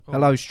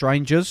Hello,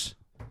 strangers.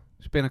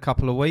 It's been a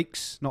couple of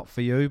weeks, not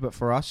for you, but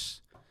for us.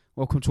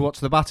 Welcome to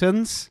What's the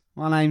Buttons.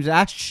 My name's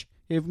Ash.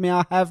 With me,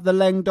 I have the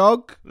Leng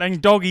Dog.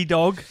 Leng Doggy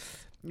Dog.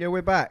 Yeah,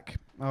 we're back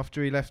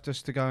after he left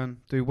us to go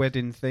and do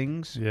wedding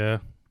things. Yeah,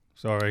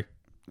 sorry.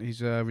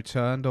 He's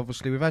returned,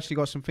 obviously. We've actually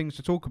got some things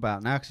to talk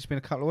about now because it's been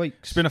a couple of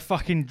weeks. It's been a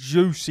fucking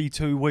juicy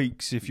 2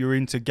 weeks if you're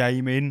into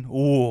gaming.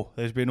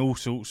 There's been all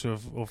sorts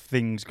of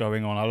things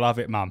going on. I love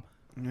it, mum.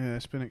 Yeah,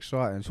 it's been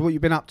exciting. So what you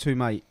been up to,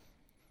 mate?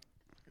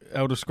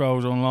 Elder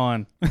Scrolls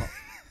Online.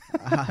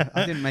 I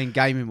didn't mean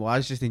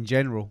gaming-wise, just in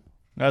general.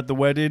 I had the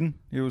wedding.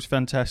 It was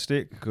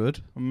fantastic.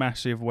 Good. A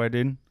massive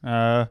wedding.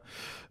 I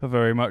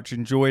very much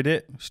enjoyed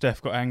it.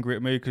 Steph got angry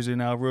at me because in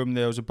our room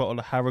there was a bottle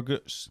of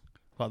Harrogate's,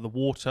 like the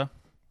water.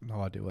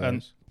 No idea what it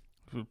is.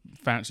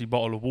 Fancy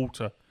bottle of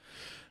water.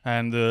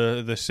 And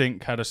the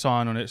sink had a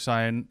sign on it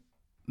saying,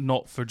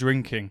 not for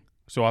drinking.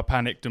 So I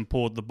panicked and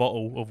poured the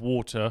bottle of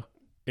water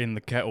in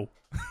the kettle.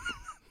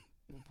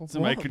 To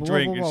make a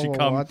drink, and she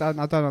come. I don't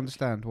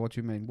understand. What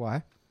do you mean?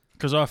 Why?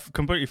 Because I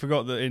completely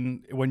forgot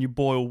that when you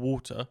boil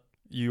water,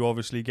 you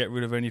obviously get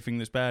rid of anything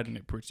that's bad in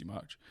it, pretty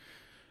much.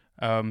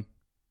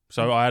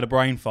 So I had a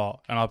brain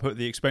fart, and I put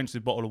the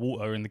expensive bottle of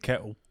water in the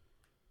kettle,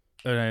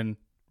 and then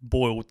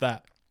boiled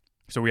that.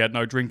 So we had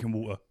no drinking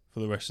water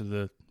for the rest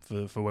of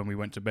for when we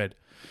went to bed.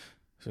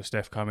 So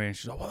Steph come in, and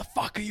she's like, "What the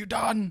fuck are you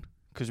done?"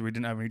 Because we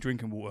didn't have any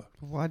drinking water.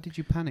 Why did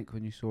you panic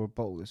when you saw a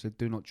bottle that said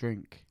 "Do not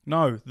drink"?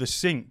 No, the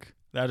sink.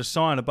 They had a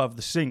sign above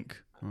the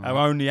sink, our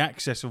only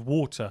access of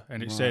water,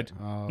 and it said,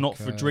 not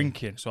for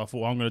drinking. So I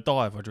thought, I'm going to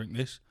die if I drink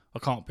this. I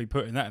can't be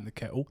putting that in the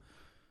kettle.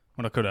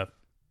 When I could have.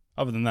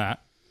 Other than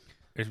that,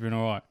 it's been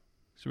all right.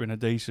 It's been a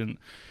decent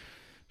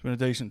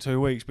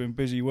 2 weeks. Been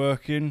busy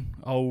working.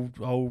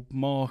 Old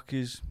Mark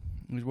is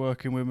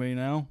working with me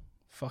now.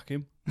 Fuck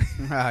him.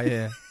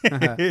 Yeah.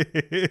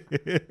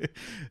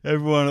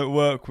 Everyone at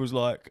work was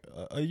like,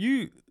 "Are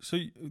you? So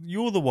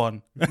you're the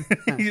one?"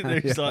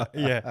 It's like,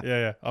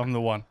 yeah, I'm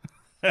the one.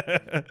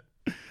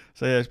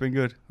 So yeah, it's been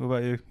good. What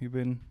about you? You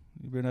been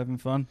having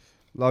fun?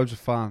 Loads of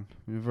fun.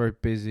 We've been very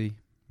busy.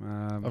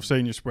 I've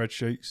seen your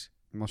spreadsheets.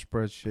 My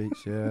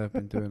spreadsheets, yeah. I've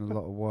been doing a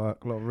lot of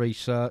work, a lot of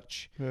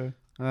research.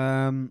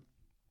 Yeah.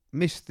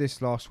 Missed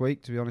this last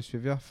week, to be honest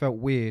with you. Felt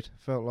weird.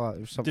 Felt like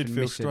there was something Did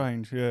feel missing.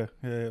 strange, yeah,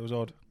 it was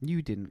odd.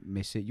 You didn't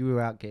miss it. You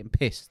were out getting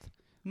pissed.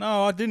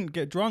 No, I didn't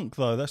get drunk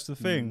though, that's the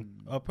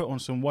thing. I put on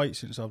some weight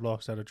since I've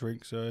last had a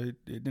drink, so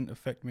it didn't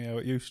affect me how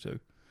it used to.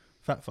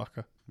 Fat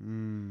fucker.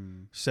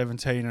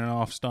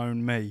 17.5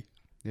 stone me.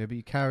 Yeah, but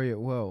you carry it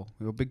well.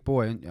 You're a big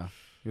boy, aren't you?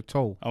 You're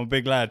tall. I'm a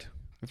big lad.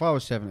 If I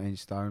was 17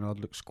 stone, I'd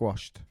look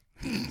squashed.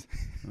 You know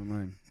what I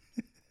mean?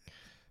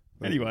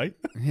 But anyway.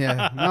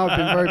 Yeah. No, I've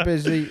been very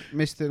busy.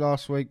 Missed it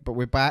last week, but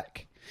we're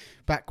back.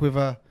 Back with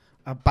a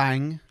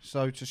bang,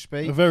 so to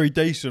speak. A very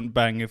decent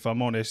bang, if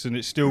I'm honest, and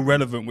it's still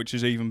relevant, which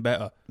is even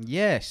better.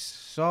 Yes.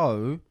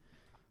 So,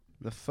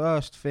 the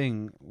first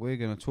thing we're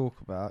going to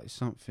talk about is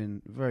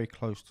something very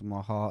close to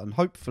my heart, and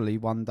hopefully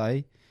one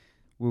day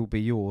will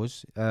be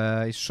yours.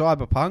 It's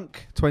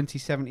Cyberpunk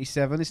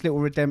 2077. This little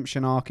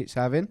redemption arc it's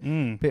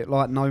having. Bit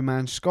like No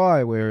Man's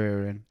Sky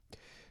we're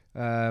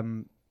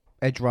hearing.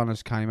 Edge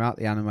Runners came out,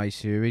 the anime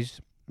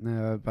series,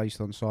 based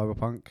on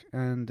Cyberpunk,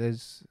 and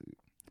there's...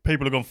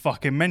 People have gone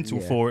fucking mental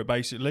for it,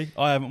 basically.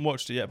 I haven't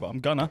watched it yet, but I'm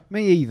gonna.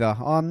 Me either.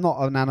 I'm not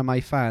an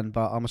anime fan,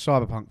 but I'm a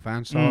Cyberpunk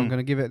fan, so I'm going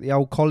to give it the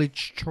old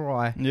college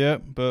try. Yeah,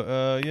 but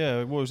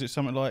what was it?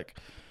 Something like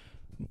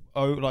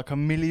like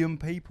 1 million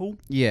people?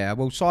 Yeah,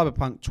 well,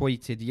 Cyberpunk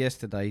tweeted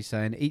yesterday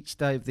saying, each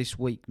day of this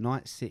week,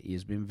 Night City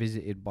has been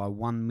visited by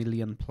 1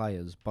 million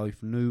players,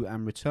 both new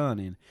and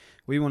returning.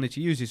 We wanted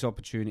to use this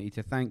opportunity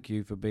to thank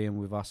you for being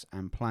with us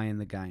and playing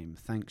the game.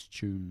 Thanks,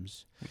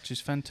 Tunes. Which is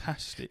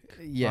fantastic.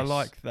 Yes. I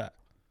like that.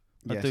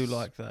 Yes. I do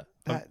like that.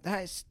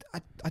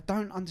 I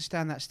don't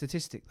understand that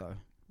statistic, though.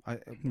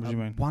 What do you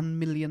mean? 1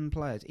 million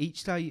players.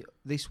 Each day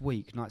this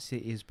week, Night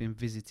City has been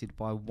visited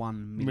by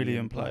 1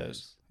 million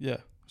players. Yeah.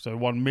 So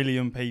 1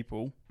 million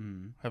people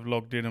have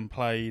logged in and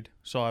played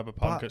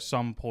Cyberpunk at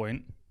some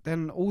point.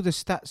 Then all the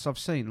stats I've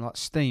seen, like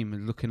Steam,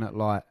 and looking at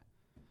like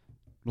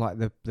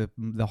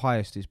the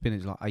highest it's been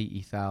is like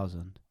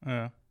 80,000.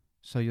 Yeah.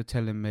 So you're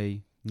telling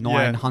me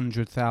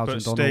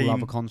 900,000 on all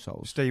other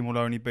consoles? Steam will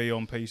only be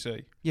on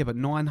PC. Yeah, but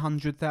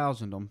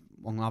 900,000 on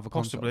other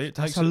Possibly.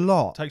 consoles. That's a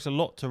lot. It takes a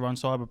lot to run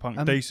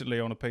Cyberpunk decently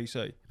on a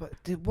PC. But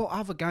what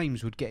other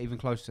games would get even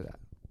close to that?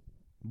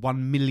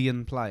 1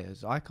 million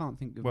players. I can't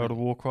think of World of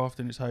Warcraft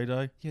in its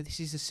heyday. Yeah, this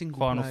is a single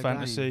Final player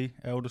Fantasy, game.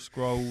 Elder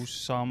Scrolls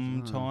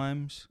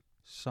sometimes.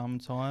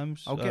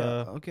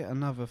 I'll get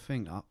another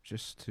thing up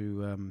just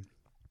to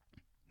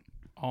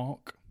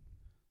Ark.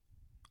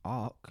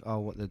 Oh,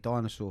 what, the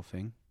dinosaur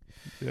thing?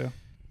 Yeah.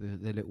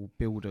 The little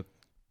builder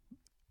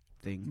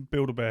thing.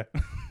 Build-A-Bear.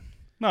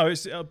 No,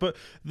 it's but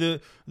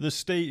the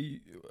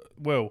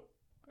well,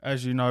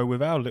 as you know,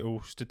 with our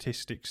little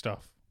statistic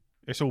stuff,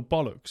 it's all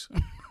bollocks.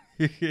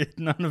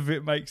 None of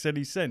it makes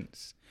any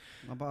sense.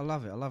 Oh, but I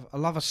love it. I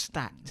love a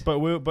stat. But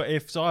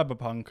if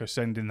Cyberpunk are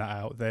sending that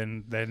out,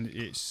 then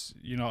it's,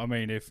 you know what I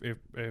mean. If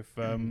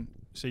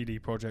CD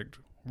Projekt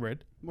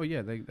Red. Well, yeah,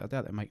 I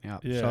doubt they're making it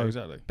up. Yeah, so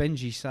exactly.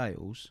 Benji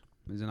Sales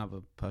is another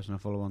person I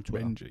follow on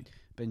Twitter.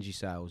 Benji.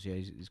 Sales, yeah,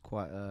 he's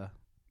quite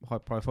high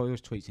profile. He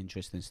always tweets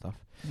interesting stuff.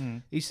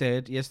 Mm. He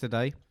said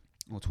yesterday,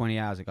 or 20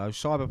 hours ago,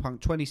 Cyberpunk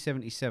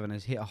 2077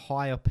 has hit a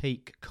higher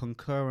peak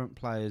concurrent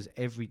players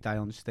every day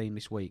on Steam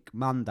this week.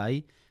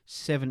 Monday,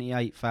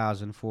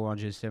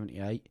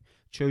 78,478.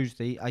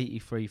 Tuesday,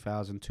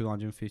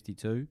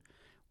 83,252.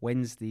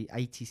 Wednesday,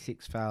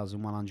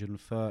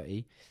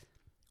 86,130.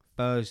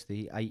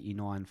 Thursday,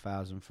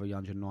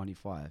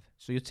 89,395.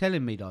 So you're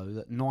telling me, though,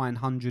 that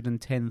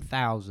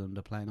 910,000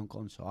 are playing on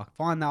console. I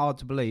find that hard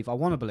to believe. I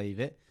want to believe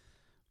it.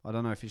 I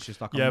don't know if it's just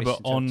like a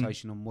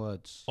misinterpretation on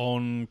words.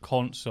 On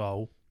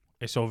console,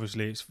 it's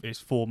obviously it's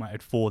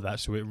formatted for that,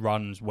 so it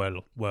runs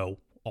well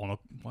on a...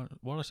 Why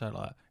do I say it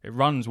like that? It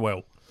runs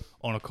well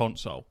on a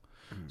console.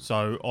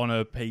 So on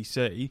a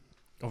PC...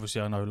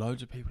 Obviously, I know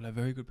loads of people have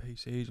very good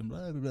PCs and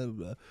blah, blah, blah,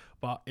 blah.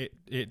 But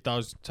it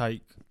does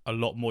take a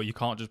lot more. You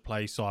can't just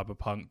play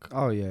Cyberpunk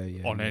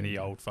on any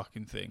old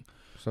fucking thing.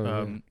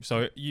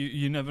 So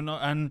you never know.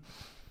 And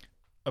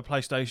a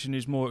PlayStation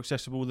is more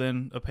accessible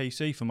than a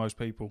PC for most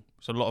people.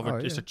 So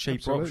it's a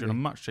cheaper option, a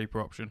much cheaper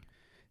option.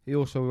 He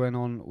also went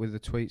on with a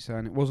tweet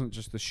saying it wasn't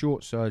just the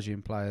short surge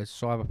in players.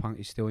 Cyberpunk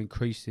is still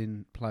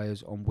increasing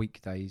players on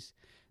weekdays.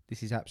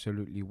 This is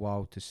absolutely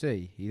wild to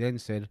see. He then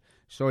said,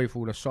 sorry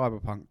for the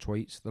Cyberpunk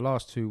tweets the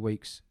last 2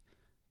 weeks.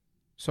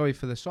 Sorry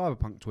for the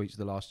Cyberpunk tweets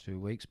the last 2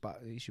 weeks,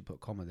 but you should put a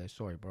comma there.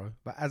 Sorry, bro.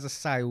 But as a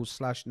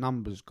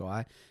sales/numbers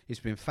guy, it's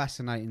been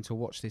fascinating to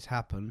watch this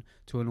happen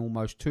to an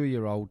almost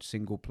 2-year-old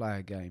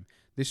single-player game.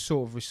 This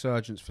sort of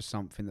resurgence for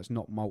something that's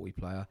not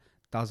multiplayer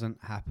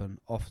doesn't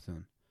happen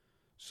often.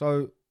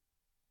 So,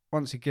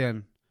 once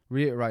again,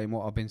 reiterating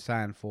what I've been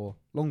saying for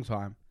a long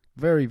time.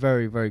 Very,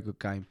 very, very good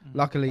game.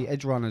 Luckily,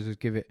 Edge Runners has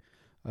given it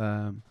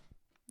a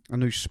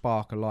new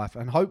spark of life.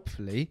 And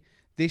hopefully,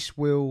 this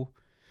will...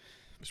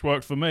 It's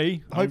worked for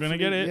me. I'm going to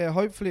get it. Yeah,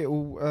 hopefully it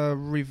will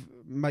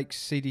make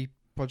CD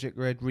Projekt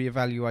Red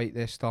reevaluate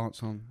their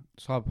stance on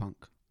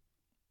Cyberpunk.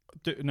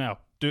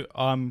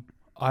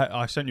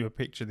 I sent you a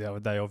picture the other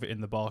day of it in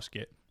the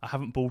basket. I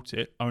haven't bought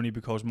it only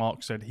because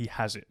Mark said he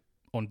has it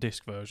on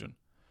disc version.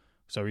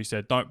 So he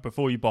said,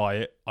 before you buy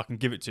it, I can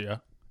give it to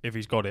you if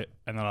he's got it,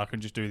 and then I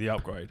can just do the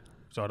upgrade,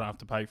 so I don't have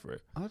to pay for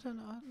it. I don't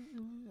know. I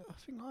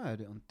think I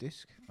had it on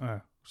disc.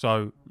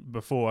 So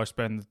before I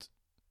spend,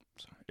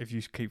 if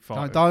you keep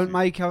fighting, don't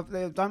make a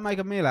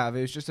meal out of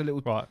it. It's just a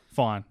little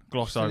fine.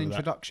 Gloss over an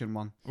introduction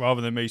one.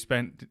 Rather than me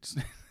spending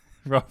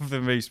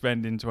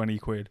 20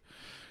 quid,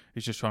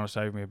 he's just trying to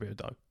save me a bit of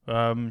dough.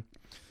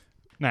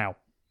 Now,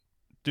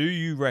 do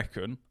you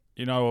reckon?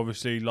 You know,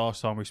 obviously,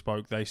 last time we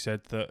spoke, they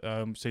said that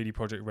CD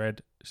Projekt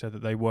Red said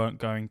that they weren't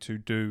going to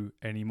do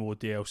any more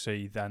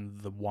DLC than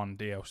the one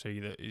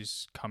DLC that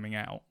is coming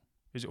out.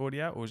 Is it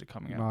already out or is it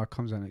coming out? No, it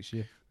comes out next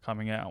year.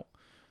 Coming out.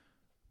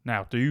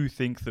 Now, do you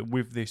think that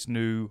with this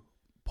new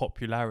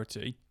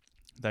popularity,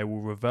 they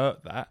will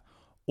revert that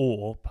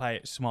or play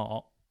it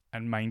smart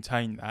and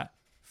maintain that,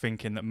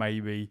 thinking that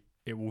maybe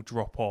it will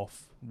drop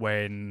off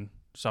when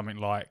something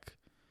like,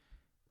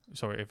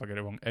 sorry if I get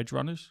it wrong, Edge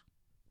Runners?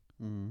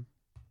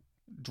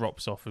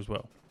 Drops off as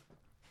well.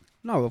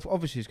 No,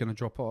 obviously it's going to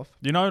drop off.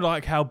 You know,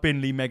 like how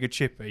Binley Mega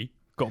Chippy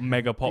got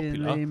mega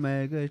popular, Binley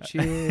Mega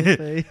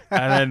Chippy,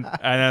 and then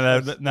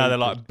now they're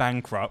like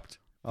bankrupt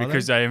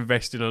because they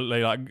invested,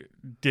 they like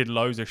did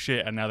loads of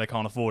shit, and now they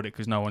can't afford it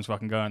because no one's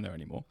fucking going there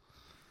anymore.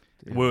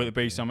 Will it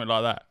be something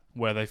like that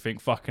where they think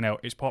fucking hell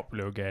it's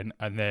popular again,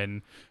 and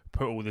then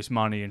put all this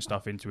money and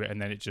stuff into it,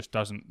 and then it just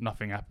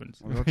nothing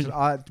happens?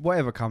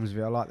 Whatever comes of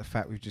it, I like the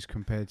fact we've just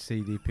compared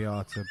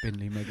CDPR to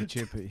Binley Mega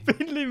Chippy.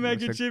 Binley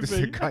Mega Chippy. It's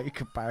a great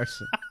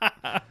comparison.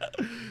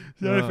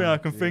 The only thing I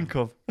can think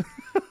of.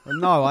 Well,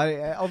 no,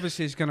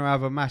 obviously it's going to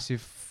have a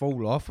massive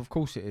fall off. Of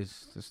course it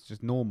is. It's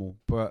just normal.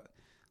 But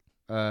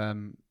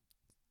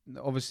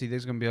obviously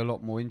there's going to be a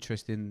lot more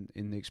interest in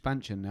the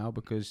expansion now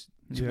because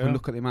we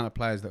look at the amount of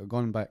players that have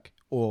gone back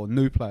or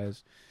new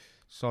players.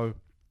 So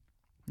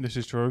this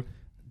is true.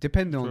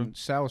 Depending on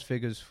sales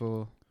figures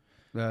for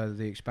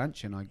the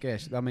expansion, I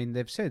guess. I mean,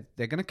 they've said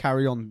they're going to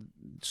carry on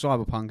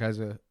Cyberpunk as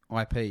a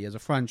IP, as a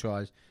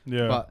franchise.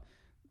 Yeah. But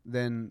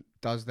then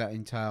does that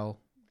entail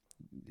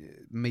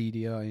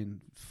media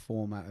in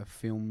format of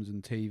films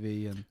and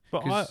TV?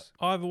 But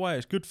either way,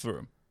 it's good for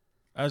them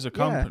as a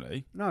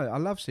company. No, I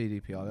love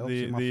CDPR.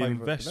 The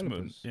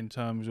investment in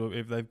terms of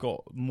if they've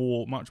got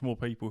much more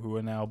people who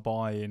are now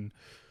buying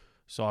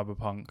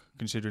Cyberpunk,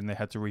 considering they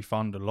had to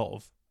refund a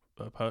lot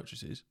of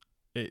purchases.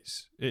 It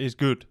is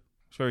good.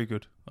 It's very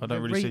good. I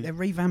don't really see. They're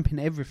revamping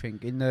everything.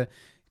 They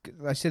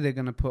said they're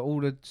going to put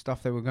all the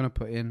stuff they were going to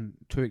put in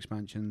 2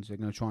 expansions. They're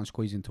going to try and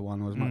squeeze into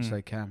one or as much as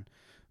they can.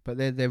 But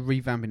they're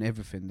revamping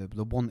everything.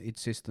 The wanted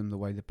system, the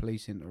way the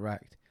police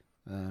interact,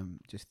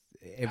 just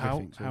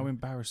everything. How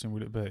embarrassing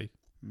would it be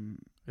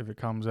if it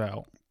comes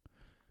out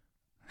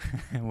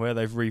where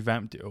they've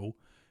revamped it all?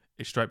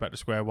 It's straight back to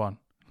square one,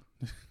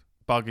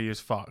 buggy as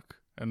fuck,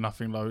 and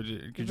nothing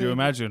loaded. Could you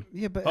imagine?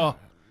 Yeah, but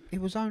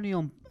it was only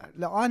on.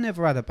 Look, I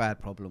never had a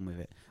bad problem with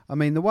it. I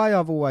mean, the way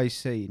I've always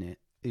seen it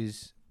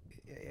is,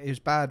 it was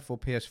bad for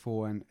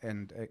PS4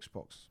 and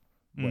Xbox,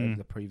 whatever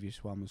the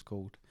previous one was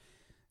called.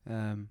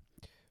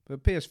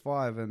 But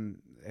PS5 and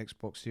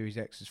Xbox Series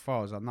X, as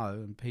far as I know,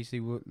 and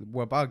PC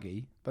were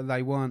buggy, but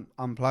they weren't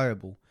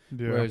unplayable,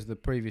 whereas the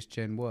previous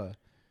gen were.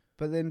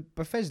 But then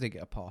Bethesda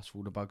get a pass for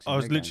all the bugs. I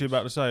was literally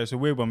about to say it's a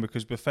weird one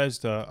because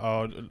Bethesda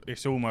are.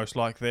 It's almost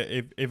like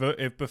that.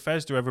 If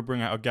Bethesda ever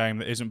bring out a game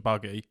that isn't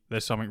buggy,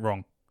 there's something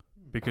wrong,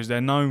 because they're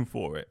known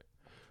for it.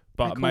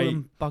 But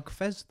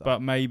Bugfesda.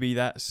 But maybe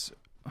that's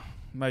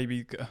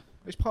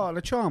it's part of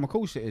the charm, of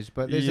course it is.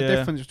 But there's a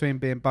difference between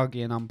being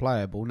buggy and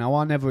unplayable. Now,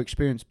 I never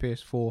experienced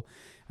PS4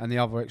 and the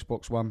other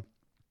Xbox One.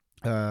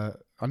 I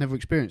never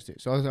experienced it,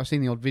 so I've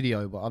seen the odd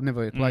video, but I've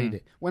never played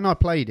it. When I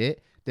played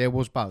it, there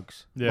was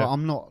bugs. Yeah. But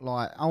I'm not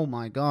like, oh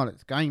my god,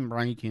 it's game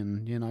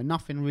breaking. You know,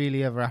 nothing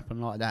really ever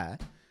happened like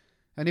that.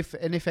 And if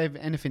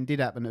anything did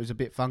happen that was a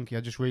bit funky,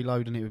 I just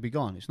reload and it would be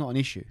gone. It's not an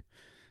issue.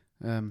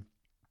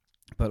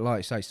 But like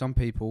I say, some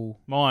people...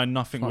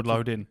 nothing would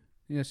load in.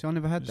 Yeah, so I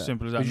never had that.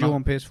 Simple as that. Was you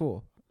on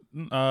PS4?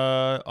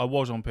 I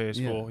was on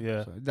PS4,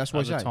 yeah. So that's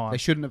what I say. They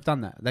shouldn't have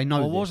done that. They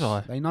know this. Was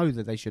I? They know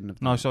that they shouldn't have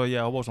done No, sorry,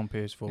 I was on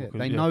PS4. Yeah,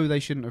 they know they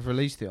shouldn't have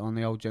released it on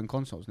the old gen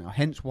consoles now.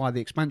 Hence why the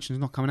expansion's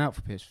not coming out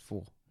for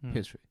PS4,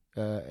 PS3,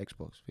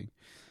 Xbox thing.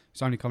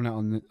 It's only coming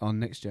out on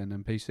next gen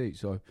and PC.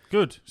 So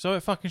good. So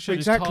it fucking should.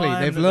 Exactly.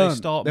 They've learned. They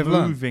start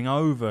moving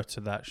over to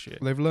that shit.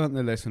 They've learned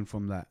their lesson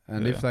from that.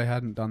 And if they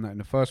hadn't done that in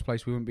the first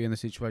place, we wouldn't be in the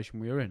situation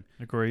we are in.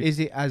 Agreed. Is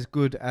it as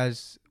good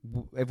as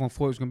everyone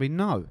thought it was going to be?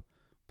 No.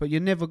 But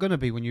you're never going to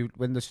be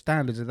when the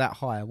standards are that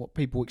high and what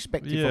people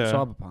expected from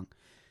Cyberpunk.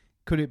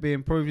 Could it be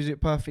improved? Is it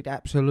perfect?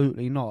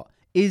 Absolutely not.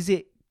 Is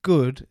it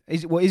good?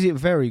 Is it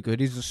very good?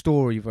 Is the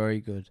story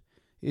very good?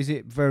 Is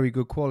it very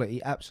good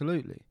quality?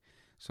 Absolutely.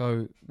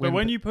 So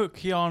when you put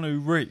Keanu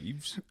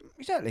Reeves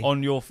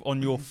on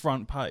your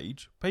front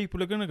page,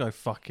 people are going to go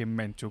fucking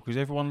mental because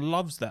everyone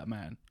loves that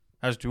man,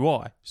 as do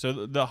I.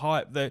 So the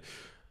hype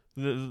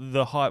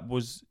the hype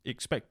was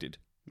expected.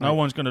 No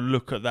one's going to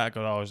look at that and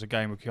go, oh, it's a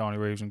game with Keanu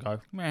Reeves and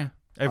go, meh.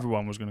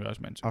 Everyone was going to go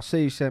mental. I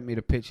see you sent me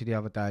the picture the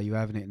other day, you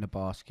having it in the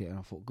basket, and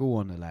I thought, go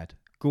on, the lad.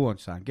 Go on,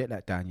 son. Get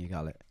that down your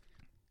gullet.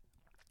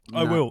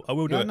 I will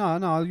do it. No, I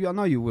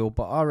know you will,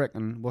 but I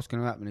reckon what's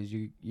going to happen is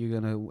you're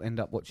going to end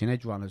up watching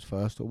Edge Runners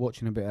first or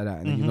watching a bit of that,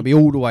 and then you're going to be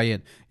all the way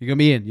in. You're going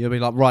to be in. You'll be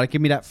like, right,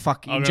 give me that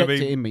fucking, inject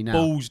it in me now.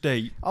 Balls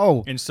deep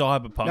in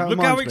Cyberpunk. Look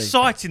how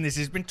exciting this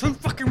is. It's been 2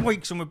 fucking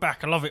weeks and we're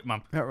back. I love it,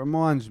 man. That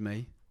reminds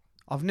me.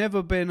 I've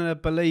never been a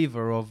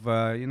believer of,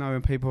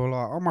 when people are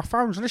like, oh, my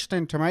phone's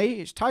listening to me.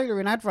 It's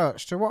tailoring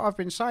adverts to what I've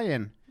been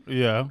saying.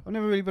 Yeah. I've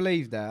never really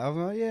believed that.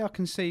 I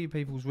can see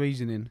people's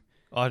reasoning.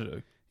 I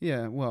do.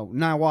 Yeah, well,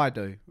 now I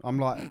do. I'm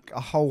like,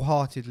 I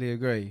wholeheartedly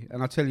agree.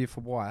 And I'll tell you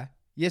for why.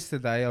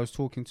 Yesterday, I was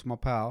talking to my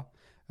pal,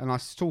 and I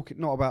was talking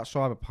not about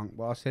Cyberpunk,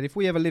 but I said, if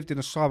we ever lived in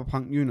a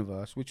Cyberpunk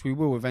universe, which we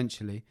will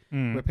eventually,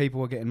 where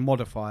people are getting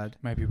modified.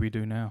 Maybe we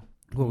do now.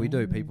 Well, we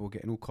do. People are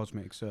getting all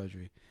cosmetic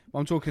surgery. But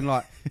I'm talking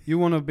like, you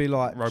want to be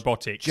like...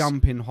 robotics.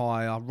 Jumping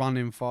higher,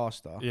 running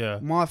faster. Yeah.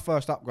 My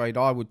first upgrade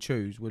I would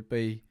choose would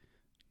be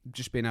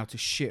just being able to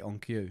shit on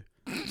cue.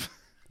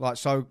 Like,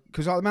 so,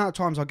 because the amount of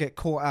times I get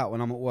caught out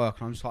when I'm at work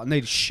and I'm just like, I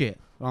need a shit.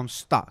 And I'm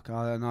stuck.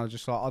 And I was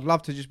just like, I'd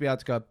love to just be able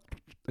to go,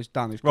 it's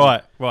done. It's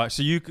right.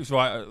 So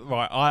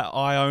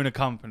I own a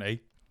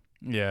company.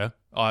 Yeah.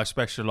 I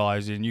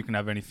specialise in, you can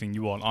have anything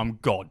you want. I'm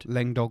God.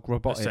 Lengdog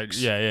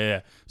Robotics.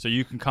 Yeah. So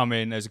you can come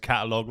in as a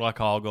catalogue like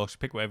Argos,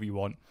 pick whatever you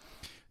want.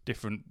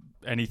 Different,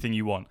 anything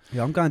you want.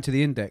 Yeah, I'm going to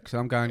the Index.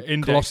 I'm going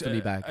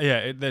colostomy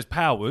bag. There's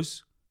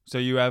powers. So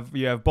you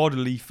have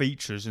bodily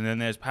features, and then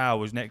there's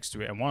powers next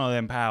to it. And one of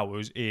them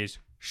powers is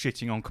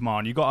shitting on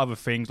command. You've got other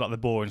things like the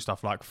boring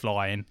stuff like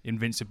flying,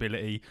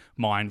 invincibility,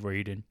 mind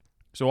reading.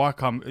 So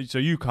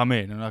you come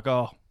in and I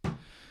go, oh,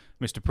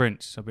 Mr.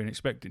 Prince, I've been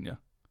expecting you.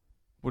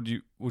 What do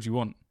you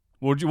want?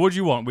 What do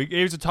you want?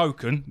 Here's a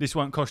token. This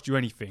won't cost you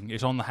anything.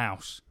 It's on the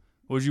house.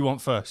 What do you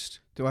want first?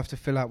 Do I have to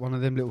fill out one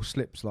of them little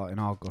slips like in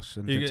Argos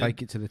and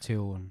take it to the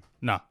till? And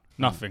no,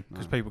 nothing,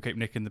 because people keep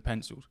nicking the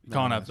pencils. You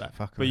can't have that.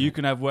 But you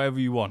can have whatever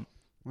you want.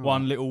 Oh.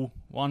 One little.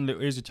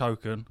 Here's a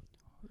token.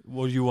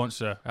 What do you want,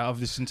 sir? Out of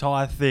this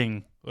entire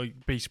thing,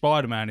 be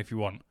Spider-Man if you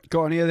want.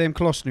 Got any of them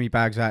colostomy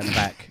bags out in the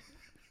back?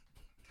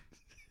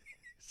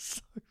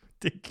 So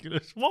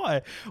ridiculous.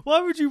 Why?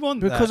 Why would you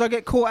want that? Because I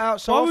get caught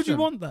out so often. Why would you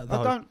want that,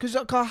 though? I don't, because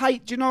I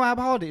hate... Do you know how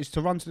hard it is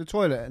to run to the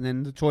toilet and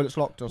then the toilet's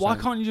locked or something?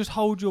 Why can't you just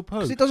hold your poo?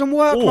 Because it doesn't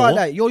work like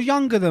that. You're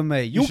younger than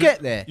me. You'll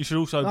get there. You should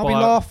also I'll be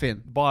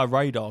laughing. Buy a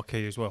radar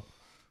key as well.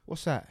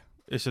 What's that?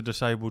 It's a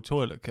disabled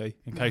toilet key.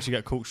 In case you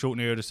get caught short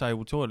near a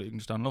disabled toilet, you can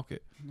just unlock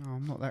it. No,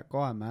 I'm not that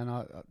guy, man.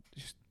 I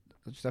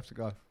just have to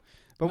go.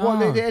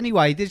 But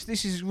anyway,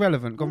 this is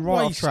relevant. Gone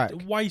right off track.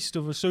 Waste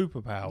of a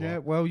superpower. Yeah,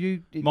 well,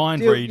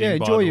 mind reading.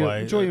 Enjoy your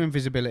your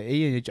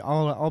invisibility. And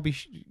I'll be.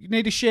 You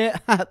need a shit.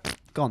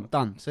 Gone,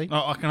 done. See.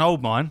 No, I can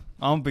hold mine.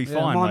 I'll be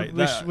fine, mate.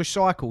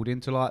 Recycled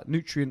into like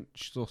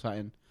nutrients or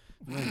something.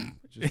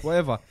 Just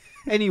whatever.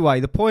 Anyway,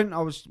 the point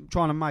I was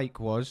trying to make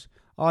was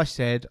I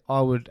said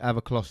I would have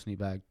a colostomy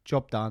bag.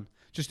 Job done.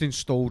 Just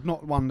installed,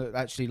 not one that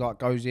actually like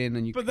goes in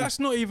and you. But that's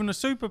not even a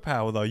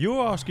superpower, though.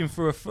 You're asking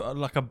for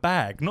like a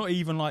bag, not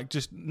even like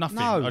just nothing.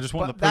 No, I just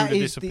want the but poo that to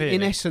is disappear.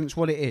 in essence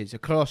what it is, a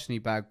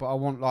colostomy bag. But I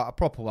want like a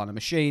proper one, a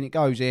machine. It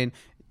goes in,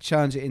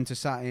 turns it into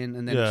satin,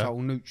 and then it's all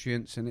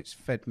nutrients, and it's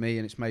fed me,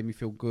 and it's made me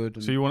feel good.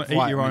 And so you want to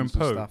eat your own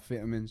poo, stuff,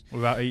 vitamins,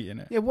 without eating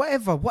it? Yeah,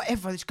 whatever.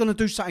 It's going to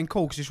do something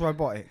cool because it's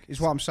robotic. Is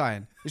what I'm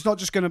saying. It's not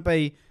just going to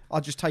be. I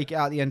just take it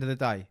out at the end of the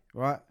day,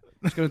 right?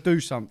 It's going to do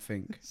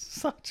something.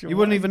 You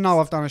wouldn't even know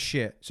I've done a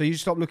shit. So you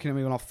stop looking at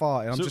me when I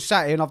fart. I'm just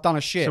sat here and I've done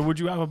a shit. So would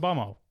you have a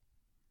bumhole?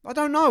 I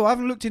don't know. I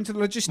haven't looked into the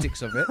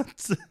logistics of it.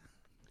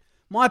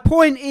 My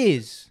point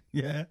is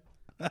that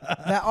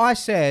I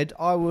said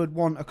I would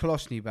want a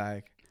colostomy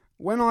bag.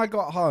 When I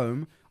got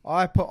home,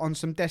 I put on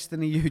some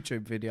Destiny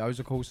YouTube videos.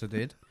 Of course I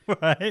did.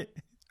 Right.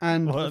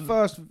 And the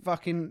first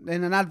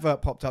then an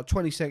advert popped up,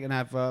 20-second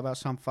advert about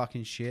some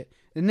fucking shit.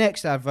 The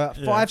next advert,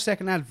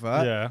 5-second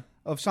advert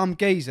of some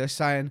geezer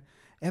saying,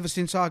 ever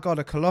since I got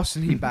a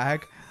colostomy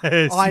bag,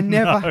 I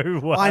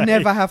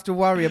never have to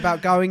worry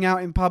about going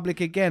out in public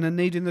again and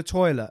needing the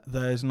toilet.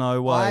 There's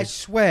no way. I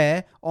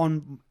swear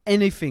on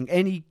anything,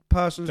 any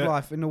person's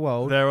life in the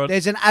world,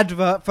 there's an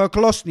advert for a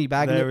colostomy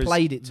bag and it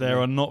played it to me. There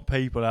are not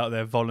people out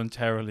there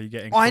voluntarily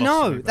getting I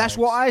know, bags. that's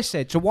what I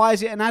said. So why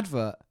is it an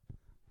advert?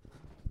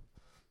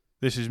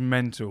 This is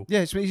mental.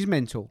 Yeah, it's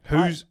mental.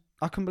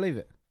 I can believe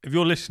it. If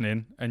you're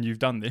listening and you've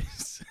done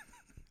this,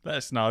 let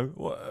us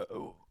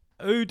know.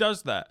 Who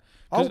does that?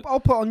 I'll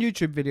put on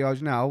YouTube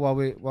videos now while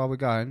we're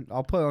going.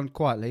 I'll put it on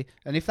quietly,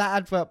 and if that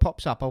advert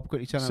pops up, I'll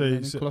quickly turn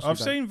it on. I've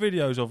seen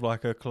videos of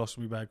like a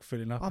colostomy bag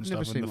filling up and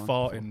stuff, and the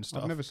farting and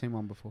stuff. I've never seen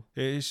one before.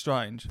 It is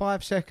strange.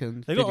 5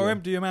 seconds. They got to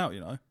empty them out,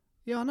 you know.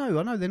 Yeah, I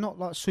know. They're not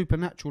like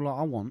supernatural like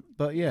I want,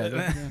 but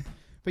yeah.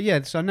 But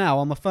yeah, so now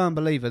I'm a firm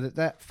believer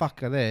that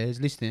fucker there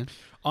is listening.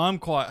 I'm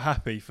quite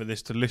happy for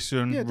this to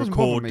listen,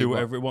 record, do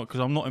whatever it wants, because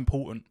I'm not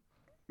important.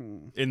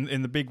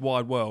 In the big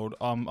wide world,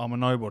 I'm a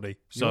nobody.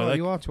 So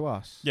you are to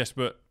us. Yes,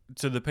 but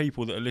to the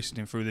people that are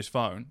listening through this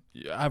phone,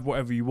 you have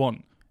whatever you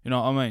want. You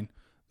know what I mean?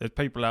 There's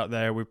people out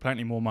there with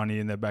plenty more money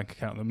in their bank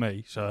account than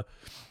me, so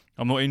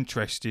I'm not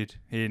interested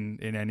in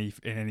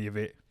any of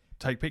it.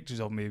 Take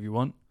pictures of me if you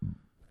want.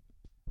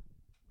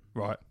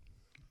 Right.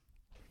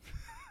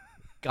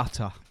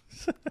 Gutter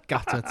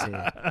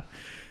tier.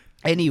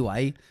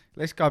 Anyway,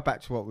 let's go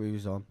back to what we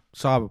was on.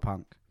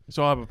 Cyberpunk.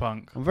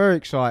 I'm very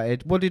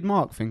excited. What did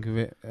Mark think of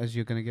it as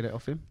you're going to get it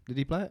off him? Did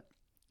he play it?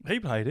 He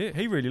played it.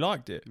 He really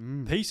liked it.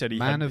 He said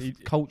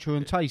culture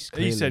and taste,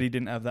 clearly. He said he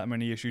didn't have that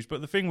many issues.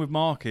 But the thing with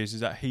Mark is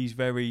that he's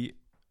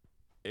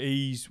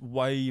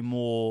way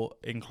more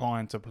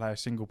inclined to play a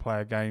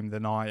single-player game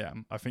than I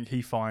am. I think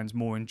he finds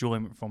more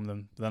enjoyment from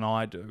them than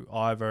I do.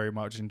 I very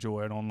much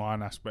enjoy an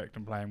online aspect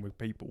and playing with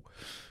people.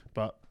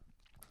 But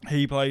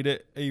he played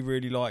it. He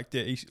really liked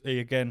it.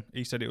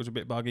 He said it was a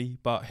bit buggy,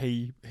 but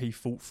he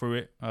fought through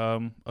it.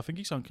 I think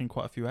he sunk in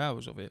quite a few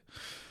hours of it.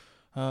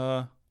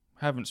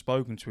 Haven't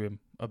spoken to him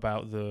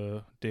about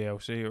the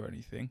DLC or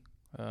anything.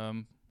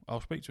 I'll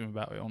speak to him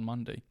about it on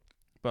Monday.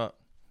 But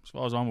as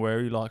far as I'm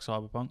aware, he likes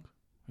Cyberpunk.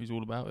 He's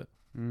all about it.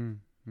 Yeah,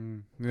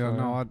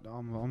 no,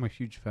 I'm a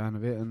huge fan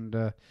of it, and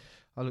I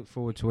look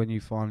forward to when you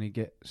finally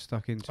get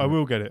stuck into it. I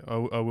will get it. I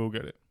will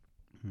get it.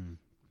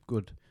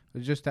 Good.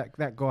 It's just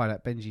that guy,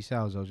 that Benji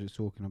Sales I was just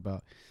talking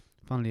about.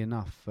 Funnily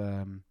enough,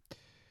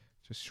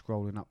 just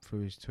scrolling up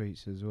through his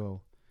tweets as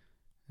well,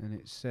 and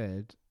it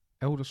said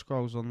Elder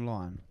Scrolls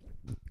Online.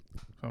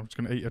 I'm just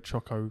going to eat a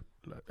choco.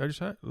 How do you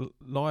say it?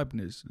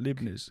 Leibniz.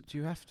 Do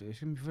you have to? It's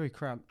going to be very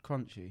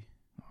crunchy.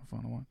 I'll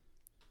find a one.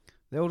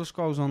 The Elder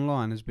Scrolls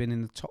Online has been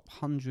in the top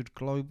 100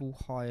 global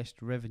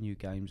highest revenue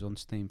games on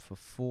Steam for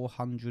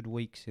 400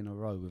 weeks in a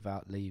row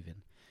without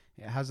leaving.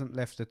 It hasn't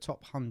left the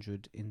top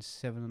 100 in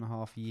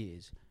 7.5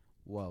 years.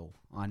 Well,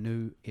 I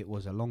knew it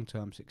was a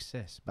long-term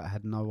success, but I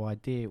had no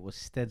idea it was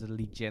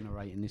steadily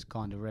generating this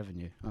kind of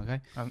revenue. Okay,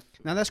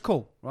 now that's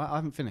cool, right? I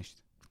haven't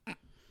finished.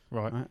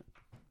 Right.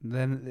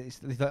 Then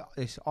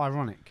it's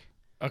ironic.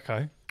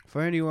 Okay.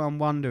 For anyone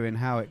wondering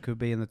how it could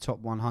be in the top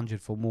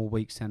 100 for more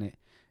weeks than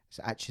it's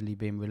actually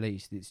been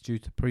released, it's due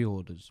to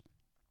pre-orders.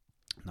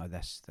 No,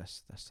 that's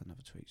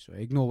another tweet.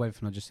 Sorry, ignore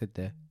everything I just said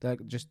there.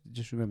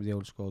 Just remember the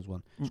Elder Scrolls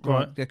one,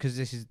 right?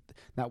 Because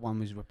that one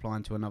was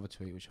replying to another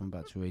tweet which I'm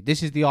about to read.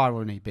 This is the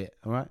irony bit,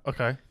 all right?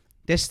 Okay.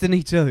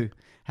 Destiny 2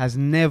 has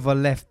never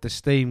left the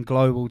Steam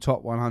Global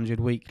Top 100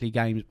 weekly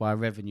games by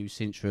revenue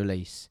since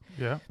release.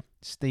 Yeah.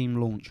 Steam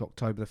launch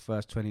October the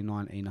 1st,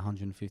 2019,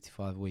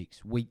 155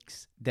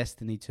 weeks.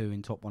 Destiny 2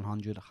 in top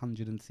 100,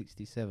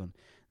 167.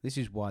 This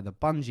is why the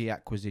Bungie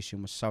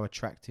acquisition was so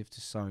attractive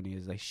to Sony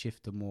as they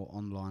shift to more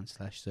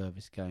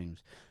online/service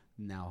games.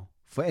 Now,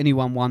 for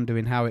anyone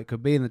wondering how it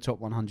could be in the top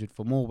 100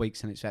 for more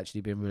weeks than it's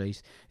actually been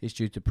released, it's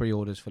due to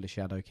pre-orders for the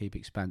Shadowkeep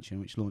expansion,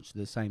 which launched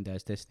the same day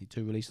as Destiny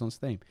 2 released on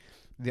Steam.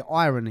 The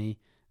irony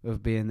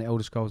of being the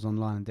Elder Scrolls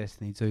Online and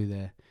Destiny 2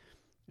 there,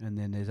 and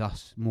then there's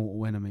us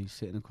mortal enemies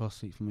sitting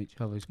across from each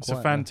other. It's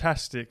a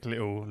fantastic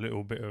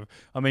little bit of.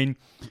 I mean,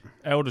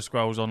 Elder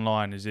Scrolls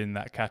Online is in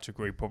that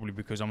category probably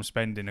because I'm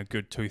spending a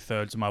good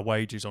 2/3 of my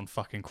wages on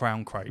fucking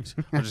crown crates.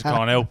 I just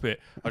can't help it.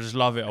 I just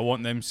love it. I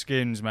want them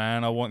skins,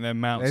 man. I want them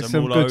mounts. There's I'm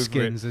some all good over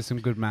skins. it. There's some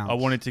good mounts. I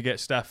wanted to get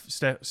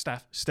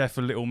Steph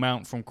a little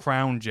mount from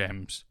Crown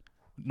Gems,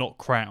 not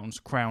crowns,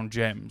 Crown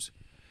Gems.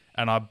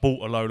 And I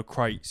bought a load of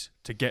crates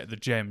to get the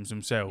gems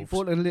themselves.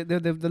 You bought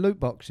the loot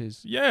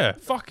boxes? Yeah,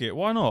 fuck it,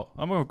 why not?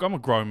 I'm a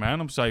grown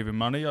man. I'm saving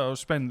money. I'll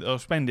spend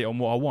it on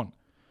what I want.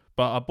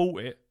 But I bought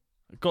it,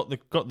 got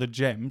the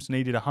gems.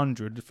 Needed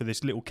 100 for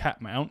this little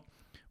cat mount.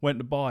 Went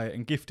to buy it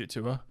and gift it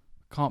to her.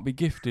 Can't be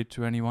gifted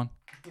to anyone.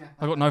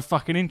 I got no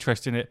fucking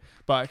interest in it.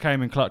 But it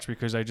came in clutch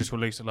because they just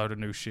released a load of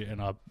new shit, and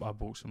I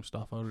bought some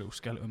stuff. I had a little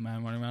skeleton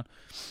man running around.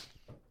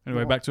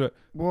 Anyway, back to it.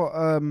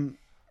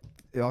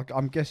 Yeah,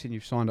 I'm guessing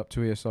you've signed up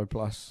to ESO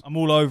Plus. I'm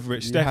all over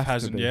it. Steph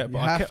hasn't yet, but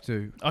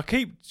I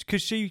keep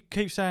because she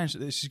keeps saying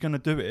that she's going to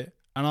do it,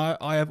 and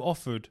I have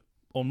offered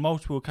on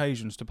multiple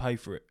occasions to pay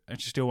for it,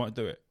 and she still won't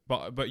do it.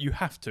 But you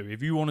have to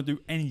if you want to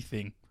do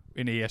anything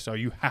in ESO,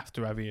 you have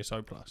to have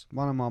ESO Plus.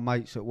 One of my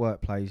mates at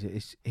work plays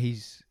it.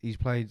 He's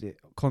played it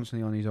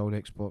constantly on his old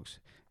Xbox.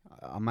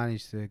 I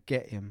managed to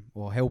get him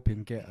or help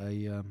him get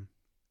a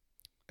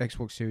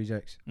Xbox Series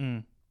X,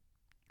 and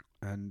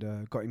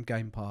got him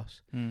Game Pass.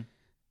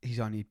 He's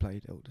only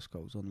played Elder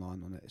Scrolls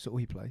Online on it. It's all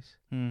he plays.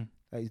 That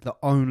is the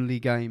only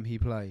game he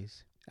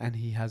plays. And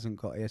he hasn't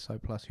got ESO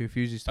Plus. He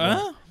refuses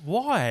to.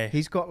 Why?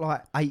 He's got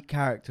like 8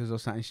 characters or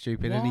something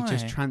stupid. And he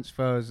just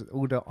transfers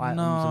all the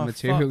items and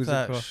materials fuck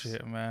that across.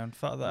 Shit, man.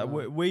 Fuck that.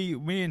 No.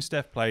 Me and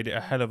Steph played it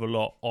a hell of a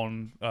lot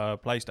on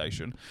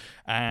PlayStation.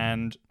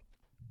 And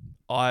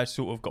I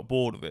sort of got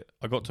bored of it.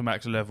 I got to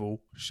max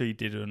level. She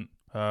didn't.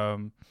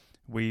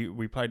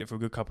 We played it for a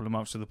good couple of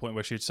months to the point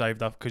where she'd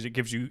saved up because it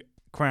gives you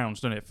crowns,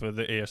 doesn't it, for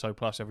the ESO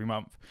Plus every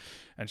month,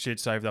 and she'd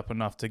saved up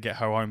enough to get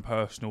her own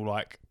personal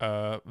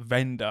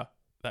vendor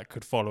that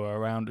could follow her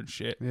around and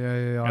shit.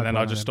 Yeah. And then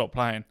I just stopped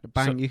playing.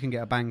 You can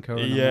get a banker.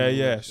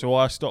 Yeah. So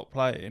I stopped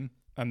playing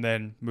and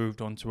then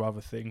moved on to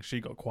other things. She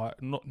got quite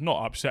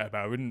not upset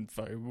about it.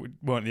 We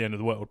weren't the end of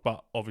the world,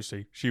 but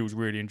obviously she was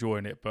really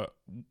enjoying it, but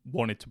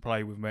wanted to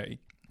play with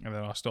me. And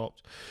then I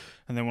stopped.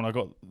 And then when I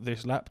got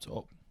this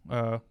laptop,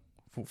 thought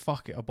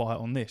fuck it, I'll buy it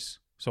on this.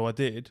 So I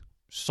did.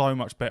 So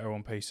much better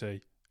on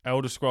PC.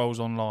 Elder Scrolls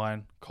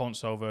Online,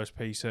 console versus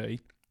PC.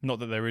 Not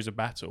that there is a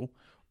battle,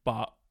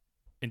 but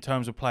in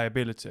terms of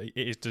playability,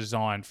 it is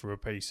designed for a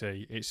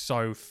PC. It's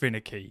so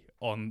finicky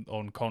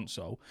on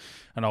console.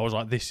 And I was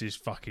like, this is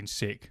fucking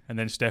sick. And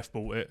then Steph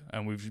bought it,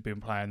 and we've just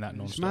been playing that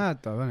non-stop. It's mad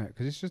though, isn't it?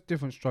 Because it's just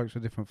different strokes for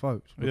different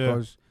folks.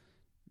 Because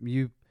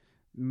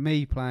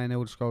me playing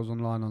Elder Scrolls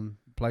Online on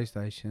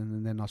PlayStation,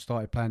 and then I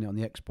started playing it on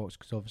the Xbox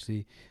because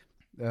obviously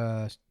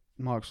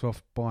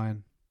Microsoft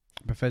buying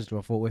Bethesda,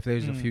 I thought if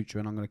there's a future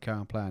and I'm going to carry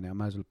on playing it, I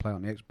might as well play it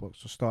on the Xbox.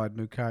 So I started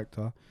a new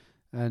character,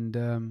 and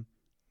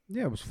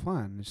it was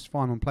fine. It's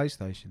fine on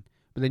PlayStation.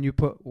 But then you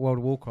put World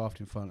of Warcraft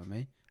in front of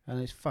me, and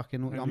it's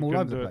fucking. I'm all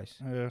over the place.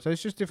 Yeah. So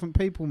it's just different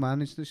people,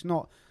 man. It's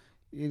not.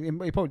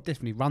 It probably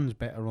definitely runs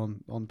better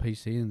on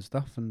PC and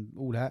stuff and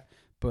all that.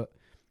 But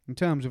in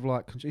terms of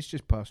it's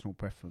just personal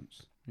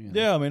preference. You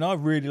know? Yeah, I mean, I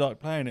really like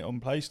playing it on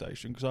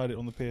PlayStation because I had it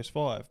on the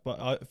PS5.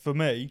 But for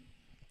me,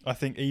 I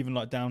think even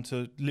down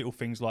to little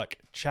things like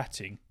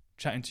chatting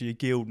to your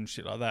guild and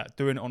shit like that,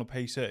 doing it on a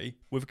PC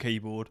with a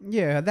keyboard.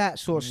 Yeah, that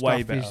sort of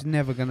stuff is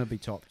never going to be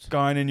topped.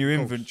 Going in your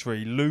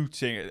inventory,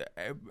 looting,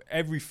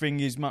 everything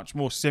is much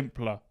more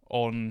simpler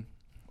on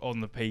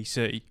the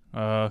PC.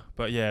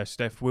 But yeah,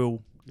 Steph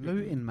will...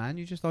 Looting, man,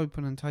 you just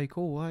open and take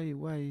all.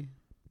 Why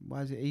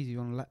is it easy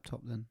on a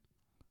laptop then?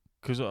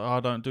 Because I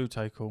don't do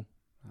take all.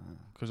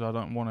 Because I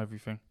don't want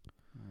everything.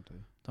 I do.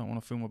 Don't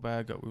want to fill my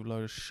bag up with a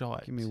load of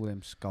shite. Give me all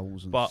them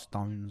skulls and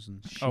stones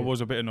and shit. I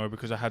was a bit annoyed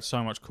because I had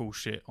so much cool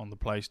shit on the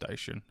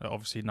PlayStation.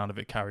 Obviously, none of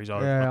it carries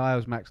over. Yeah, I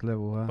was max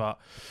level. But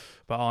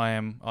I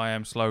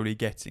am slowly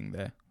getting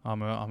there.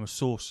 I'm a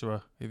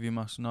sorcerer, if you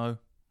must know.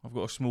 I've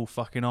got a small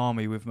fucking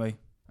army with me.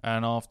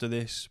 And after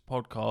this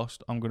podcast,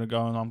 I'm going to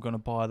go and I'm going to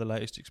buy the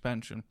latest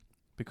expansion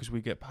because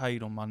we get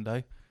paid on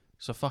Monday.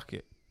 So fuck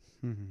it.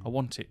 I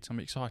want it. I'm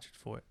excited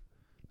for it.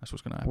 That's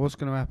what's going to happen. What's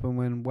going to happen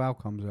when WoW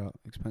comes out,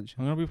 expansion?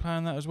 I'm going to be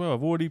playing that as well.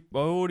 I've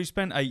already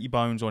spent 80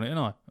 bones on it,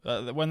 ain't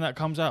I? When that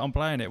comes out, I'm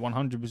playing it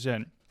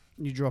 100%.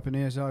 You drop an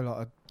ESO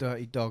like a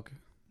dirty dog?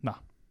 Nah.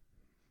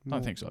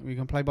 Don't think so. You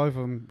can play both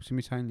of them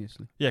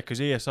simultaneously. Yeah,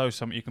 because ESO is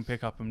something you can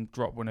pick up and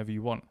drop whenever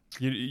you want.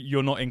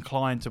 You're not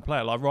inclined to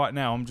play it. Like right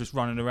now, I'm just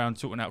running around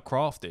sorting out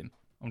crafting.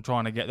 I'm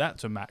trying to get that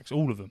to max,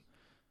 all of them.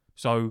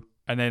 So,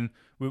 and then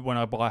when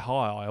I buy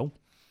High Isle,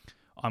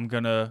 I'm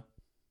going to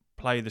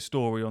play the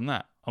story on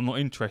that. I'm not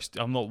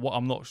interested. I'm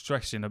not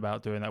stressing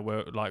about doing that.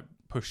 Where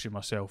pushing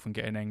myself and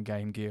getting end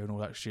game gear and all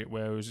that shit.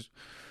 Whereas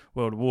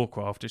World of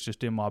Warcraft, it's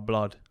just in my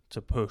blood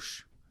to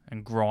push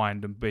and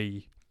grind and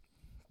be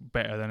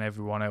better than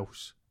everyone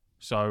else.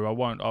 So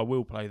I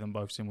will play them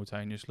both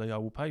simultaneously. I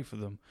will pay for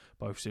them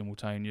both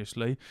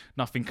simultaneously.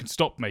 Nothing can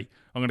stop me.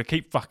 I'm going to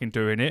keep fucking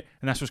doing it,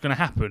 and that's what's going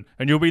to happen.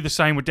 And you'll be the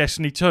same with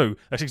Destiny 2.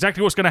 That's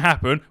exactly what's going to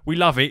happen. We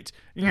love it.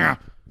 Yeah.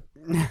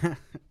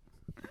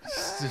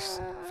 It's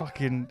just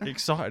fucking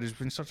excited. It's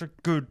been such a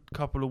good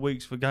couple of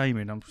weeks for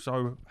gaming. I'm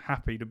so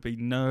happy to be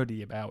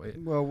nerdy about it.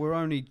 Well, we're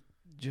only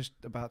just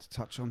about to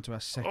touch on to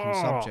our second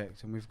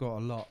subject, and we've got a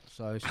lot,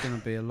 so it's going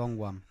to be a long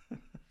one.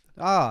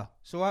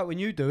 It's all right when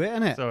you do it,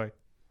 isn't it? Sorry.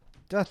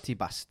 Dirty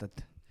bastard.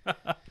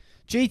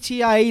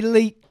 GTA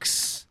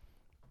leaks.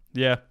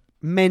 Yeah.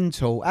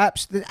 Mental.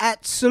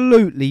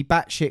 Absolutely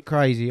batshit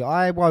crazy.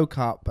 I woke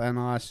up and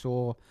I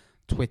saw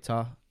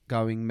Twitter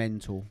going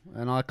mental,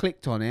 and I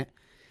clicked on it,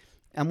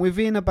 and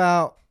within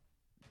about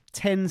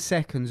 10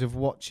 seconds of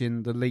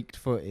watching the leaked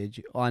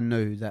footage, I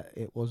knew that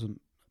it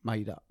wasn't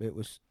made up. It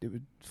was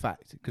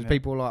fact, because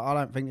people were like, I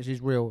don't think this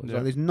is real.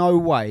 Like, there's no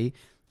way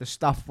the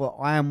stuff that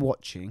I am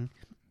watching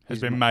has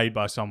been made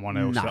by someone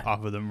else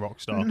other than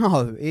Rockstar.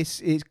 No,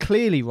 it's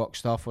clearly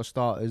Rockstar for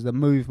starters. The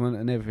movement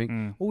and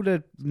everything, all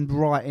the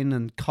writing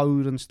and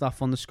code and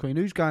stuff on the screen.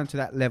 Who's going to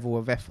that level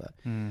of effort?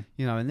 And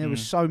there were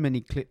so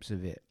many clips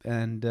of it,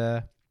 and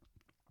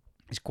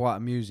it's quite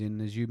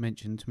amusing, as you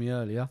mentioned to me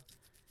earlier.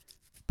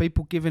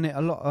 People giving it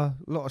a lot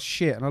of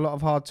shit and a lot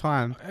of hard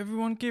time.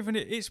 Everyone giving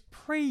it's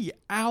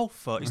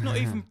pre-alpha. It's not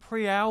even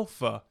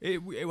pre-alpha.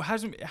 It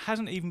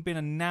hasn't even been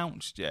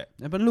announced yet.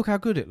 Yeah, but look how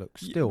good it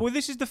looks still. Well,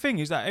 this is the thing,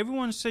 is that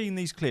everyone's seen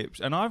these clips,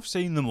 and I've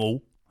seen them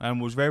all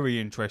and was very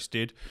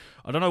interested.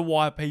 I don't know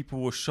why people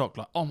were shocked,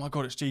 like, oh my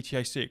God, it's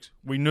GTA 6.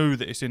 We knew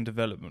that it's in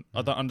development.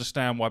 I don't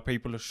understand why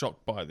people are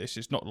shocked by this.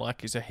 It's not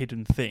like it's a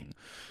hidden thing.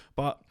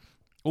 But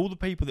all the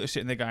people that are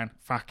sitting there going,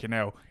 fucking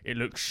hell, it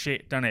looks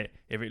shit, doesn't it?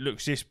 If it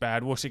looks this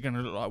bad, what's it going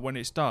to look like when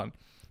it's done?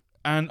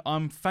 And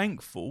I'm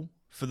thankful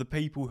for the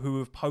people who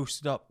have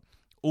posted up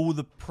all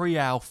the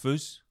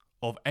pre-alphas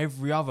of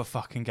every other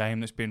fucking game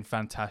that's been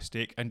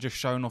fantastic and just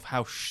shown off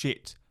how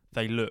shit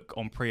they look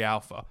on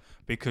pre-alpha,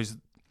 because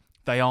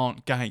they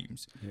aren't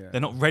games. Yeah.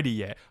 They're not ready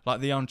yet. Like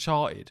the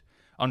Uncharted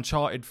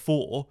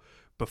 4,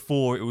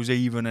 before it was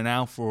even an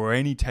alpha or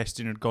any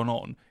testing had gone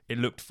on, it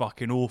looked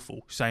fucking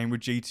awful. Same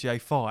with GTA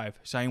 5.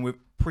 Same with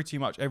pretty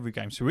much every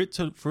game. So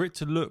for it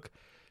to look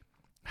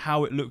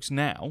how it looks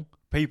now,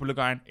 people are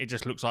going, it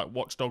just looks like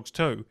Watch Dogs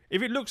 2.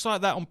 If it looks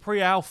like that on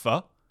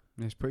pre-alpha,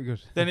 it's pretty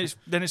good. then it's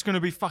going to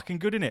be fucking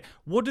good, innit?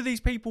 What do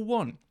these people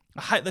want?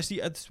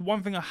 That's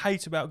one thing I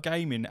hate about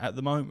gaming at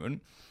the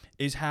moment,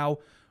 is how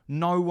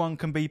no one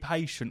can be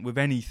patient with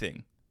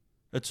anything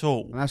at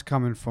all. And that's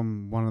coming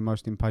from one of the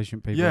most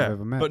impatient people I've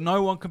ever met. But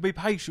no one can be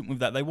patient with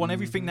that. They want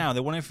everything now. They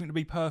want everything to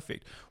be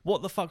perfect.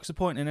 What the fuck's the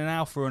point in an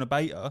alpha and a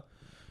beta,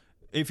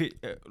 if it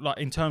like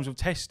in terms of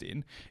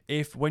testing,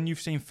 if when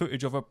you've seen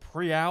footage of a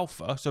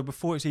pre-alpha, so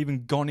before it's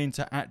even gone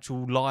into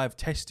actual live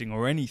testing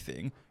or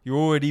anything, you're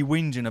already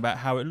whinging about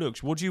how it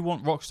looks? What do you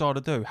want Rockstar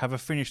to do? Have a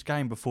finished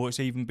game before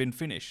it's even been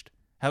finished?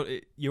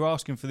 You're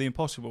asking for the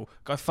impossible.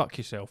 Go fuck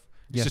yourself.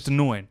 It's just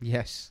annoying.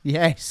 Yes.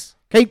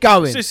 Keep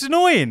going. It's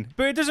annoying,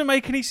 but it doesn't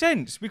make any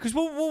sense, because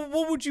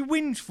what would you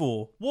whinge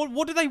for?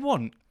 What do they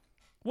want?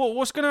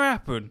 What's going to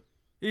happen?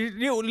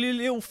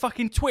 Little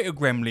fucking Twitter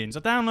gremlins.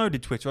 I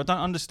downloaded Twitter. I don't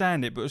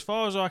understand it, but as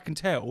far as I can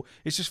tell,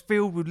 it's just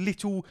filled with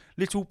little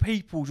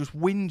people just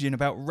whinging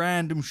about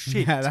random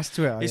shit. Yeah, that's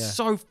Twitter. It's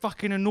so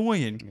fucking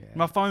annoying. Yeah.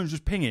 My phone's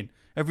just pinging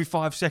every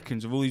 5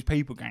 seconds of all these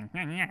people going,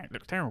 yeah, it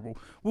looks terrible.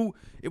 Well,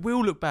 it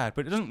will look bad,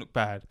 but it doesn't look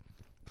bad.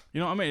 You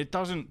know what I mean? It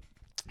doesn't.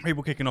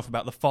 People kicking off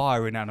about the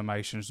firing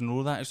animations and all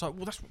of that. It's like,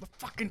 well, that's what the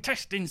fucking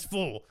testing's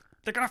for.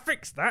 They're going to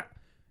fix that.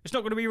 It's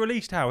not going to be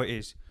released how it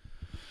is.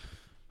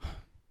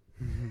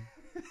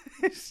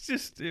 It's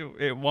just,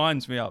 it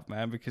winds me up,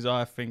 man, because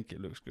I think it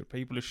looks good.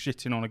 People are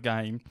shitting on a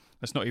game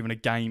that's not even a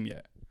game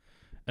yet.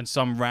 And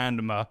some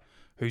randomer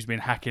who's been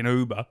hacking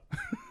Uber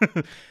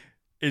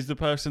is the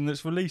person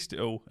that's released it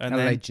all. And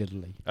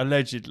Allegedly.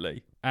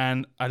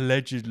 And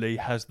allegedly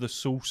has the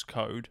source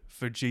code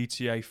for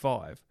GTA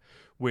 5,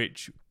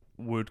 which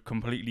would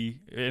completely,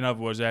 in other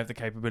words, they have the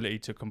capability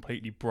to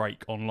completely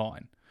break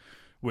online,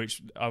 which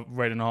I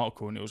read an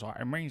article and it was like,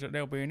 it means that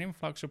there'll be an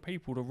influx of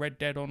people to Red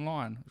Dead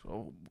Online.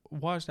 So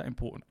why is that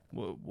important?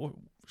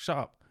 Shut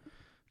up.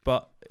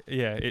 But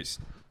yeah,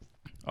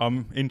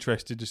 I'm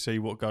interested to see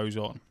what goes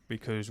on,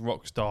 because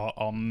Rockstar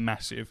are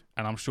massive,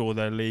 and I'm sure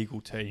their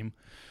legal team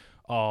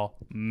are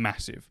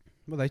massive.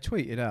 Well, they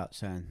tweeted out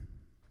saying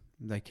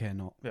they care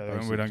not. Yeah,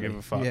 basically. We don't give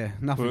a fuck. Yeah,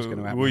 nothing's going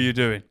to happen. What are you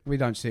doing? We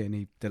don't see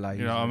any delays.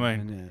 You know what I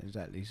mean? Yeah,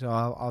 exactly. So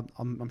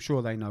I'm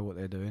sure they know what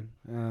they're doing.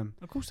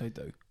 Of course they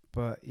do.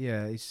 But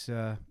yeah, it's.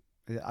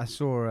 I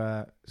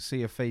saw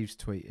Sea of Thieves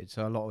tweeted,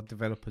 so a lot of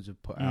developers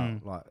have put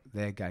out like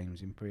their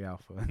games in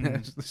pre-alpha, and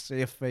there's the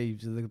Sea of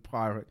Thieves, the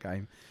pirate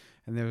game,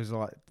 and there was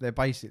like they're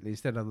basically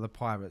instead of the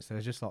pirates,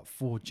 there's just like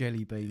 4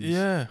 jelly beans.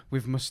 Yeah.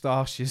 With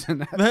moustaches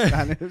and that,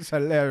 and it was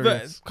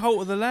hilarious. But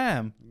Cult of the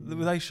Lamb,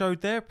 they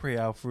showed their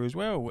pre-alpha as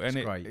well, and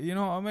It's great. You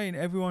know what I mean?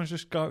 Everyone's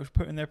just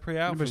putting their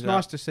pre-alpha. But it's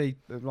nice to see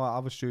like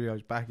other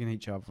studios backing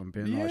each other and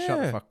being like, "Shut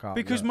the fuck up."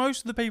 Because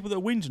most of the people that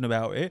are whinging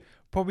about it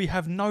probably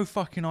have no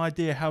fucking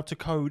idea how to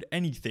code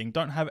anything,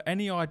 don't have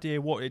any idea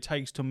what it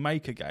takes to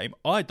make a game.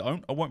 I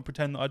don't. I won't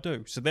pretend that I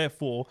do. So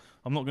therefore,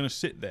 I'm not going to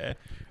sit there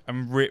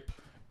and rip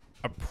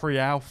a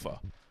pre-alpha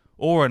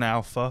or an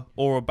alpha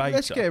or a beta.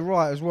 Let's get it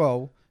right as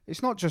well.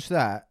 It's not just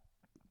that.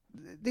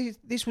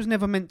 This was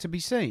never meant to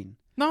be seen.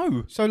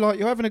 No. So, like,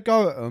 you're having a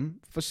go at them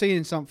for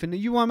seeing something that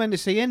you weren't meant to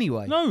see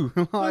anyway. No.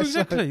 No, Like,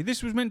 exactly. so-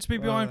 This was meant to be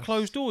behind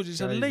closed doors.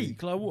 It's crazy. a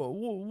leak. Like,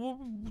 what,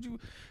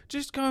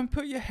 just go and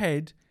put your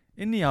head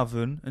in the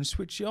oven and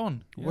switch it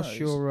on. What's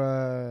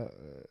your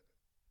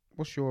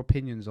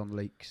opinions on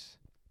leaks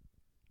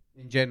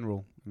in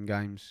general in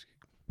games?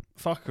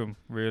 Fuck them,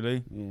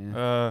 really.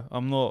 Yeah.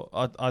 I'm not.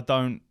 I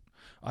don't.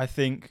 I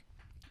think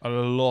a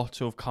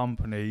lot of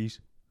companies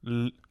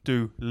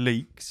do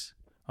leaks.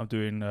 I'm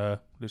doing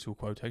little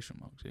quotation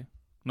marks here.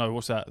 No,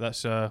 what's that?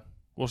 That's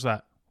what's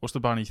that? What's the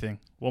bunny thing?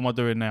 What am I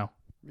doing now?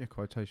 Yeah,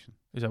 quotation.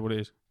 Is that what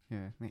it is?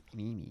 Yeah.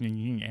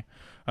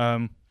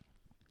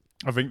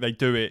 I think they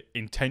do it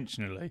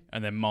intentionally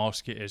and then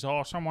mask it as,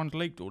 someone's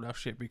leaked all that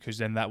shit, because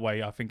then that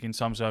way I think in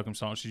some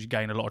circumstances you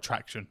gain a lot of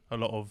traction, a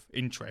lot of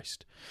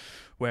interest.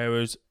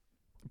 Whereas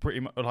pretty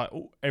much like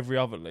every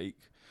other leak,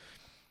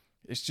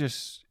 it's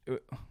just,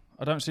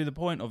 I don't see the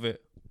point of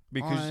it,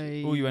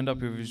 because all you end up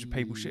with is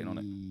people shitting on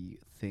it. I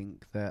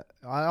think that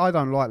I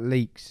don't like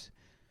leaks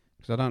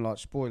because I don't like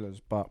spoilers,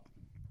 but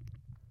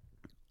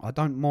I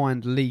don't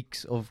mind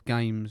leaks of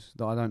games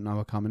that I don't know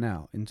are coming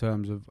out in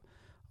terms of,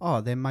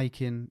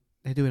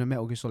 they're doing a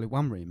Metal Gear Solid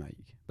 1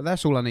 remake. But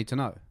that's all I need to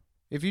know.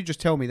 If you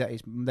just tell me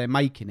that they're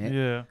making it,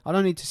 Yeah. I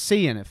don't need to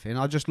see anything.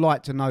 I just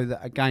like to know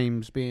that a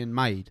game's being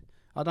made.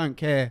 I don't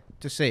care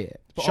to see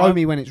it. But Show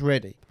me when it's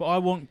ready. But I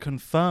want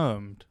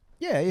confirmed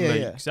Yeah.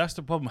 leaks. That's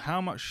the problem.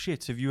 How much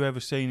shit have you ever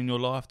seen in your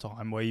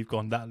lifetime where you've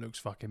gone, that looks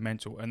fucking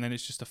mental, and then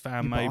it's just a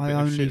fan-made But bit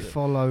of shit?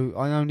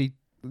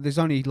 There's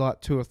only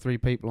like 2 or 3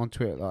 people on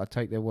Twitter that I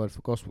take their word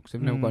for gospel because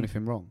they've never got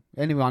anything wrong.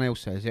 Anyone else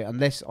says it,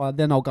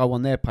 then I'll go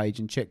on their page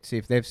and check to see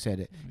if they've said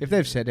it. If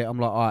they've said it, I'm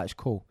like, alright, it's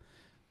cool.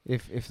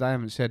 If they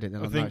haven't said it,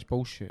 then I know it's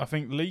bullshit. I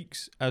think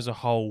leaks as a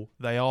whole,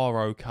 they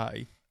are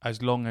okay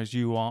as long as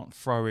you aren't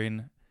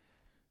throwing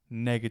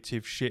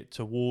negative shit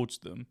towards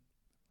them,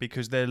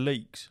 because they're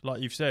leaks,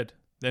 like you've said.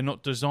 They're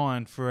not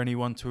designed for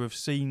anyone to have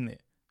seen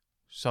it.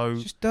 So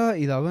it's just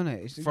dirty though, isn't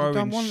it? You throwing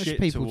don't want shit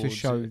people to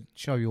towards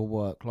show your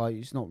work. Like,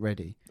 it's not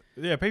ready.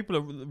 yeah, people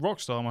at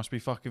Rockstar must be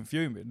fucking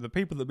fuming. The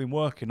people that have been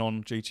working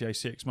on GTA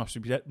 6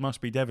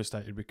 must be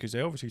devastated, because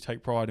they obviously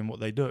take pride in what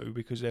they do,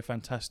 because they're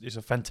fantastic. It's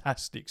a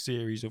fantastic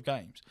series of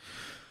games,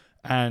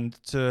 and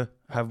to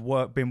have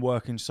been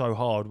working so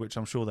hard, which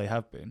I'm sure they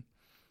have been,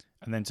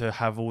 and then to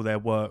have all their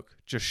work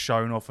just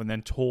shown off and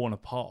then torn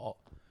apart,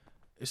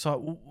 it's like,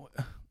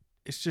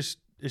 it's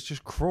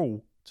just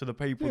cruel to the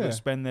people that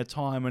spend their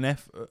time and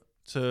effort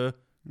to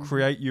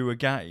create you a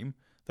game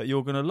that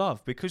you're going to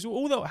love, because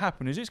all that will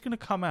happen is it's going to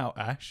come out,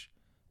 Ash,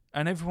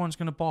 and everyone's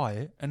going to buy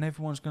it and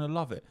everyone's going to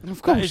love it.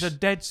 Of course. That is a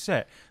dead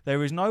set.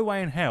 There is no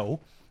way in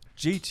hell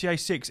GTA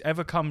 6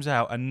 ever comes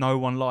out and no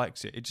one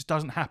likes it. It just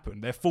doesn't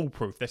happen. They're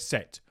foolproof. They're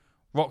set.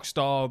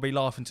 Rockstar will be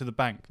laughing to the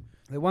bank.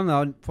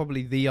 They're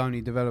probably the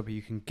only developer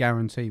you can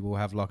guarantee will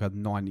have like a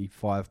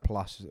 95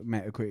 plus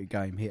Metacritic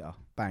game hitter.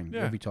 Bang,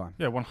 every time.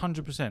 Yeah,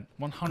 100%.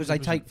 100%. Because they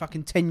take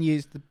fucking 10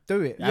 years to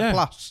do it. Yeah. And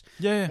plus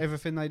yeah.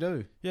 everything they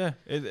do. Yeah,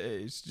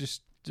 it's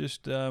just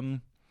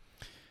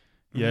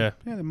Yeah,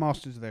 they're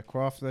masters of their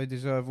craft. They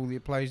deserve all the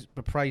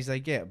praise they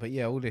get. But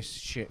yeah, all this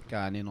shit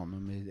going in on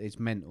them is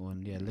mental.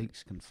 And yeah,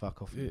 leaks can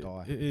fuck off and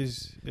die. It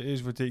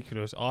is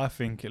ridiculous. I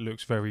think it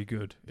looks very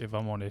good, if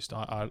I'm honest.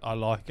 I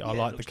like it. I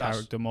like the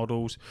character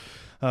models.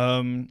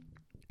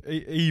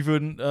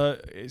 Even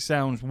it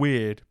sounds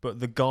weird, but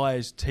the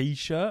guy's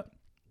t-shirt,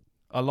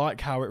 I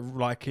like how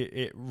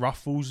it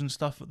ruffles and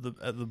stuff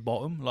at the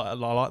bottom. Like, I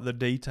like the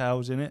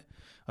details in it.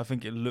 I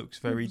think it looks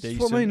very decent.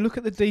 What I mean, look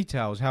at the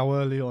details. How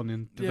early on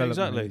in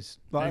development it is.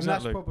 Like,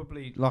 exactly. And that's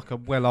probably like a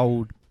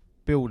old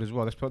build as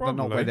well. That's Probably.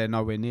 not where they're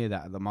nowhere near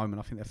that at the moment.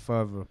 I think they're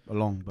further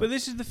along. But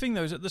this is the thing,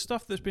 though, is that the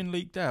stuff that's been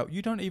leaked out,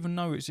 you don't even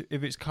know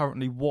if it's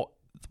currently what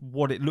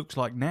it looks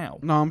like now.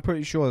 No, I'm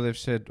pretty sure they've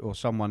said, or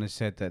someone has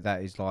said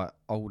that is like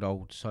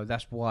old. So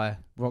that's why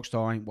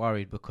Rockstar ain't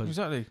worried, because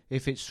Exactly.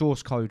 if it's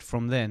source code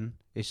from then,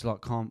 it's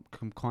like kind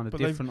of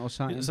different or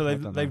something. So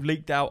they've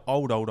leaked out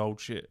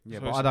old shit. Yeah,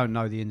 so but I don't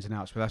know the ins and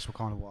outs. But that's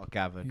kind of what I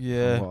gathered.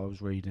 Yeah. From what I was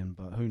reading,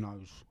 but who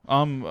knows?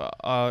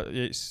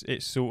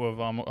 It's sort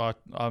of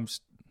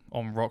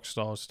on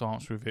Rockstar's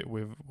stance with it,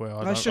 where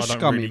I That's don't, I just don't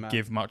scummy, really man.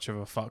 give much of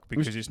a fuck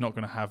because it's not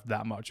going to have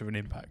that much of an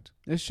impact.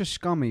 It's just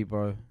scummy,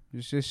 bro.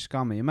 It's just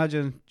scummy.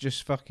 Imagine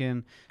just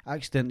fucking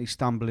accidentally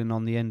stumbling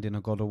on the ending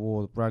of God of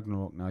War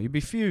Ragnarok now. You'd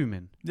be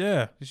fuming.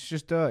 Yeah. It's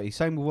just dirty.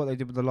 Same with what they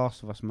did with The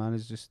Last of Us, man.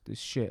 It's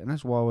shit. And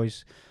that's why I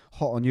always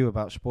hot on you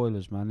about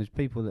spoilers, man. There's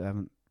people that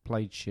haven't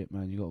played shit,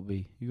 man. You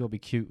gotta be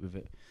cute with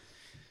it.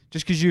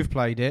 Just because you've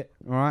played it,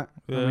 all right?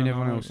 Yeah, I mean,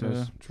 everyone else has.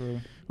 Yeah,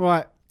 true.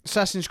 Right,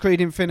 Assassin's Creed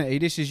Infinity.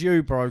 This is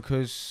you, bro,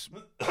 because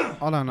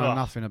I don't know Oh.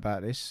 nothing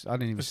about this. I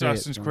didn't even see it.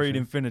 Assassin's Creed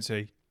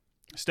Infinity.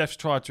 Steph's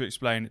tried to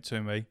explain it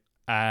to me,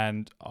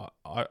 and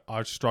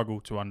I struggle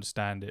to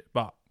understand it.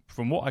 But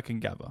from what I can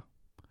gather,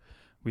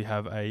 we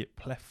have a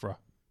plethora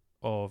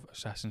of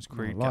Assassin's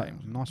Creed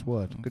games. Nice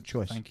word. Good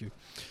choice. Thank you.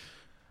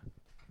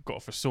 Got a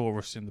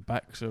thesaurus in the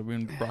back, so we're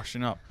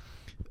brushing up.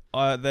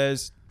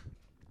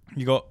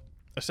 You got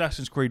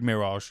Assassin's Creed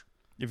Mirage.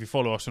 If you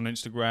follow us on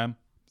Instagram,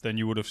 then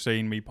you would have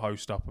seen me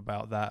post up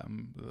about that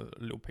and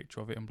a little picture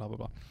of it and blah, blah,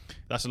 blah.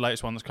 That's the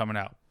latest one that's coming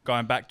out.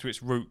 Going back to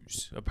its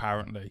roots,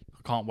 apparently.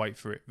 I can't wait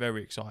for it.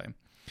 Very exciting.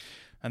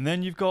 And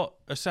then you've got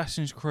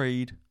Assassin's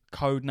Creed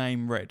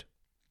Codename Red.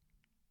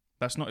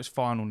 That's not its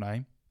final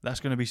name. That's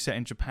going to be set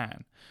in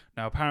Japan.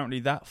 Now, apparently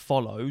that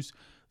follows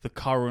the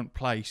current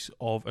place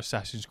of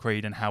Assassin's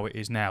Creed and how it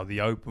is now.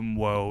 The open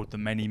world, the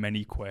many,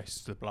 many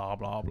quests, the blah,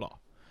 blah, blah.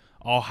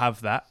 I'll have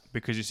that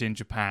because it's in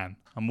Japan.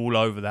 I'm all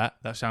over that.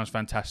 That sounds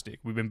fantastic.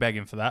 We've been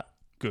begging for that.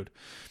 Good.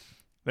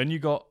 Then you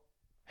got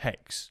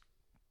Hex.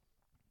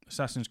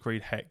 Assassin's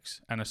Creed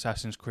Hex and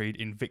Assassin's Creed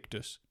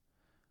Invictus.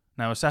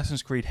 Now,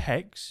 Assassin's Creed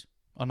Hex,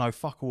 I know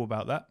fuck all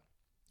about that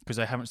because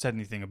they haven't said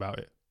anything about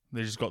it.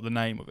 They just got the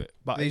name of it.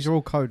 But These are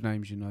all code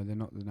names, you know. They're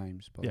not the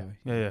names, by the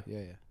way.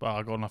 Yeah. But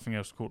I got nothing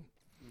else to call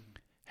them.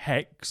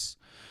 Hex.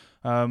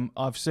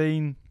 I've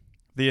seen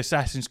the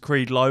Assassin's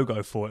Creed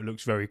logo for it. It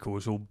looks very cool.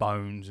 It's all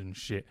bones and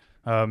shit.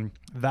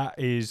 That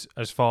is,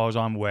 as far as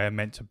I'm aware,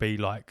 meant to be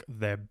like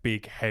their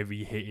big,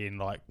 heavy-hitting,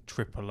 like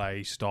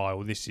AAA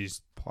style. This is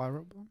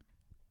Pirate one?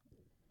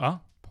 Huh?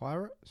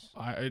 Pirates?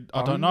 I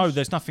don't know.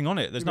 There's nothing on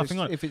it. There's nothing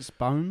on it. If it's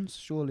bones,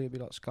 surely it'd be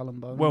like Skull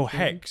and Bones. Well,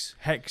 Hex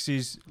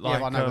is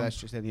like yeah, I know that's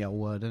just any old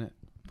word, isn't it?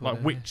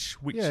 like witchy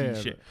yeah,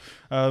 shit,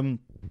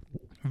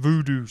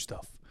 voodoo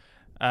stuff.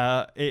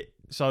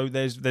 So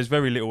there's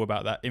very little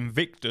about that.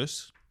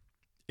 Invictus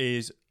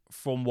is,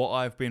 from what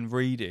I've been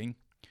reading,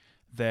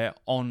 their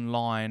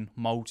online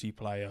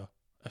multiplayer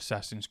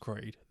Assassin's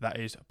Creed that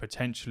is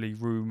potentially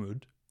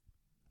rumoured,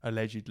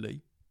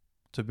 allegedly,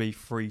 to be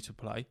free to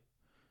play,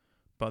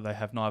 but they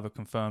have neither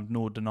confirmed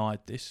nor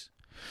denied this.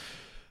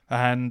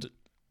 And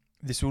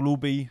this will all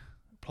be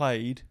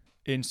played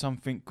in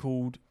something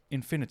called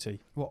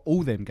Infinity. What,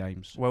 all them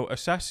games? Well,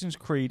 Assassin's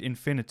Creed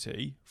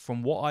Infinity,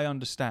 from what I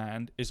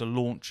understand, is a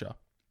launcher.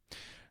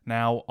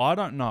 Now, I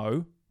don't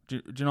know.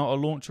 Do you know what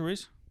a launcher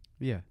is?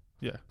 Yeah.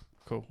 Yeah,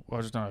 cool. Well,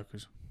 I just don't know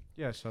because...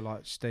 Yeah, so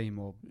like Steam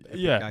or Epic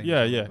Yeah,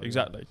 Games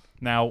exactly.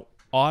 Now,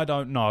 I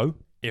don't know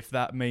if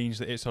that means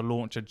that it's a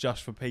launcher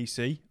just for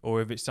PC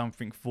or if it's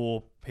something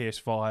for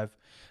PS5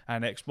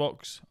 and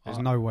Xbox. There's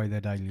no way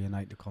they'd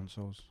alienate the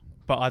consoles.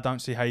 But I don't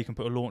see how you can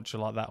put a launcher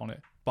like that on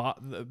it.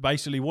 But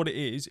basically what it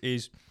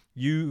is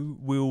you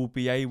will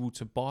be able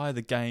to buy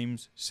the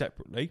games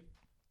separately,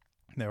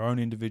 their own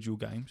individual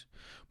games.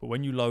 But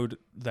when you load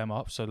them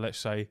up, so let's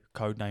say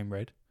Codename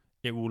Red,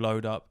 it will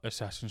load up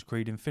Assassin's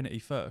Creed Infinity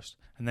first.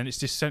 And then it's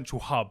this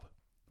central hub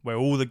where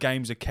all the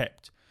games are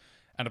kept.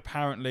 And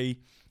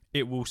apparently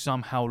it will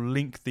somehow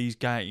link these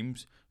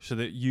games so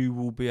that you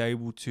will be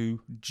able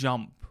to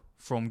jump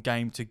from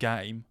game to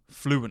game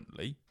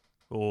fluently.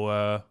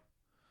 Or,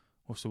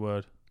 what's the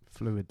word?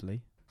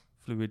 Fluidly.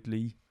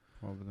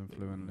 Rather than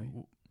fluently.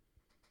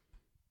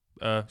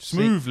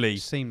 Smoothly.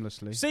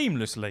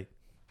 Seamlessly.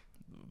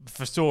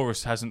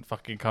 Thesaurus hasn't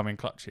fucking come in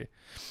clutch here.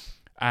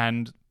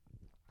 And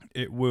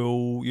it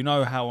will, you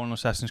know how on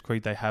Assassin's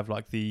Creed they have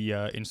like the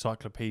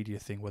encyclopedia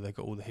thing where they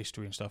got all the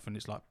history and stuff and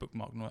it's like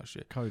bookmarked and all that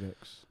shit.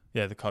 Codex.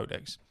 Yeah, the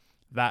codex.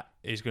 That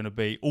is going to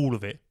be, all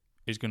of it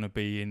is going to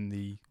be in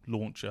the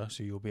launcher,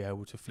 so you'll be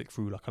able to flick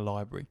through like a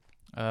library.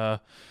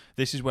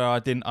 This is where I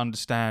didn't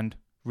understand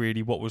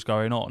really what was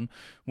going on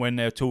when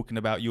they're talking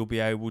about you'll be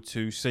able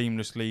to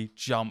seamlessly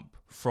jump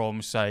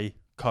from, say,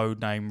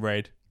 Codename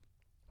Red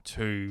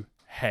to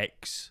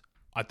Hex.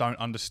 I don't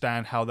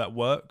understand how that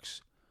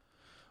works.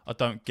 I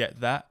don't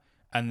get that.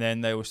 And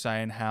then they were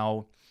saying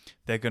how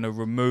they're going to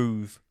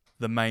remove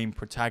the main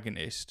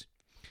protagonist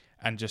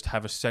and just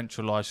have a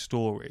centralized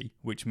story,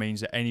 which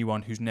means that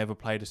anyone who's never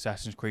played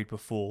Assassin's Creed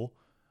before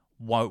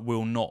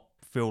will not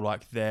feel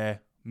like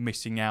they're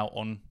missing out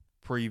on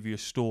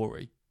previous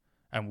story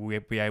and will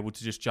be able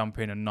to just jump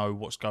in and know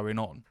what's going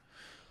on.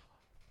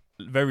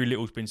 Very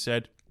little's been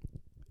said.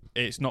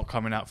 It's not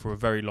coming out for a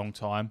very long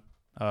time.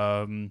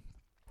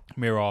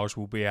 Mirage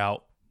will be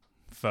out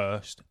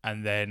first,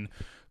 and then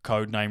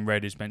Codename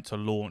Red is meant to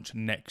launch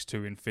next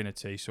to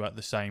Infinity, so at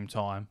the same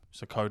time.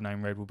 So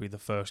Codename Red will be the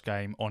first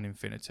game on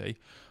Infinity.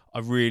 I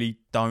really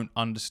don't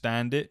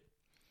understand it.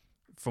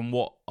 From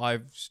what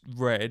I've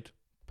read,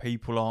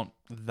 people aren't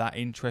that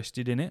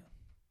interested in it.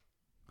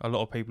 A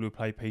lot of people who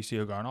play PC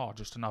are going, oh,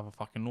 just another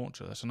fucking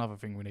launcher. That's another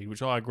thing we need,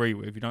 which I agree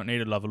with. You don't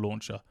need another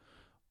launcher.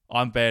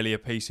 I'm barely a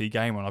PC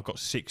gamer and I've got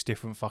 6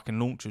 different fucking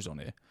launchers on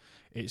here.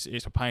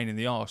 It's a pain in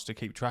the arse to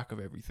keep track of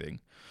everything.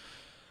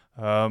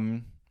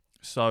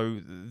 So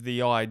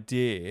the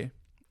idea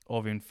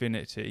of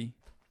Infinity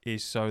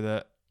is so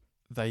that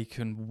they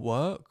can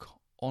work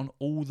on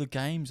all the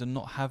games and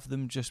not have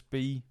them just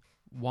be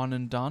one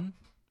and done.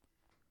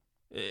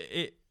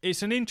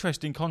 It's an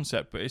interesting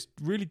concept, but it's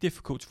really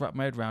difficult to wrap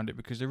my head around it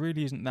because there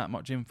really isn't that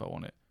much info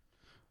on it.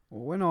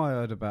 Well, when I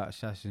heard about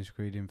Assassin's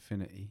Creed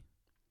Infinity,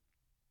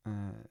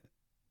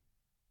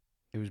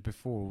 it was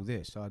before all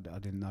this. I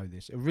didn't know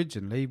this.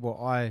 Originally, what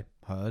I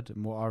heard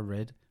and what I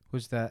read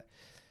was that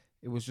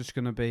it was just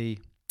going to be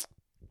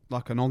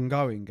like an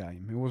ongoing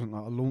game. It wasn't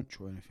like a launch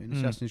or anything.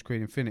 Assassin's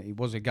Creed Infinity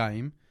was a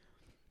game,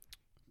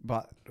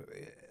 but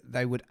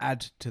they would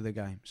add to the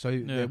game. So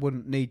there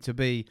wouldn't need to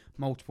be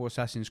multiple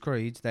Assassin's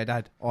Creeds. They'd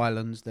add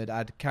islands, they'd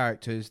add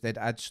characters, they'd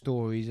add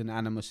stories and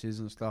animuses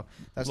and stuff.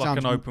 That like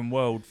an open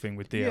world thing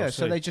with DLC. Yeah,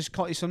 so they just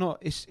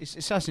it's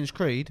Assassin's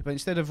Creed, but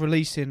instead of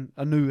releasing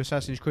a new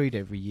Assassin's Creed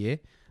every year,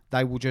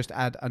 they will just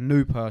add a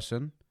new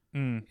person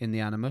in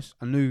the Animus,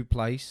 a new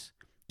place.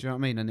 Do you know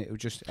what I mean? And it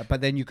would just,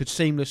 but then you could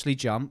seamlessly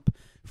jump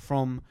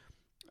from.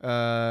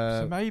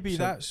 So maybe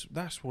that's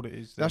what it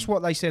is. Then. That's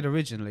what they said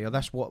originally, or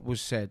that's what was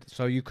said.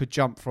 So you could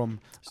jump from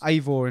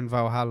Eivor in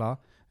Valhalla,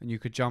 and you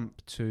could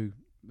jump to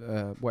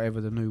whatever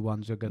the new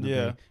ones are going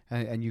to be,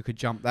 and you could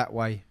jump that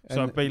way.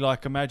 So it'd be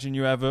like, imagine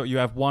you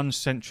have one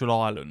central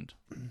island,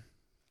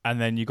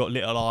 and then you got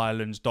little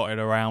islands dotted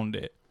around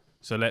it.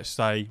 So let's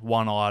say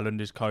one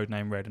island is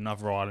Codename Red,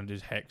 another island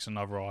is Hex,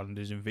 another island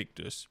is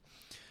Invictus.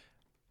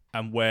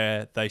 And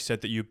where they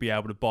said that you'd be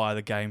able to buy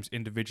the games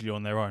individually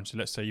on their own. So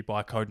let's say you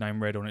buy Codename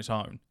Red on its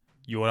own.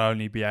 You will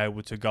only be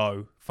able to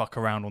go fuck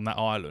around on that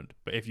island.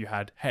 But if you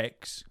had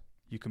Hex,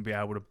 you can be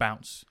able to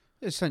bounce.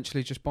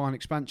 Essentially just buying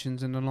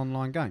expansions in an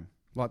online game,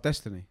 like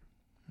Destiny.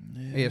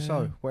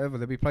 ESO, whatever.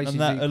 There'll be places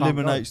and that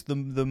eliminates the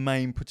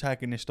main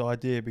protagonist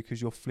idea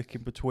because you're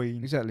flicking between.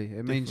 Exactly.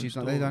 It means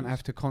they don't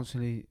have to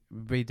constantly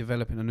be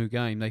developing a new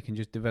game. They can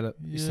just develop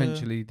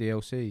essentially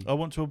DLC. I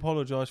want to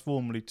apologise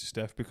formally to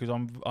Steph because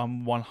I'm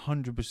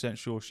 100%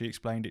 sure she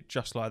explained it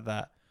just like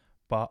that,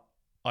 but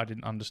I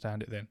didn't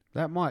understand it then.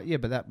 That might,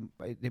 but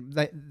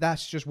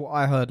that's just what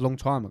I heard a long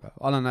time ago.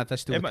 I don't know if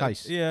that's still the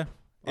case. Yeah.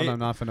 I don't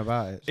know nothing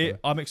about it. So.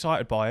 I'm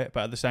excited by it,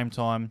 but at the same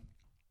time,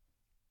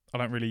 I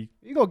don't really.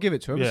 You got to give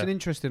it to them. Yeah. It's an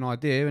interesting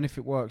idea, and if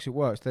it works, it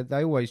works.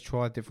 They always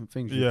try different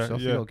things with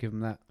stuff. You got to give them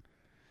that.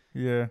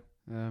 Yeah.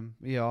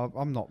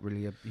 I'm not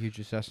really a huge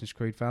Assassin's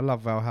Creed fan. I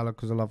love Valhalla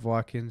because I love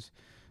Vikings.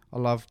 I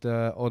loved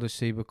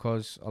Odyssey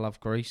because I love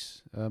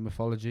Greece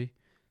mythology.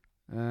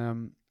 I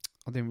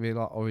didn't really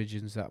like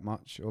Origins that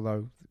much,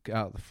 although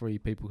out of the 3,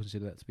 people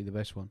consider that to be the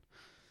best one.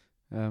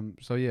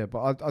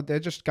 But they're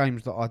just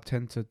games that I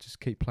tend to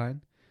just keep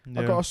playing. Yeah.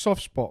 I got a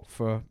soft spot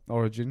for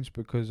Origins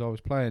because I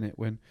was playing it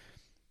when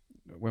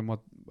my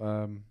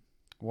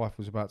wife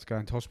was about to go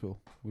into hospital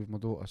with my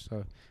daughter.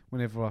 So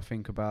whenever I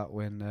think about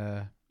when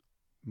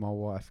my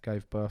wife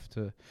gave birth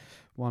to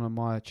one of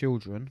my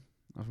children,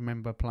 I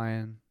remember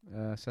playing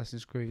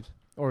Assassin's Creed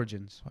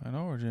Origins. Playing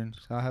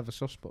Origins. So I have a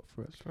soft spot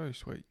for it. It's very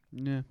sweet.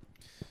 Yeah.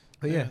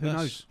 But who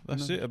knows?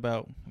 That's it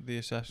about the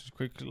Assassin's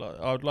Creed.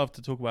 I'd love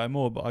to talk about it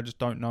more, but I just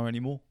don't know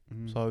anymore.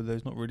 So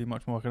there's not really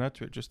much more I can add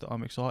to it, just that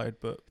I'm excited.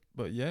 But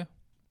yeah.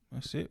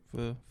 That's it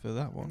for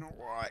that one. All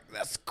right,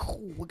 that's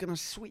cool. We're going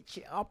to switch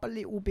it up a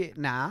little bit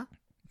now.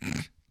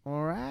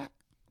 All right?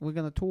 We're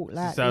going to talk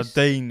like this.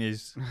 How Dean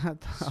is.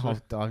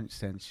 Don't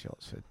send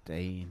shots for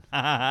Dean.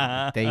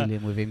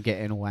 Dealing with him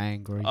getting all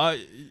angry.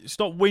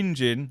 Stop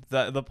whinging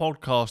that the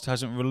podcast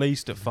hasn't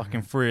released at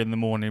fucking 3 in the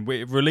morning.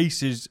 It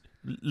releases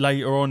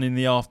later on in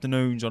the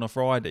afternoons on a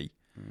Friday.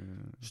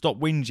 Stop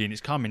whinging.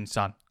 It's coming,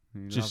 son.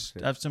 Just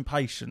have some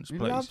patience,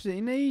 please. He loves it. He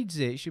needs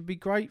it. He should be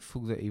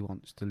grateful that he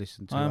wants to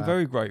listen to. I am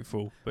very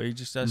grateful, but he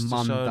just has to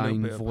show a little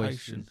bit of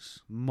patience.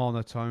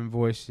 Monotone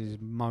voices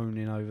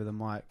moaning over the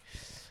mic.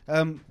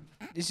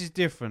 This is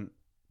different.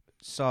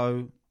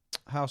 So,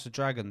 House of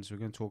Dragons we're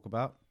going to talk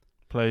about.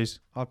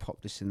 Please. I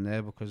popped this in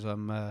there because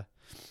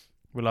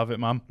we love it,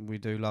 Mum. We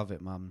do love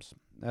it, mums.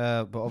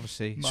 But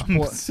obviously,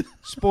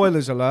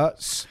 spoilers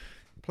alerts.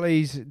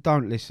 Please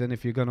don't listen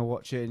if you're going to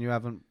watch it and you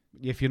haven't.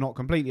 If you're not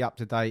completely up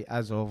to date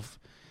as of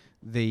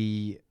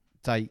the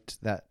date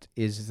that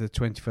is the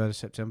 23rd of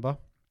September.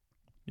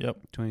 Yep.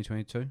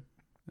 2022.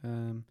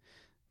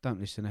 Don't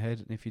listen ahead.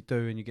 And if you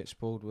do and you get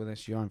spoiled, well,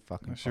 that's your own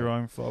fucking fault. That's your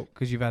own fault.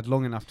 Because you've had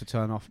long enough to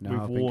turn off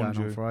now. I've been going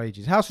on for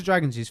ages. House of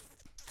Dragons is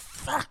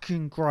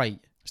fucking great.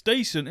 It's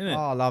decent, isn't it?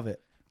 Oh, I love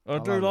it. I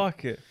do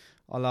like it.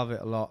 I love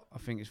it a lot. I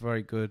think it's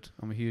very good.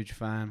 I'm a huge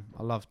fan.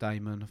 I love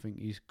Daemon. I think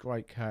he's a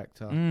great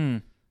character.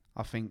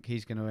 I think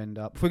he's going to end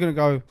up... If we're going to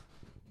go...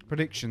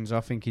 predictions,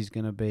 I think he's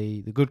going to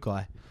be the good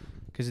guy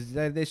because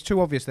it's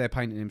too obvious they're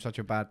painting him such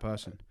a bad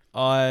person.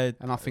 I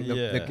think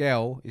the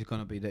girl is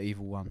going to be the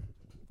evil one.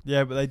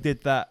 Yeah, but they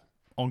did that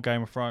on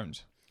Game of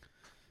Thrones.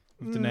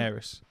 with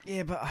Daenerys.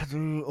 Yeah, but I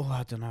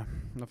don't know.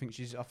 I think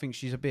she's a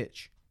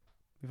bitch.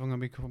 If I'm gonna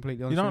be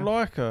completely honest, You don't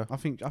like her? I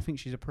think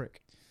she's a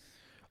prick.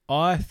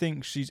 I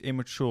think she's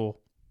immature.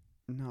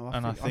 No,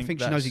 I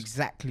think she knows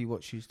exactly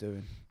what she's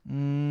doing.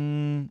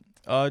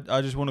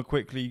 I just want to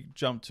quickly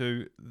jump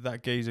to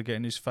that geezer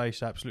getting his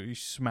face absolutely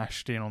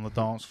smashed in on the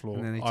dance floor.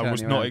 I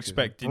was not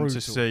expecting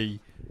to see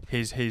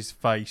his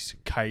face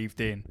caved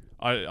in.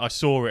 I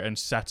saw it and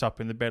sat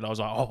up in the bed. I was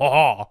like,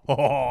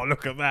 oh,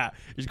 look at that.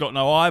 He's got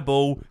no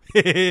eyeball.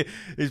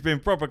 He's been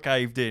proper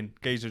caved in.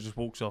 Geezer just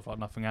walks off like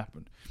nothing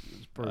happened.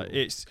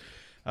 It's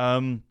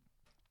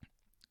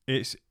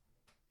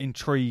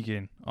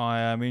intriguing. I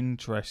am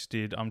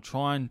interested. I'm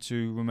trying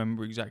to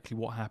remember exactly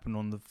what happened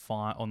on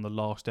the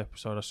last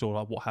episode. I saw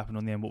like what happened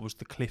on the end. What was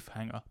the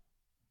cliffhanger?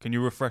 Can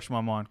you refresh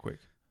my mind quick?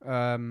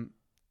 That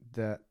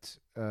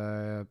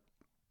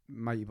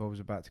Matey Bob was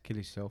about to kill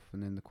himself,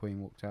 and then the Queen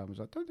walked out and was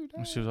like, "Don't do that."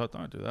 And she was like,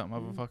 "Don't do that,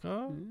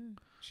 motherfucker." Yeah.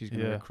 She's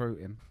going to recruit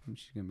him, and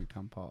she's going to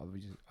become part of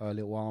her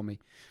little army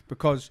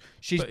because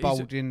she's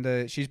bold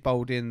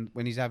in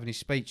when he's having his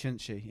speech,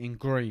 isn't she? In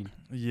green.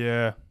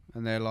 Yeah.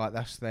 And they're like,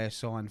 that's their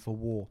sign for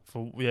war.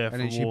 And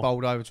then war. she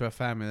bowled over to her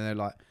family, and they're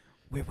like,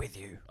 "We're with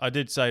you." I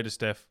did say to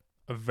Steph,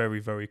 a very,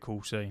 very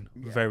cool scene.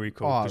 Yeah. Very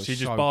cool. Because she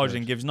just barges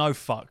in, gives no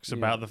fucks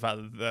about the fact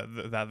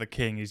that the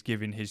king is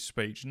giving his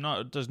speech.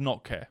 No, does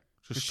not care.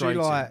 Just straight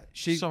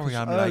Sorry,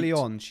 I'm early late.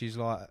 On, she's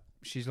like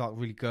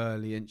really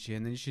girly, isn't she?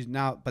 And then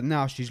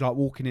now she's like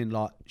walking in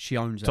like she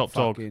owns top that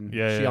fucking. Dog.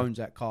 Yeah, she owns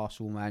that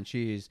castle, man.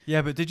 She is.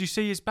 Yeah, but did you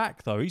see his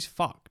back though? He's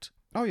fucked.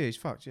 Oh yeah, he's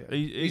fucked. Yeah,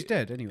 he's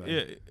dead anyway.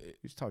 Yeah,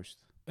 he's toast.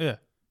 Yeah.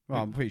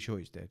 Well, I'm pretty sure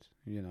he's dead.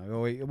 You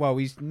know, well,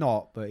 he's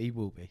not, but he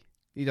will be.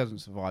 He doesn't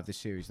survive this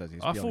series, does he?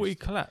 I thought he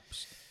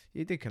collapsed.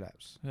 He did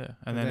collapse. Yeah,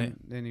 and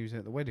then he was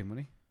at the wedding,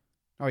 wasn't he?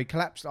 Oh, he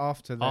collapsed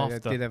after they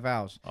did their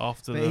vows.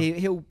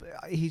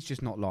 He's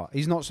just not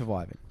he's not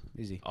surviving,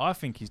 is he? I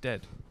think he's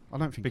dead. I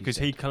don't think because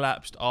he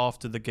collapsed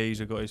after the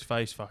geezer got his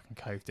face fucking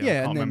caved in.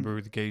 Yeah, I can't remember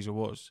who the geezer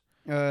was.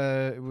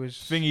 It was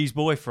Thingy's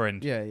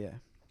boyfriend. Yeah.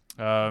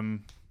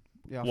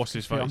 What's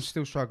his face? I'm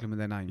still struggling with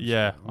their names.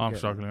 Yeah, I'm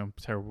struggling. I'm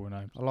terrible with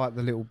names. I like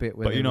the little bit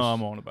where. But you know what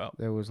I'm on about.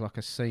 There was like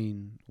a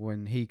scene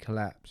when he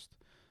collapsed,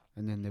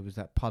 and then there was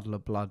that puddle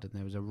of blood, and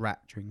there was a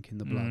rat drinking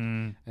the blood,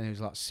 and it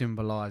was like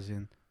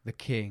symbolising the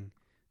king,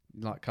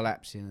 like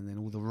collapsing, and then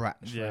all the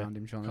rats around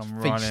him trying to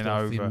feast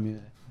off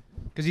him.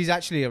 Because he's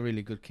actually a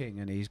really good king,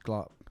 and he's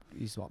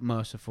like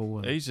merciful.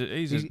 And he's a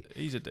decent.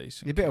 He's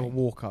a bit of a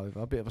walkover,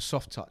 a bit of a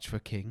soft touch for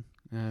a king.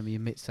 He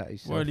admits that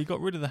he's. Well, he got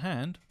rid of the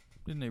hand,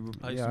 didn't he?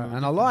 Replace him with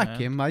and I like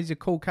him. He's a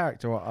cool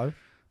character, Otto.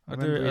 I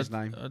remember his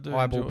name.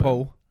 Eyeball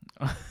Paul.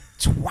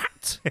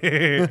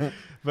 Twat.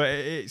 But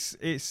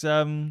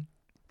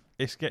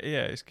it's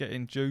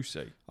getting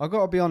juicy. I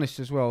got to be honest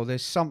as well.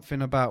 There's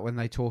something about when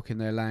they talk in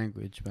their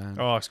language, man.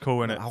 Oh, it's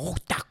cool, isn't it?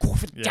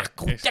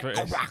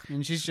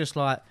 And she's just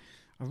like,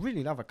 I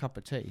really love a cup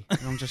of tea. And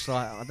I'm just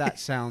like, oh, that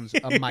sounds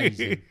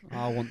amazing.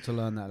 I want to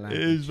learn that language.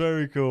 It is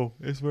very cool.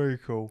 It's very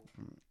cool.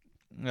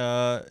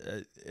 Blah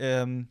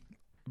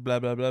blah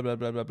blah blah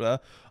blah blah blah.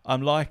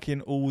 I'm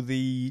liking all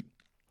the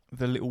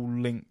little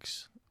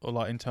links, or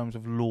like in terms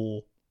of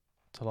lore,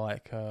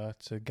 to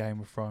Game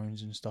of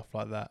Thrones and stuff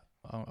like that.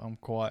 I'm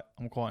quite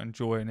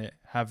enjoying it.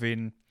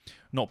 Having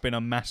not been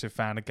a massive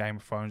fan of Game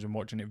of Thrones and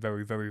watching it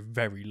very, very,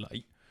 very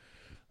late,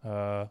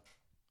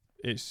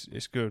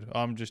 it's good.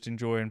 I'm just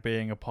enjoying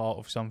being a part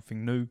of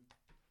something new.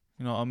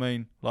 You know what I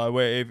mean? Like,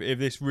 where if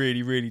this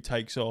really, really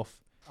takes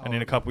off, and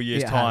in a couple of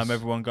years' time,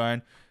 everyone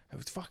going,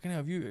 "Fucking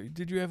hell,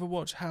 did you ever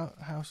watch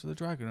House of the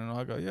Dragon?" And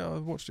I go, "Yeah, I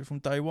watched it from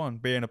day one."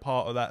 Being a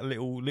part of that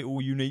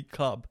little unique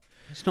club.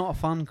 It's not a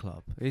fun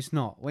club. It's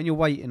not. When you're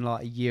waiting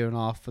like a year and a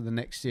half for the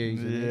next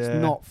season,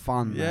 it's not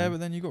fun. Yeah, man. But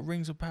then you got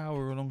Rings of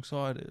Power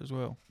alongside it as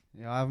well.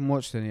 Yeah, I haven't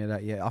watched any of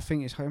that yet. I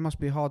think it must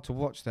be hard to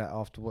watch that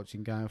after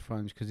watching Game of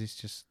Thrones because it's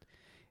just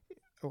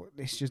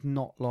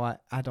not like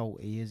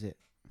adulty, is it?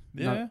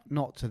 Yeah, no,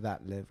 not to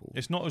that level.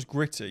 It's not as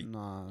gritty.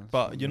 No,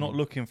 but you're not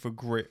looking for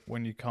grit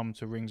when you come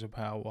to Rings of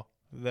Power.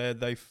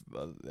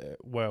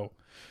 Well,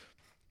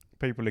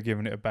 people are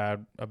giving it a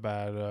bad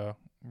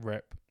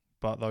rep.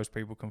 But those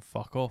people can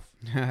fuck off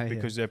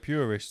because they're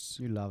purists.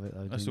 You love it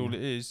though. That's all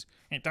it is.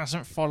 It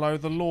doesn't follow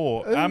the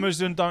law.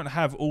 Amazon don't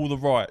have all the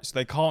rights.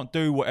 They can't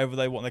do whatever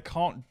they want. They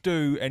can't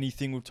do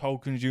anything with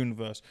Tolkien's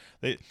universe.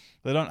 They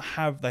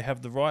have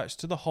the rights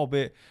to The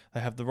Hobbit.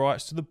 They have the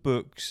rights to the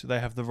books. They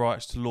have the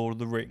rights to Lord of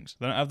the Rings.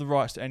 They don't have the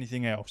rights to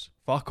anything else.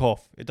 Fuck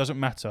off. It doesn't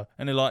matter.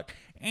 And they're like,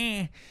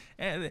 in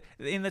the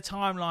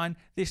timeline,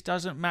 this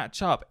doesn't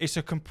match up. It's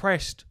a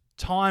compressed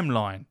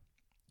timeline.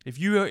 If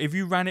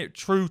you ran it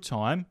true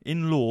time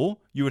in law,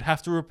 you would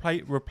have to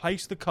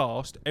replace the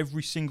cast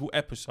every single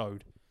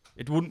episode.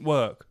 It wouldn't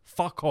work.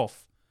 Fuck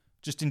off.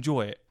 Just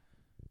enjoy it.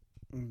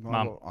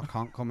 Well, I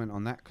can't comment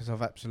on that because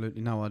I've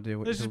absolutely no idea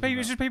what. There's just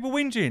people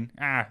whinging.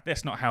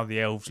 That's not how the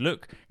elves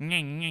look.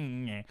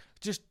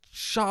 Just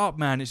shut up,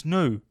 man. It's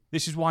new.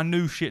 This is why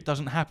new shit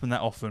doesn't happen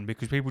that often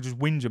because people just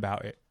whinge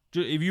about it.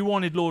 If you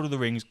wanted Lord of the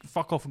Rings,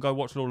 fuck off and go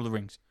watch Lord of the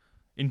Rings.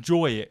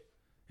 Enjoy it.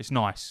 It's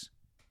nice.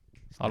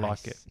 I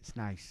like it. It's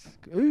nice.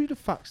 Who the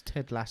fuck's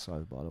Ted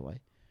Lasso, by the way?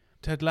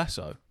 Ted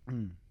Lasso.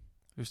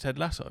 Who's Ted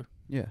Lasso?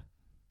 Yeah.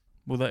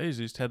 Well, that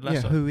is Ted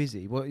Lasso. Yeah. Who is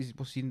he?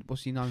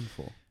 What's he known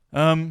for?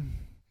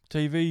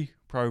 TV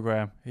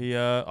program.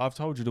 I've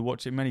told you to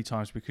watch it many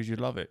times because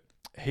you'd love it.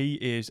 He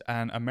is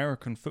an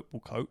American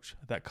football coach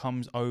that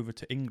comes over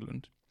to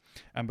England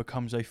and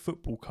becomes a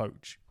football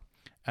coach,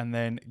 and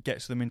then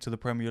gets them into the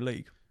Premier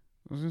League.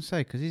 I was going to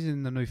say, because he's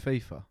in the new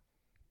FIFA.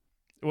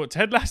 What,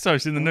 Ted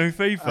Lasso's in the new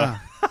FIFA?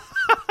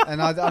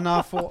 And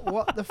I thought,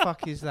 what the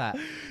fuck is that?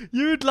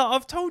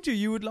 I've told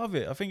you would love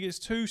it. I think it's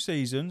 2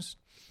 seasons.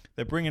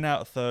 They're bringing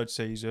out a 3rd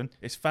season.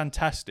 It's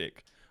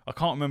fantastic. I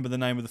can't remember the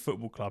name of the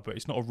football club, but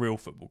it's not a real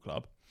football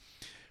club.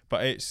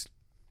 But it's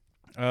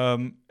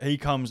he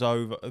comes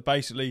over.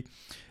 Basically,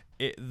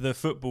 the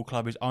football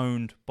club is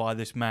owned by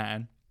this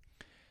man,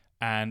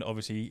 and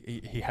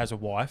obviously he has a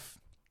wife,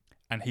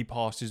 and he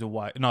passes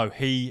away. No,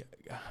 he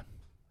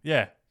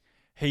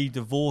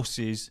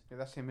divorces. Yeah,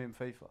 that's him in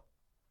FIFA.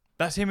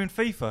 That's him in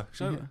FIFA.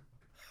 So yeah.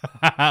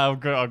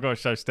 I've got to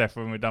show Steph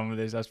when we're done with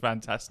this. That's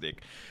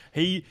fantastic.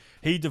 He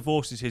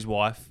divorces his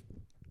wife.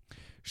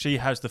 She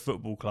has the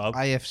football club.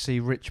 AFC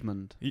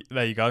Richmond.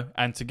 There you go.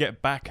 And to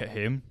get back at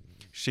him,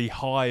 she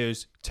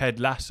hires Ted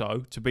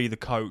Lasso to be the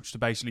coach to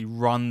basically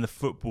run the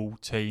football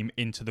team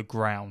into the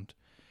ground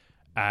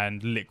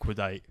and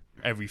liquidate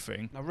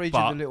everything. I'll read you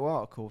the little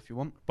article if you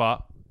want.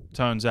 But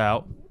turns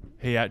out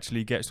he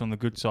actually gets on the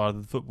good side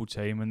of the football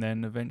team and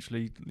then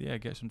eventually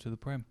gets them to the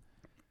Prem.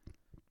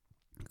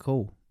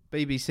 Cool.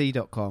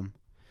 BBC.com.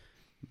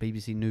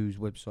 BBC News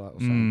website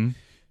or something.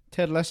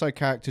 Ted Lasso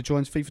character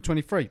joins FIFA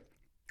 23.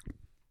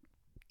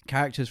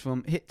 Characters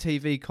from hit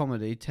TV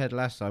comedy Ted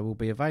Lasso will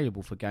be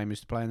available for gamers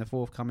to play in the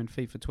forthcoming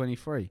FIFA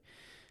 23.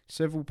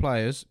 Several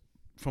players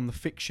from the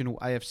fictional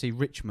AFC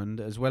Richmond,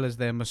 as well as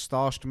their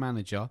moustached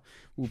manager,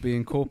 will be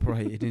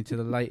incorporated into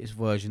the latest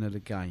version of the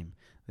game.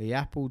 The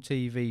Apple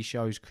TV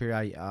show's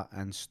creator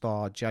and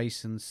star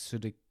Jason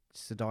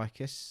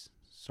Sudeikis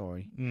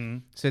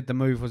said the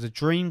move was a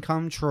dream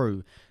come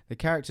true. The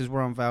characters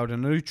were unveiled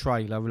in a new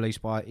trailer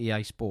released by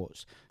EA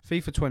Sports.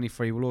 FIFA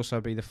 23 will also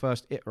be the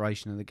first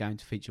iteration of the game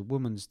to feature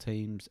women's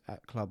teams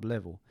at club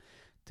level.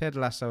 Ted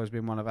Lasso has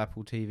been one of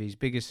Apple TV's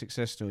biggest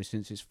success stories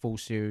since its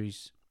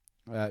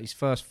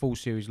first full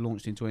series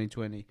launched in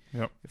 2020.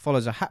 Yep. It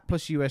follows a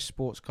hapless US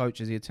sports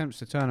coach as he attempts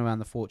to turn around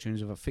the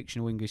fortunes of a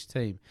fictional English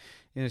team.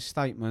 In a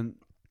statement,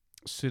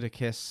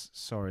 Sudeikis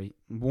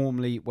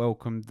warmly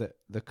welcomed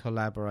the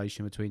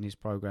collaboration between his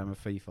program and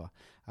FIFA.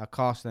 Our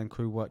cast and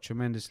crew worked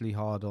tremendously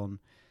hard on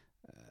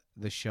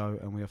the show,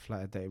 and we are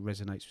flattered that it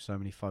resonates with so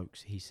many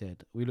folks, he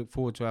said. We look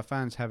forward to our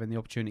fans having the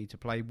opportunity to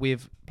play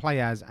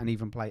as, and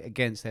even play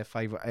against their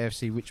favourite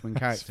AFC Richmond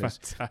characters.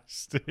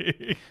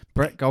 Fantastic.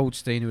 Brett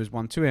Goldstein, who has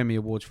won 2 Emmy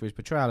Awards for his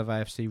portrayal of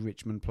AFC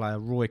Richmond player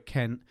Roy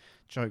Kent,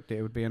 joked that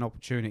it would be an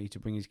opportunity to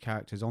bring his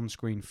character's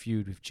on-screen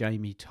feud with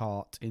Jamie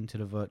Tart into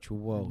the virtual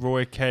world.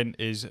 Roy Kent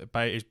is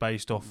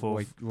based off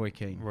of Roy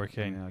Keane. Roy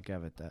Keane. Yeah, I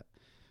gathered that.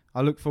 I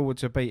look forward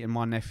to beating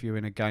my nephew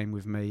in a game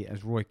with me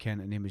as Roy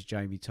Kent and him as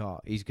Jamie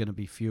Tart. He's going to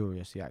be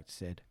furious, the actor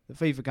said. The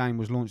FIFA game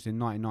was launched in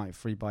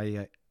 1993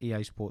 by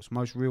EA Sports.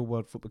 Most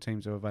real-world football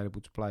teams are available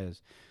to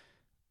players.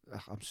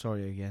 I'm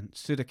sorry again.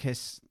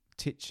 Sudeikis'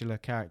 titular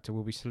character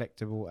will be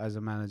selectable as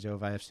a manager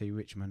of AFC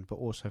Richmond, but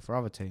also for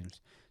other teams.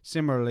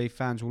 Similarly,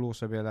 fans will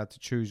also be allowed to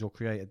choose or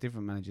create a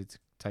different manager to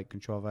take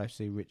control of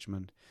AFC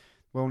Richmond.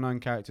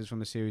 Well-known characters from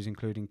the series,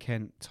 including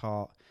Kent,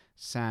 Tart,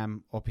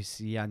 Sam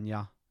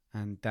Opisianya,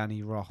 and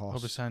Danny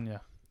Rajos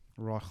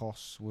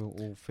will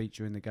all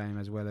feature in the game,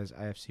 as well as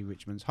AFC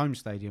Richmond's home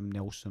stadium,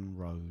 Nelson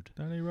Road.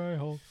 Danny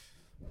Rajos.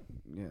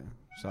 Yeah,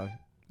 so...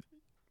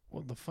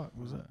 What the fuck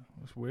was that?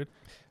 That's weird.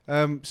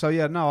 I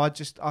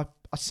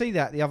see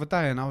that the other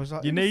day and I was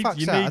like, I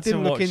didn't to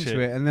look watch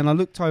into it, and then I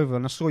looked over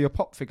and I saw your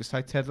pop figure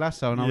say Ted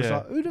Lasso, and I was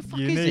like, who the fuck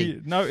is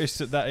he? Notice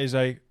that is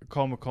a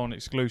Comic-Con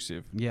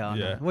exclusive. Yeah, I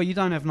know. Well, you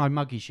don't have no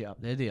muggy shit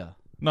up there, do you?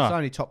 No. It's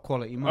only top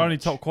quality merch. Only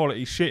top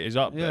quality shit is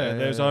up there.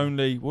 There's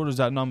only, what does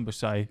that number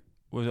say?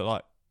 Was it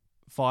like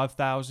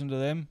 5,000 of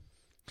them?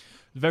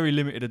 Very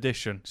limited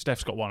edition.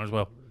 Steph's got one as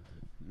well.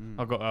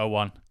 I've got her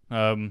one.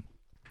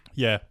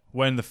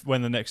 When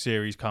the next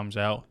series comes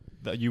out,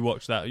 that you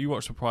watch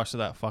the price of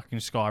that fucking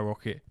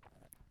skyrocket.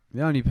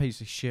 The only piece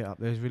of shit up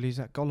there is really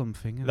that Gollum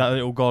thing, isn't that it?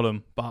 little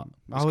Gollum, but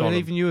Gollum.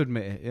 Even you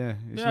admit it, yeah.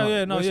 It's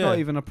not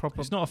even a proper...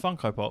 It's not a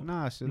Funko Pop.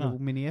 No, it's a little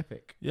mini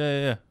epic.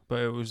 Yeah.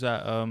 But it was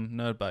that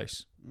Nerd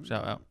Base.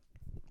 Shout out.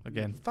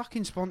 Again.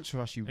 Fucking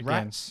sponsor us, you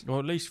rats. Or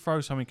at least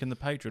throw something in the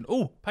Patreon.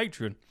 Oh,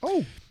 Patreon.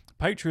 Oh.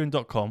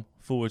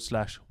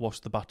 Patreon.com/What's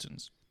the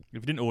Buttons. If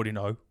you didn't already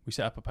know, we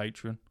set up a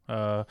Patreon.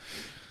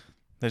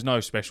 There's no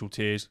special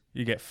tiers.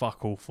 You get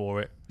fuck all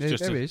for it.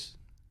 There is.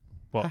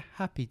 What?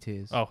 Happy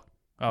tiers. Oh.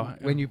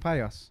 When you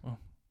pay us. Oh.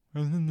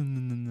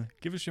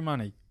 Give us your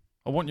money.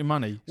 I want your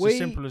money. It's as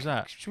simple as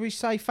that. Should we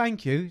say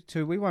thank you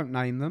to, we won't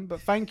name them,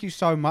 but thank you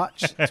so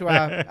much to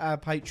our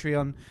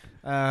Patreon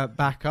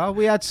backer.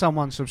 We had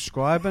someone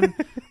subscribe, and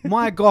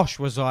my gosh,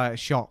 was I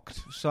shocked.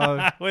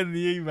 So when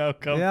the email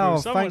comes yeah,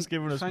 through, someone's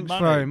giving us thanks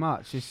money. very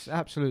much. It's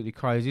absolutely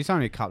crazy. It's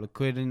only a couple of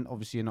quid, and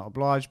obviously you're not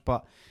obliged,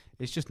 but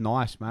it's just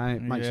nice, man.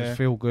 It makes us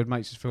feel good,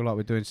 makes us feel like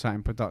we're doing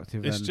something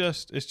productive. It's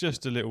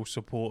just a little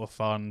supporter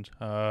fund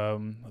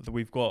that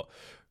we've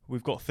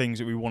got things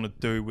that we want to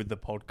do with the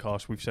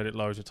podcast. We've said it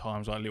loads of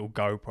times, like little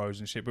GoPros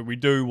and shit, but we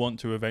do want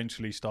to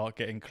eventually start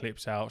getting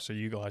clips out so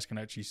you guys can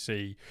actually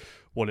see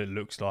what it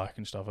looks like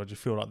and stuff. I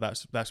just feel like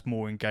that's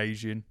more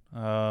engaging.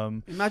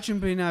 Imagine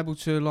being able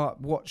to like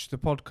watch the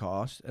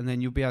podcast and then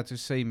you'll be able to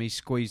see me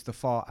squeeze the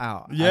fart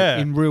out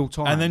in real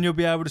time. And then you'll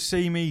be able to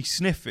see me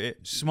sniff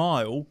it,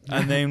 smile,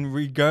 and then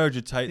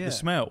regurgitate the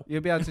smell.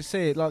 You'll be able to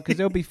see it, like, because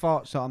there'll be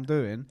farts that I'm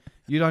doing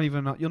you're not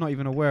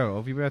even aware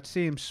of. You'll be able to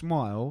see him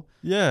smile,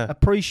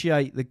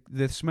 appreciate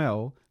the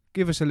smell,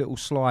 give us a little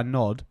sly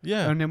nod,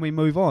 and then we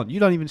move on. You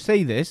don't even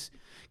see this.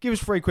 Give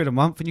us £3 a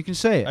month and you can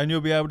see it. And you'll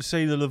be able to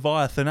see the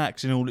Leviathan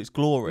axe in all its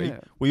glory.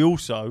 Yeah. We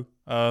also...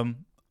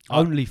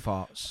 only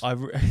farts.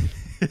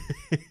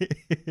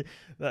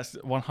 That's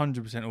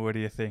 100%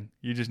 already a thing.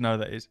 You just know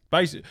that is.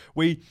 Basically,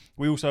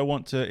 we also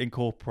want to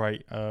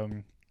incorporate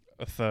a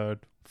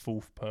third,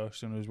 fourth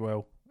person as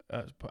well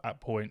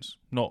at points.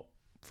 Not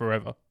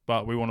forever,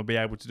 but we want to be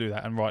able to do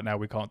that. And right now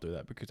we can't do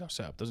that because our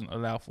setup doesn't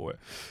allow for it.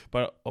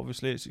 But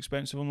obviously it's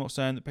expensive. I'm not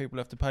saying that people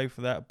have to pay for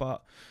that,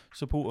 but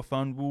supporter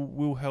fund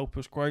will help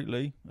us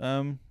greatly.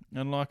 And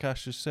like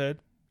Ash has said,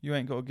 you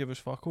ain't got to give us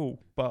fuck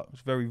all, but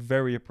it's very,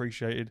 very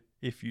appreciated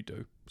if you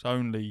do. It's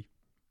only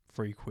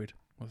 £3,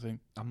 I think.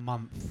 A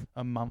month.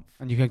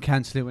 And you can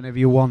cancel it whenever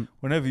you want.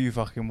 Whenever you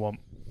fucking want.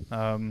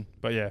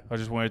 But yeah, I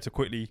just wanted to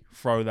quickly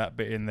throw that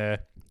bit in there.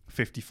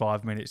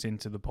 55 minutes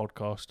into the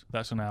podcast.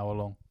 That's an hour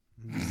long.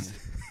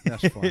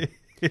 That's fine.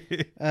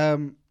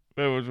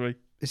 Where was we?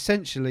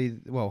 Essentially,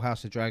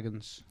 House of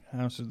Dragons.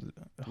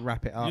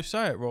 Wrap it up. You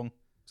say it wrong.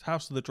 It's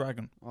House of the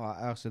Dragon. All right,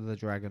 House of the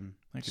Dragon.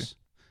 Thank you.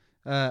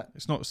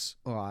 It's not...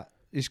 All right.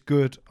 It's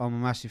good. I'm a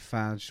massive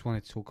fan. I just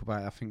wanted to talk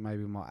about it. I think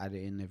maybe we might add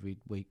it in every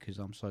week because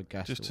I'm so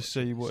gassed. Just to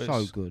see what it's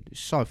so good.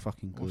 It's so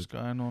fucking good. What's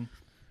going on?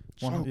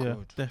 So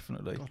good.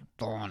 Definitely. God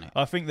darn it.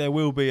 I think there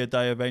will be a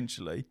day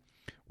eventually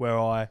where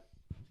I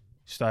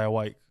stay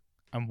awake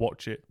and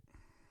watch it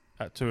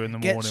at 2 a.m.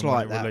 Gets when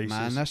like it that,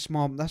 releases.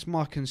 man. That's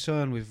my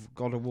concern with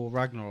God of War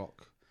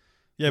Ragnarok.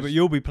 Yeah, but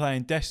you'll be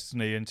playing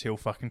Destiny until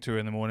fucking 2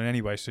 a.m.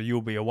 anyway, so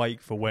you'll be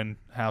awake for when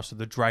House of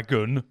the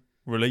Dragon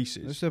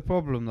releases. That's the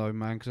problem though,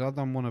 man, because I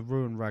don't want to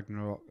ruin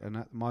Ragnarok, and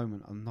at the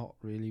moment I'm not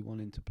really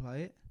wanting to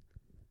play it.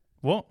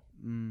 What?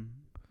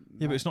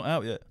 Yeah, but it's not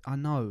out yet. I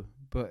know,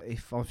 but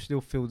if I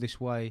still feel this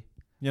way...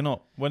 You're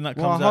not. When that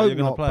comes out, you're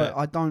going to play it.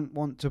 I don't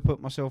want to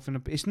put myself in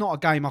a... It's not a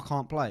game I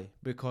can't play,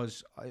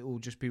 because it will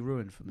just be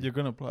ruined for me. You're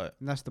going to play it.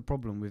 And that's the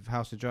problem with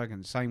House of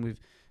Dragons. Same with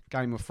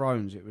Game of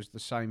Thrones. It was the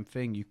same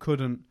thing. You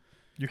couldn't...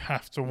 You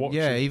have to watch it.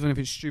 Yeah, even if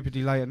it's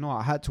stupidly late at night.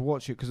 I had to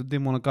watch it because I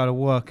didn't want to go to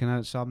work and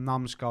had some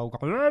numbskull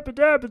going...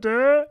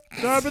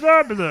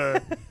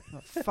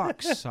 For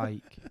fuck's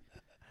sake.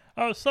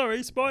 Oh,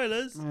 sorry,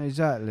 spoilers.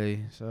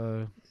 Exactly.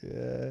 So,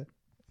 yeah.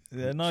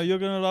 Yeah, no, you're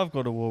going to love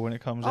God of War when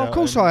it comes out. Of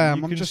course I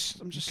am. I'm just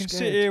scared. You can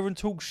sit here and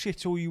talk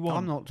shit all you want.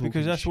 I'm not talking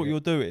because that's shit. what you're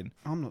doing.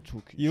 I'm not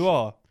talking You shit.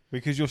 are.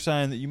 Because you're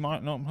saying that you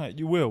might not play it.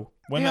 You will.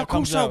 When that of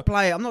course comes out, I'll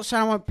play it. I'm not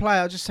saying I won't play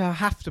it. I just say I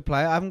have to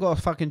play it. I haven't got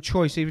a fucking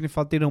choice even if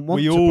I didn't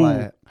want to play it. We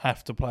all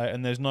have to play it,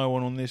 and there's no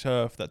one on this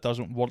earth that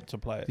doesn't want to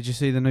play it. Did you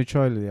see the new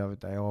trailer the other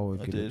day? Oh,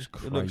 I did. Looks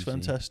crazy. It looks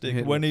fantastic.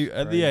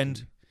 At the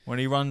end, when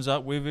he runs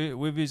up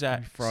with his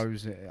axe, he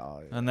throws it,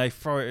 and they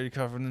throw it at the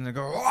cover, and then they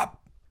go,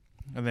 "Up!"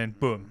 and then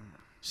boom,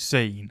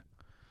 scene.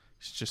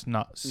 It's just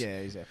nuts.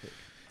 Yeah, he's epic.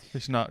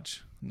 It's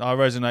nuts. I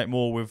resonate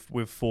more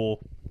with 4,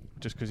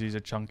 just because he's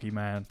a chunky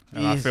man,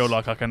 and I feel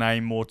like I can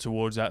aim more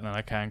towards that than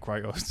I can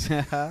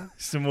Kratos.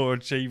 It's a more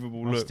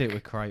achievable look. I'll stick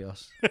with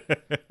Kratos.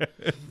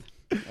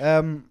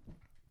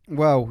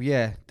 Well,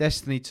 yeah,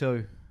 Destiny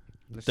 2.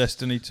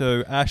 Destiny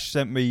 2. Ash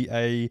sent me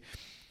a.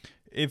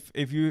 If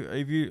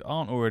you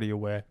aren't already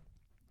aware,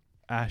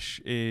 Ash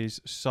is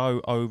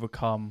so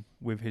overcome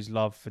with his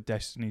love for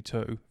Destiny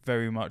 2,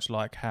 very much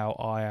like how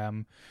I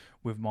am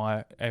with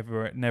my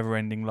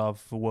never-ending love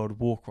for World of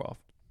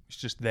Warcraft. It's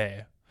just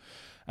there.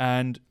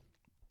 And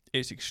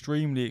it's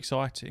extremely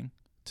exciting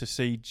to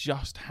see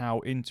just how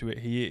into it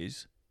he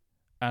is.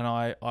 And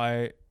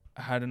I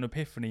had an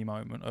epiphany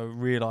moment, a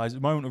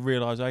moment of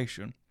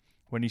realization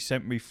when he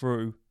sent me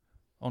through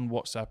on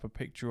WhatsApp a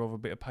picture of a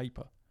bit of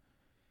paper.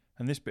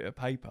 And this bit of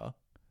paper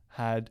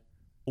had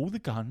all the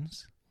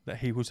guns that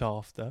he was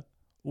after,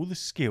 all the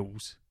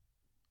skills,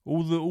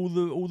 all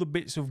the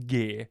bits of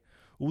gear,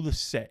 all the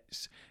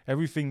sets,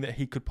 everything that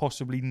he could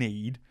possibly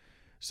need.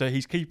 So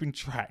he's keeping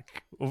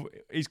track of,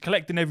 he's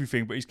collecting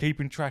everything, but he's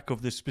keeping track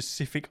of the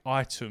specific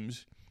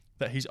items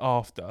that he's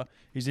after.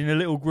 He's in a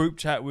little group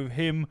chat with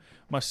him,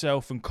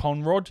 myself, and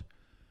Conrad,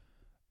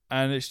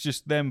 and it's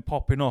just them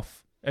popping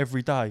off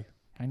every day.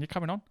 And you're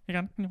coming on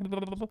again.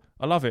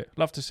 I love it.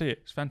 Love to see it.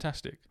 It's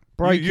fantastic.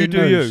 Breaking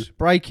news.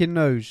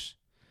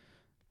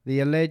 The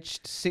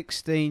alleged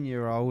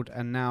 16-year-old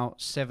and now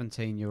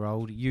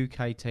 17-year-old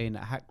UK teen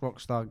that hacked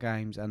Rockstar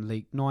Games and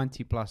leaked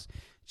 90-plus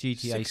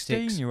GTA 6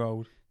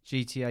 16-year-old.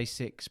 GTA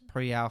 6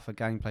 pre-alpha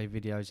gameplay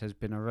videos has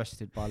been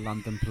arrested by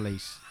London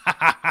police.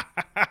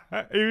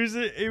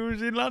 He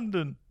was in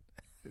London.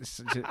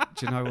 Do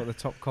you know what the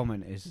top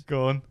comment is?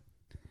 Go on.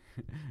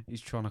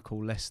 He's trying to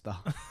call Leicester.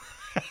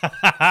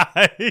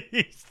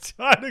 He's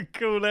trying to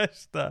call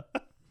Leicester.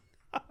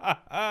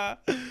 I'll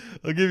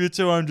give you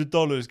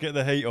 $200. Get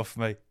the heat off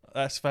me.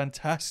 That's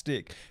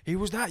fantastic. He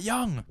was that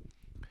young.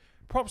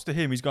 Props to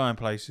him. He's going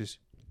places.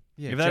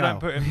 Yeah, If they don't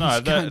put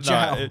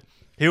him,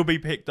 he'll be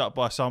picked up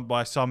by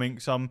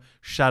some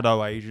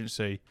shadow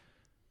agency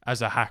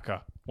as a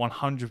hacker.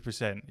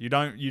 100%. You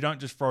don't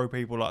just throw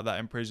people like that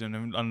in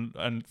prison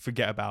and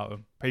forget about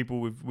them. People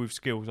with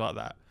skills like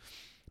that.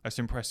 That's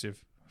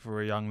impressive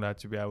for a young lad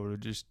to be able to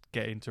just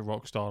get into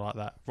Rockstar like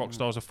that.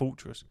 Rockstar's a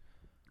fortress.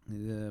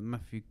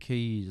 Matthew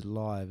Keys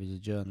live is a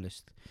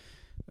journalist.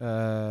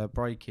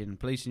 Breaking.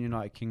 Police in the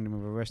United Kingdom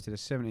have arrested a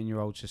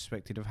 17-year-old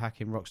suspected of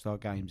hacking Rockstar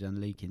Games and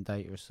leaking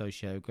data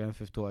associated with Grand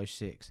Theft Auto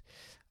 6.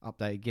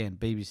 Update again.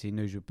 BBC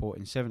News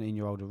reporting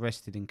 17-year-old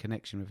arrested in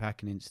connection with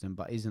hacking incident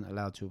but isn't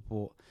allowed to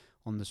report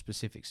on the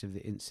specifics of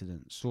the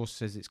incident. Source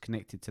says it's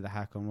connected to the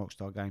hack on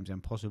Rockstar Games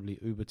and possibly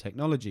Uber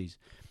Technologies.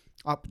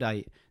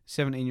 Update.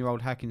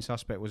 17-year-old hacking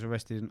suspect was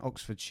arrested in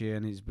Oxfordshire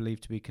and is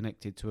believed to be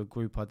connected to a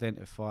group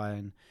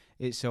identifying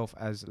itself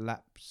as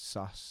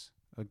Lapsus,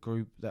 a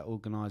group that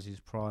organises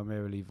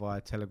primarily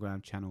via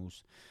Telegram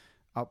channels.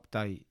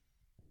 Update.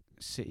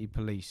 City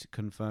Police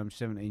confirmed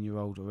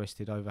 17-year-old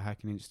arrested over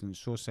hacking incident.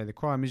 Sources say the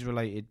crime is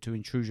related to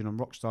intrusion on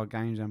Rockstar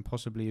Games and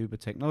possibly Uber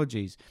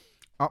Technologies.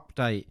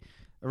 Update.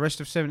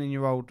 Arrest of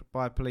 17-year-old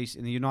by police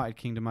in the United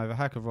Kingdom over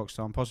hack of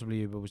Rockstar and possibly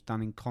Uber was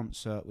done in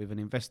concert with an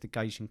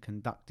investigation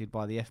conducted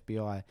by the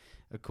FBI,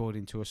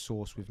 according to a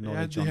source with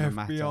knowledge on the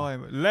matter.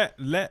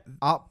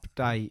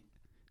 Update.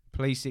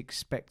 Police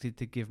expected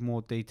to give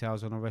more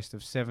details on arrest of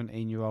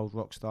 17-year-old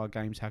Rockstar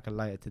Games hacker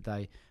later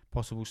today.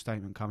 Possible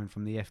statement coming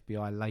from the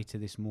FBI later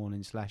this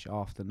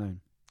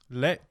morning/afternoon.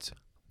 Let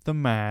the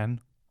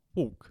man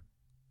walk.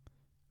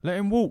 Let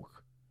him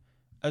walk.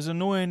 As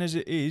annoying as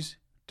it is,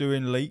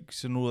 doing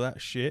leaks and all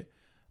that shit,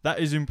 that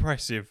is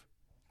impressive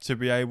to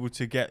be able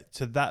to get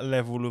to that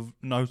level of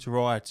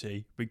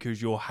notoriety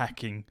because your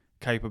hacking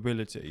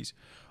capabilities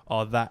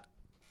are that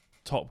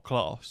top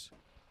class.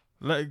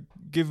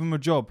 Give him a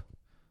job.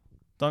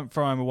 Don't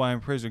throw him away in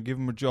prison. Give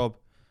him a job.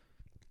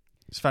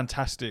 It's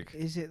fantastic.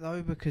 Is it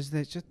though? Because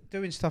they're just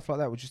doing stuff like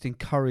that will just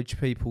encourage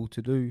people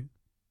to do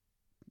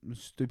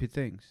stupid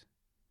things.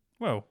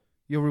 Well,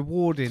 you're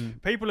rewarding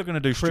people are going to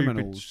do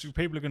criminals.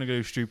 People are going to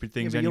do stupid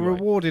things anyway. You're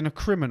rewarding a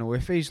criminal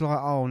if he's like,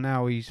 oh,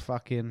 now he's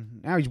working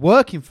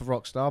for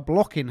Rockstar,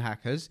 blocking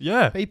hackers.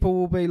 Yeah, people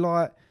will be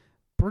like,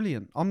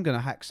 brilliant. I'm going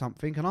to hack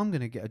something and I'm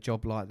going to get a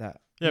job like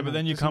that. Yeah, but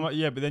then you come up.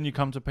 Yeah, but then you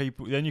come to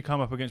people. Then you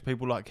come up against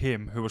people like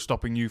him who are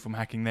stopping you from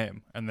hacking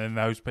them, and then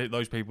those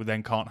people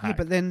then can't hack. Yeah,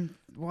 but then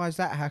why is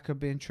that hacker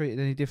being treated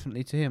any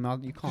differently to him?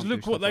 You can't.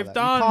 Look what they've like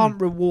done. You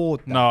can't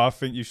reward that. No, I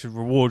think you should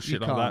reward shit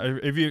like that.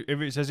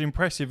 If it's as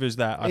impressive as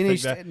that, he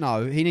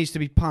needs to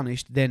be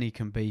punished. Then he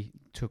can be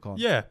took on.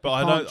 Yeah, but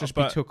I don't just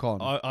be took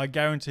on. I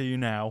guarantee you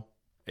now,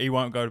 he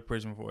won't go to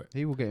prison for it.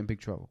 He will get in big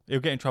trouble.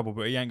 He'll get in trouble,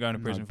 but he ain't going to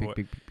prison for it.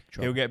 Big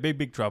trouble. He'll get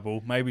big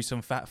trouble, maybe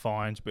some fat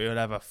fines, but he'll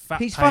have a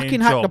fat He's paying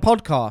fucking job. hacked the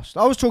podcast.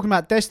 I was talking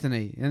about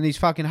Destiny, and he's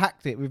fucking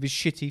hacked it with his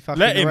shitty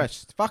fucking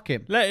arrest. Fuck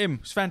him. Let him.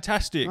 It's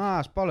fantastic.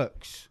 It's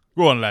bollocks.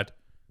 Go on, lad.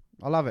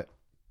 I love it.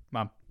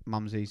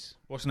 Mumsies.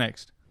 What's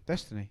next?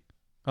 Destiny.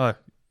 Oh,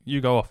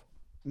 you go off.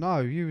 No,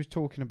 you was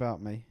talking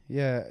about me.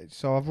 Yeah,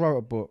 so I've wrote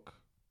a book.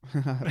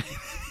 I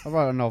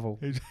wrote a novel.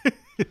 It's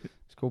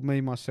called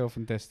Me, Myself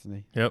and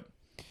Destiny. Yep.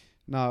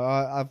 No,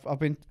 I've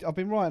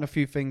been writing a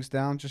few things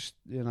down, just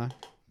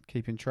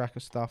keeping track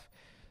of stuff.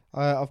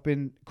 I've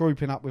been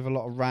grouping up with a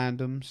lot of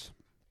randoms.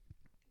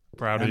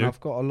 Proud of you. I've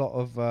got a lot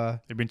of.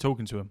 You've been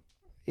talking to him.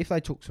 If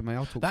they talk to me,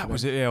 I'll talk to them. That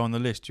was it. Yeah, on the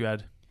list you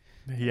had.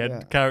 He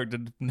had character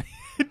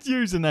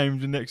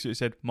usernames, and next to it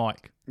said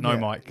Mike. No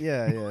Mike.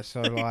 Yeah.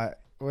 So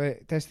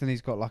like,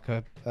 Destiny's got like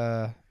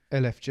a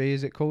LFG,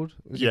 is it called?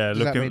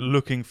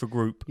 Looking for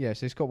group. Yeah,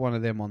 so it's got one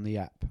of them on the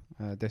app,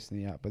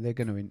 Destiny app, but they're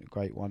going to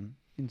integrate one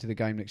into the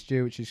game next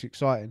year, which is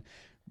exciting.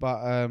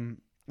 But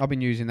I've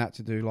been using that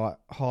to do like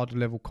hard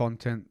level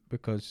content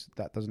because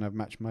that doesn't have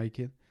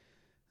matchmaking.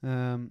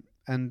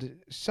 And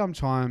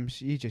sometimes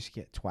you just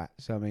get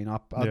twats. I mean,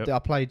 I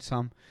played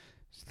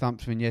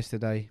something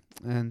yesterday,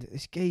 and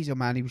this geezer,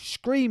 man, he was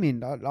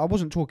screaming. I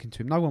wasn't talking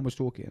to him. No one was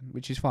talking,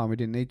 which is fine. We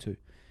didn't need to.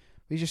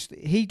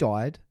 He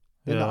died.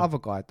 Then the other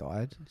guy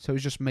died. So it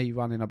was just me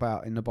running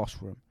about in the boss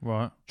room,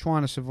 right,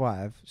 trying to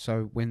survive.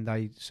 So when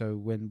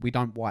we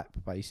don't wipe,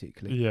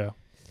 basically,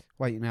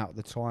 waiting out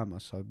the timer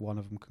so one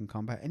of them can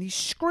come back. And he's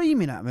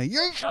screaming at me,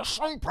 "Use your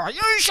super!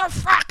 Use your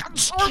fucking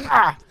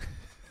super!"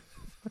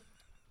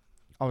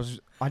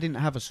 I didn't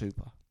have a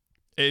super.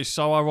 It's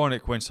so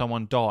ironic when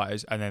someone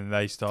dies and then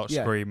they start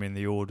screaming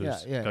the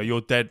orders. Go,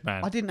 "You're dead,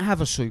 man." I didn't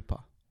have a super.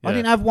 I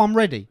didn't have one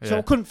ready, so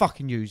I couldn't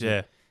fucking use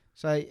it.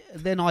 So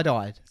then I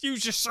died.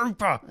 Use your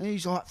super. And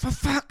he's like, for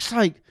fuck's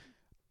sake.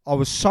 I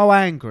was so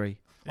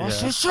angry. I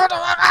said, shut the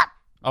fuck up.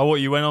 Oh,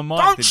 what, you went on mic?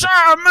 Don't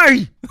shout at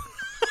me.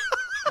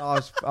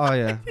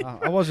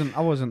 I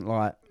wasn't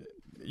like.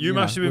 You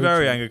must have been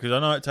very angry because I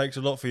know it takes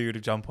a lot for you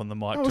to jump on the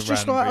mic. I was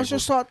just like,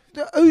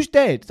 who's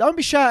dead? Don't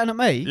be shouting at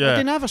me. Yeah. I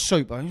didn't have a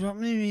super. He was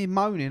like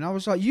moaning. I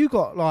was like, you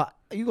got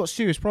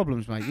serious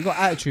problems, mate. You got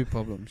attitude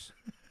problems.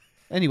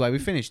 Anyway, we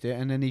finished it,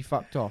 and then he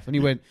fucked off, and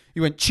he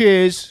went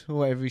cheers or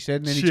whatever he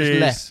said, and then he just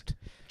left.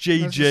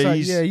 GG's.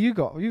 Like, yeah, you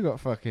got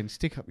fucking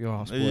stick up your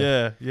ass, boy.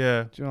 Yeah. Do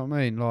you know what I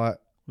mean? Like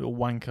little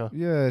wanker.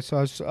 Yeah,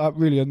 so it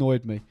really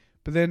annoyed me.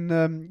 But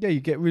then,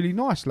 you get really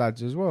nice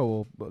lads as well,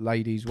 or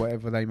ladies,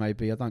 whatever they may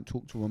be. I don't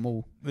talk to them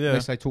all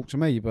unless they talk to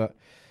me. But,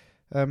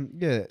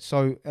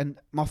 so, and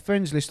my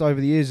friends list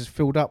over the years has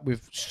filled up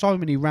with so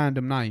many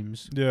random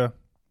names. Yeah.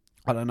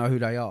 I don't know who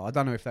they are. I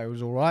don't know if they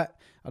was all right.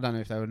 I don't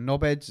know if they were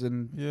knobheads,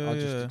 and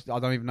I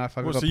don't even know if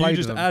I've ever played with them. So you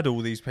just add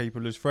all these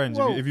people as friends.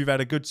 Well, if you've had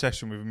a good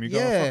session with them, you go,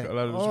 fuck it,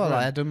 I'll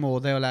add them, or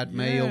they'll add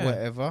me, or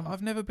whatever.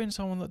 I've never been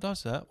someone that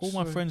does that. All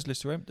my friends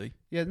lists are empty.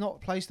 Yeah,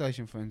 not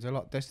PlayStation friends. They're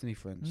like Destiny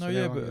friends. No,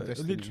 so but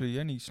literally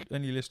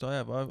any list I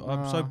have,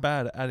 I'm so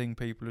bad at adding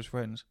people as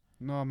friends.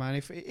 No,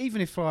 man. Even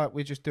if like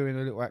we're just doing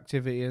a little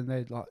activity and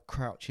they're like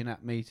crouching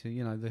at me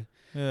to,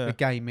 the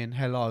gaming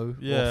hello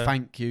or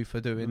thank you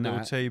for doing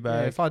that. Tea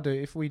bag. Yeah,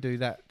 if we do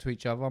that to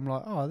each other, I'm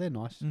like, oh, they're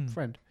nice,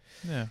 friend.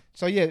 Yeah.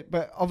 So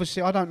but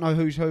obviously I don't know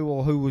who's who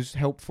or who was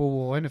helpful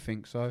or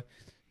anything. So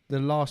the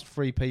last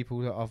 3 people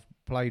that I've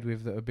played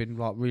with that have been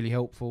like really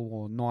helpful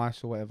or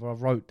nice or whatever, I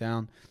wrote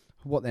down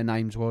what their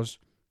names was,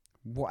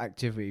 what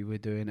activity we're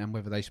doing, and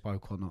whether they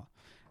spoke or not.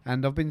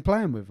 And I've been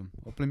playing with them.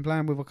 I've been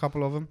playing with a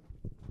couple of them.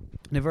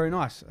 They're very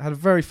nice. I had a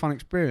very fun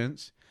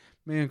experience.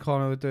 Me and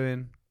Connor were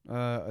doing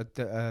a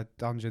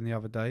dungeon the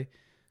other day,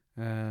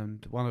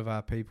 and one of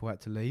our people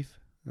had to leave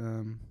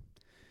because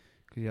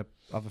he had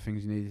other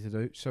things he needed to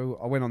do. So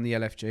I went on the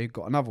LFG,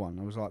 got another one.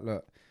 I was like,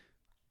 look,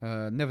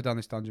 never done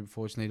this dungeon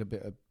before, just need a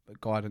bit of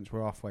guidance.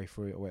 We're halfway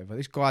through it or whatever.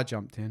 This guy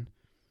jumped in.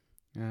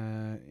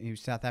 He was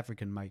South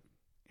African, mate.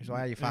 He was like,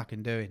 how you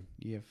fucking doing?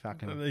 You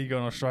fucking... You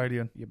gone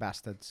Australian. You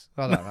bastards.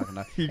 I don't fucking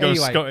know. You gone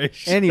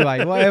Scottish.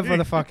 Anyway, whatever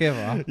the fuck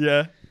ever.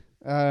 Yeah.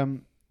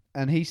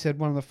 And he said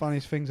one of the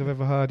funniest things I've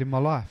ever heard in my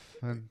life.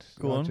 And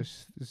Go on.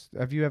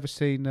 Have you ever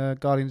seen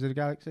Guardians of the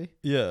Galaxy?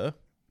 Yeah.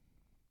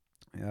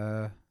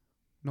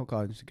 Not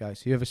Guardians of the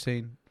Galaxy. You ever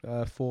seen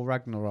Thor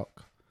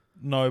Ragnarok?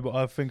 No, but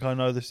I think I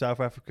know the South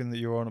African that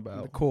you're on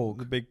about. The Korg.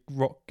 The big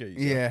rock geezer.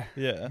 Yeah.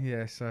 Yeah.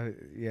 Yeah, so,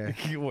 yeah.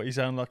 What, he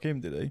sound like him,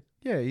 did he?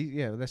 Yeah,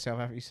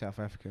 they're he's South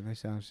African. They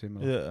sound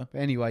similar. Yeah. But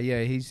anyway,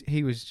 yeah,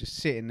 he was just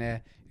sitting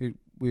there.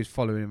 We was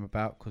following him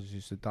about because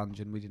it's a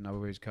dungeon. We didn't know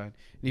where he was going.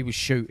 And he was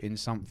shooting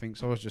something,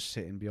 so I was just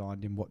sitting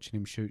behind him, watching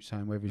him shoot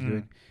something, whatever he's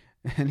doing.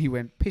 And he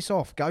went, piss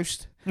off,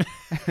 ghost.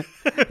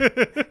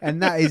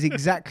 And that is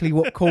exactly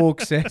what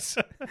Korg says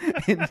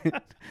in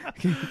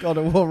God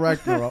of War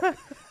Ragnarok.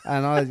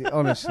 And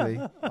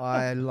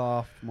I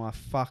laughed my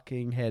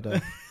fucking head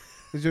off.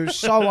 Because it was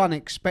so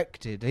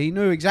unexpected. He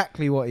knew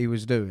exactly what he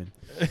was doing.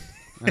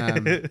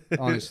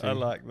 Honestly. I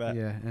like that.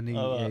 Yeah, and he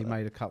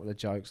made a couple of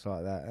jokes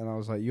like that. And I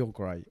was like, you're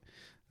great.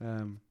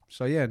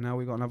 So yeah, now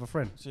we've got another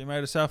friend. So you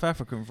made a South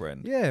African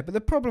friend? Yeah, but the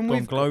problem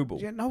with...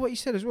 global. You know what he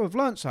said as well? I've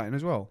learnt something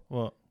as well.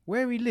 What?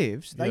 Where he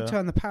lives, they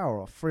turn the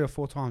power off 3 or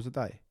 4 times a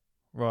day.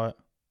 Right.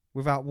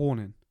 Without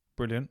warning.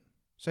 Brilliant.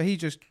 So he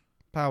just...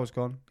 Power's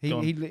gone.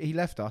 He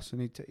left us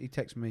and he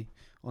texted me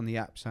on the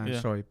app saying,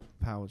 sorry,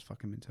 power's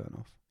fucking been turned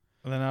off.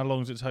 And then how long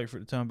does it take for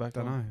it to turn back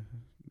on? Don't know.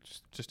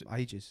 Just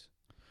ages.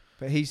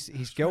 But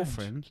his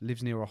girlfriend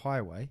lives near a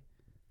highway,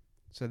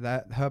 so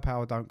that her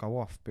power don't go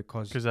off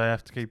because they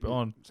have to keep it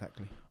on.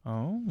 Exactly.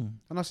 Oh.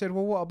 And I said,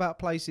 well, what about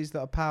places that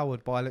are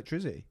powered by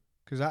electricity?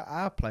 Because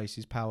our place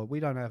is powered. We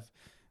don't have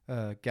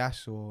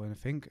gas or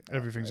anything.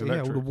 Everything's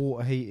electric. Yeah, all the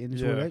water heating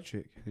is all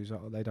electric. He's like,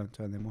 they don't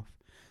turn them off.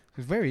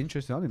 It's very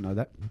interesting. I didn't know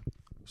that.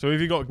 So if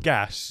you got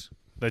gas,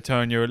 they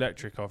turn your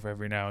electric off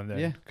every now and then.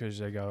 Yeah. Because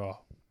they go,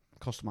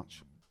 costs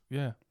much.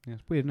 Yeah. Yeah,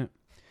 it's weird, isn't it?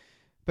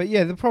 But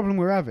yeah, the problem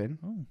we're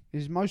having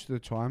is most of the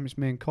time it's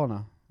me and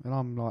Connor, and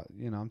I'm like,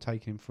 I'm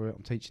taking him through it.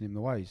 I'm teaching him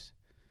the ways.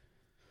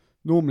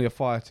 Normally a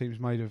fire team's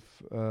made of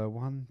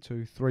 1,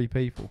 2, 3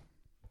 people.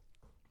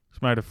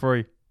 It's made of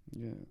 3.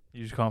 Yeah.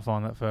 You just can't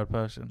find that third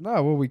person.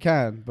 No, well we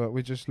can, but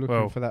we're just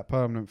looking for that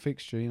permanent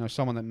fixture.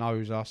 Someone that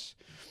knows us,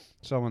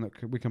 someone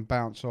that we can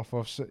bounce off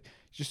of. So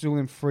just all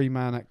them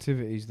 3-man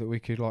activities that we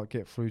could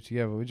get through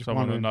together. We're just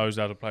someone that knows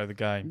how to play the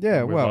game.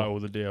 Yeah, with, all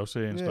the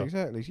DLC and stuff. Yeah,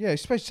 exactly. Yeah,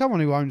 especially someone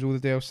who owns all the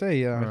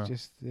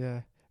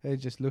DLC. They're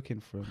just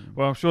looking for them.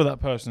 Well, I'm sure that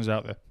person's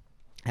out there,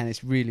 and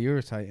it's really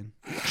irritating.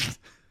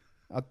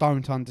 I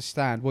don't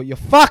understand what your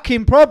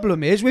fucking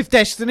problem is with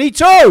Destiny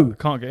 2. I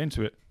can't get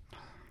into it.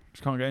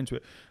 Just can't get into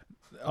it.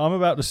 I'm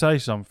about to say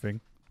something.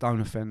 Don't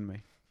offend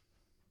me.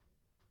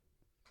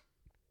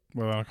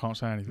 Well, I can't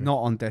say anything. Not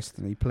on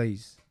Destiny,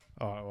 please.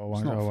 All right, well,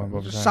 I won't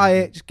bother just saying say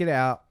anything. it. Just get it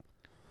out.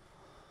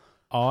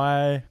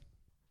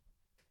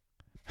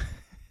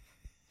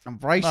 I'm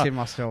bracing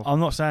myself. I'm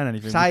not saying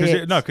anything. Say because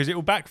it. Because it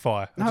will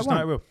backfire. No, I just it know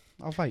won't. it will.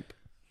 I'll vape.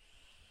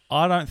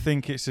 I don't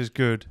think it's as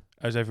good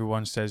as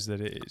everyone says that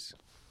it is.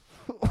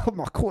 Oh,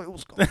 my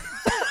coil's gone.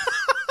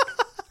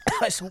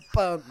 It's all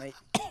burnt me.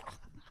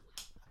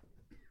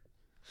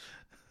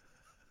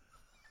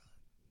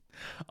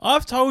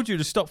 I've told you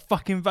to stop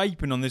fucking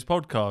vaping on this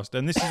podcast,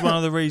 and this is one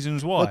of the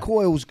reasons why. My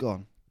coil's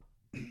gone.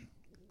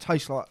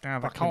 Tastes like the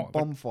fucking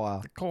bonfire.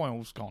 The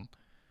coil's gone.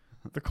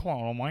 The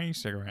coil on my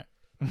e-cigarette.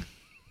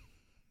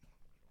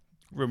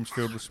 Room's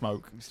filled with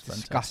smoke. It's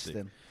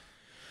disgusting.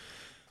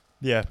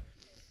 Yeah.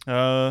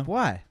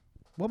 Why?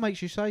 What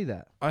makes you say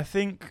that? I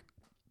think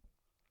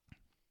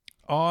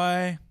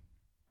I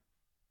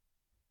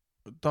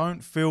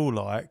don't feel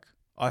like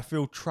I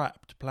feel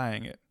trapped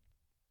playing it.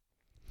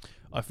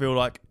 I feel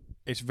like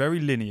it's very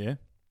linear.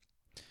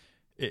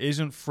 It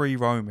isn't free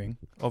roaming.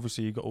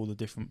 Obviously, you've got all the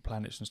different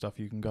planets and stuff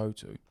you can go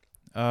to.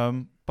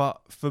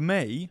 But for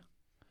me,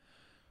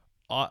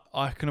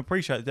 I can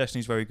appreciate that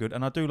Destiny's very good,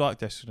 and I do like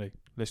Destiny.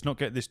 Let's not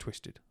get this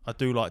twisted. I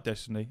do like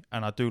Destiny,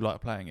 and I do like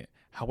playing it.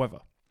 However,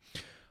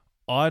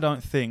 I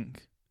don't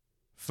think,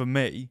 for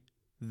me,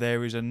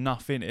 there is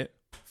enough in it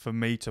for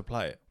me to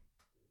play it.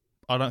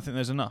 I don't think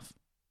there's enough.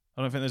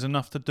 I don't think there's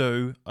enough to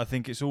do. I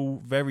think it's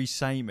all very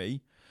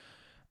samey,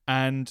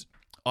 and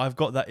I've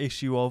got that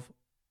issue of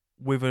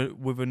with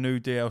a new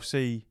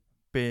DLC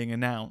being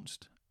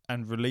announced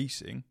and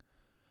releasing.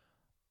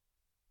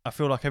 I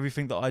feel like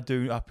everything that I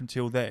do up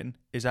until then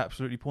is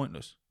absolutely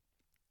pointless.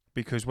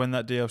 Because when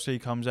that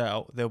DLC comes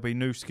out, there'll be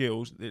new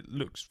skills. It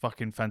looks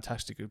fucking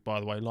fantastic, by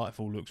the way.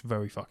 Lightfall looks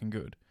very fucking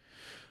good.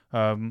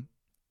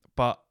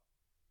 But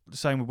the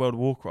same with World of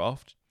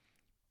Warcraft.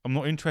 I'm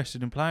not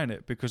interested in playing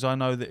it because I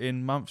know that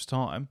in months'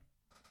 time,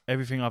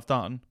 everything I've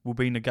done will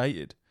be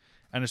negated.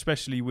 And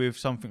especially with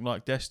something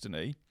like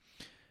Destiny,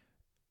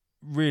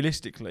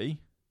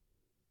 realistically,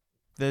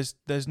 there's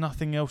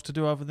nothing else to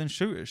do other than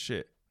shoot at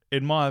shit.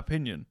 In my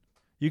opinion,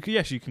 you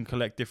can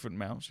collect different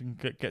mounts, you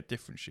can get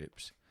different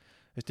ships,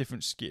 there's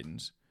different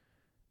skins,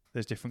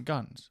 there's different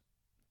guns,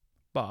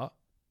 but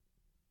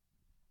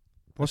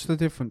what's the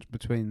difference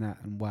between that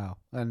and WoW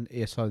and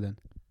ESO then?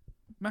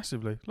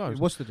 Massively, loads.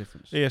 What's the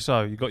difference?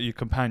 ESO, you got your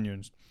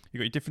companions, you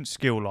got your different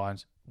skill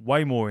lines,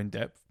 way more in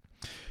depth.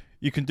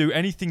 You can do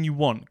anything you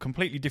want,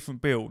 completely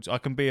different builds. I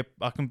can be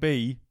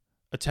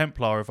a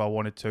Templar if I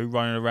wanted to,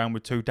 running around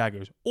with 2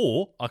 daggers.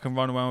 Or I can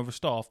run around with a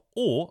staff.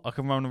 Or I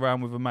can run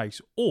around with a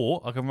mace.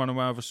 Or I can run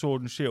around with a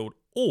sword and shield.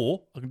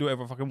 Or I can do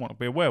whatever I fucking want. I'll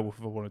be a werewolf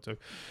if I wanted to.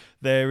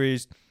 There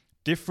is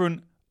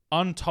different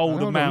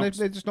untold amounts.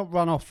 Let's not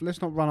run off.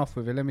 Let's not run off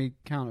with it. Let me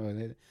counter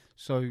it.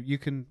 So you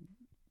can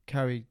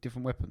carry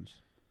different weapons.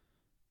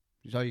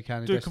 So you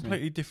can do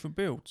completely different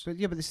builds. But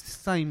but it's the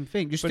same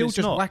thing. You're But still it's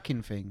just not.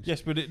 whacking things.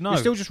 Yes, but You're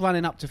still just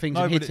running up to things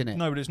and hitting it.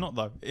 No, but it's not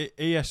though.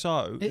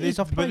 ESO. It is.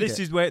 I've but played this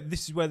it.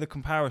 is where the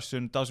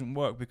comparison doesn't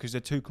work because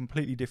they're two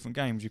completely different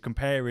games. You're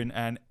comparing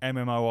an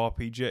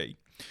MMORPG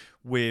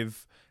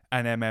with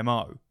an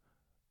MMO.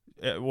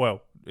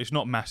 Well, it's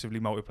not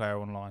massively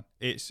multiplayer online.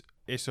 It's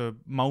a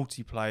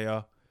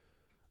multiplayer.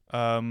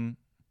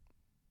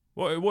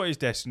 What is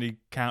Destiny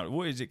count?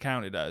 What is it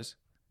counted as?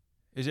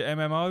 Is it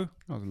MMO?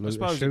 I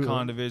suppose it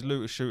kind of is,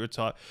 looter shooter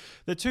type.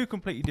 They're two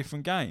completely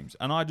different games,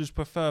 and I just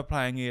prefer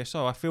playing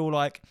ESO. I feel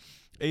like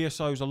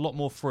ESO is a lot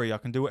more free. I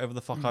can do whatever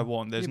the fuck I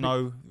want. There's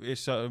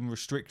certain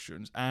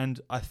restrictions,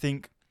 and I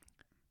think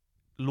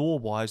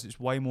lore-wise, it's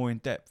way more in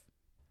depth.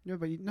 Yeah,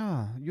 but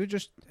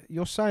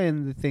you're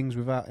saying the things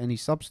without any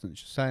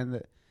substance. You're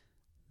saying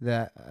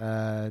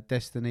that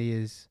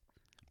Destiny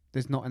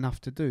there's not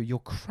enough to do. You're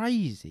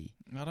crazy.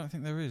 I don't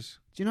think there is.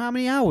 Do you know how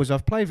many hours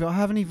I've played with it? I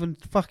haven't even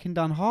fucking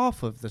done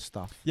half of the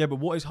stuff. Yeah, but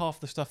what is half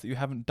the stuff that you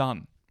haven't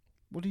done?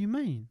 What do you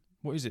mean?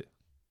 What is it?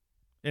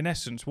 In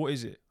essence, what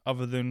is it?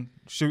 Other than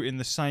shooting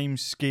the same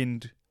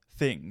skinned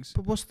things.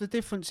 But what's the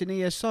difference in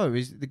ESO?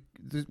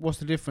 What's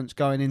the difference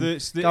going in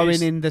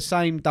the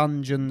same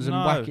dungeons and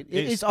whacking?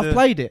 I've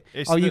played it.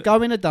 You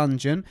go in a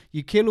dungeon,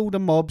 you kill all the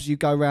mobs, you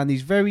go around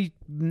these very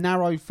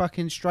narrow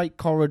fucking straight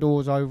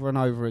corridors over and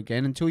over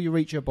again until you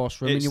reach your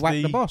boss room and you whack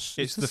the boss.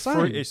 It's the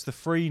same. It's the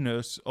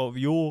freeness of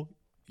you're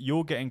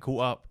getting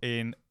caught up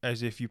in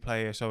as if you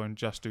play ESO and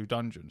just do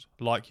dungeons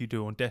like you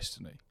do on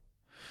Destiny.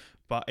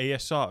 But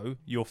ESO,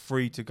 you're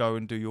free to go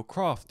and do your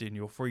crafting.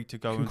 You're free to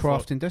go and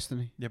craft in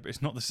Destiny. Yeah, but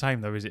it's not the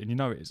same though, is it? And you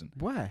know it isn't.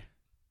 Why?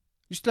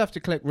 You still have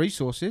to collect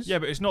resources. Yeah,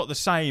 but it's not the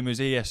same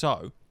as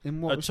ESO in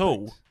what at respect?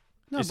 all.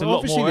 No, it's but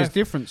obviously there's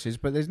differences,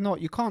 but there's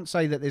not. You can't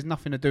say that there's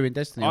nothing to do in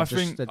Destiny. I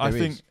think,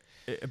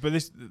 but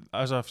this,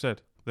 as I've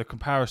said, the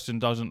comparison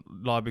doesn't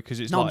lie because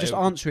it's. No, I'm just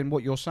answering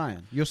what you're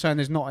saying. You're saying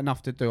there's not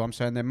enough to do. I'm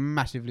saying there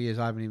massively is.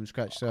 I haven't even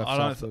scratched the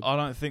surface. I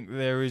don't think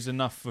there is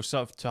enough for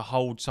stuff to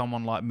hold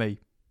someone like me.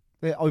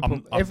 They're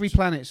open. Every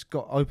planet's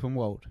got open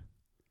world.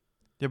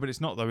 Yeah, but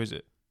it's not though, is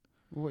it?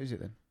 Well, what is it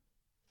then?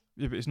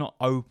 Yeah, but it's not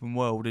open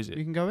world, is it?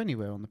 You can go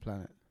anywhere on the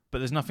planet. But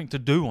there's nothing to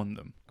do on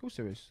them. Of course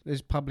there is.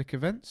 There's public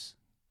events.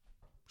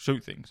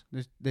 Shoot things.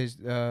 There's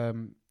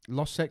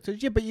lost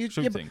sectors. Yeah, but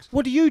Shoot things.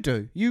 what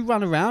do? You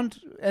run around,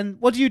 and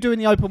what do you do in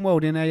the open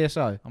world in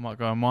ESO? I might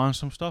go and mine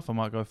some stuff. I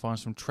might go find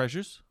some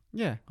treasures.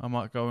 Yeah, I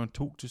might go and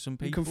talk to some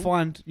people.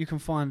 You can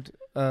find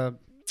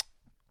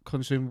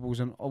consumables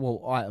and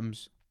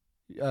items,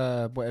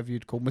 whatever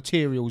you'd call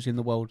materials in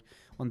the world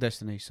on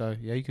Destiny. So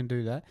yeah, you can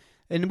do that.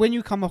 And when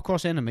you come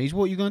across enemies,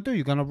 what are you going to do?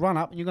 You're going to run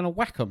up and you're going to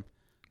whack them.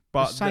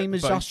 But the same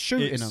as us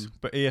shooting them.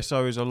 But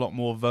ESO is a lot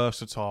more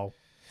versatile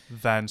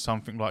than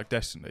something like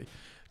Destiny.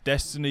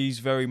 Destiny's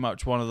very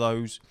much one of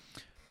those.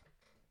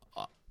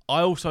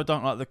 I also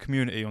don't like the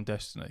community on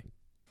Destiny.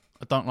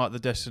 I don't like the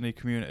Destiny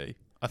community.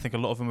 I think a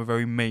lot of them are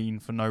very mean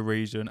for no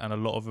reason, and a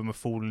lot of them are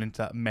falling into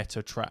that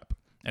meta trap.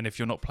 And if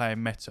you're not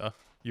playing meta,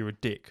 you're a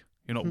dick.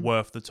 You're not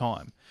worth the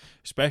time.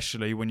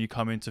 Especially when you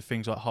come into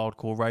things like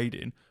hardcore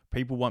raiding,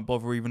 people won't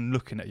bother even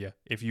looking at you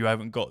if you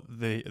haven't got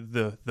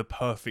the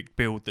perfect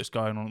build that's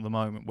going on at the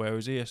moment.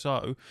 Whereas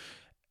ESO,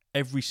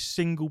 every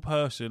single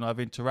person I've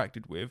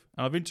interacted with,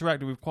 and I've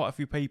interacted with quite a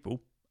few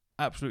people,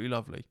 absolutely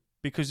lovely.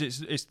 Because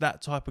it's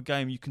that type of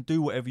game. You can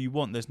do whatever you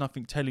want. There's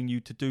nothing telling you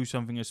to do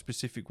something a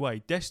specific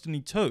way.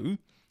 Destiny 2,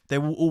 there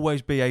will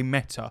always be a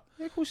meta.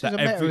 Yeah, of course, there's a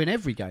meta in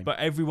every game. But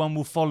everyone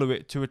will follow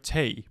it to a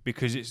T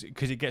because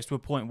it gets to a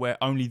point where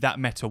only that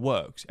meta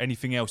works.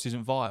 Anything else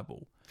isn't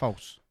viable.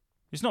 False.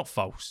 It's not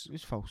false.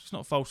 It's false. It's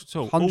not false at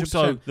all. 100%.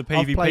 Also, the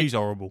PvP's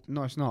horrible.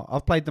 No, it's not.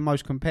 I've played the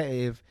most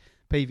competitive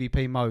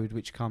PvP mode,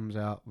 which comes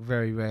out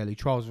very rarely.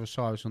 Trials of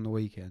Osiris on the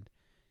weekend.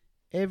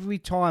 Every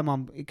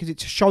time because it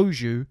shows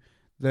you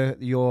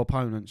your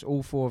opponents,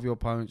 all 4 of your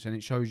opponents, and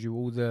it shows you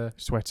all the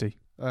sweaty.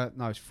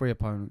 No, it's 3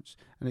 opponents,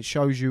 and it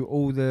shows you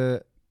all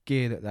the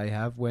gear that they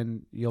have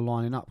when you're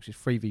lining up. Because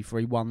it's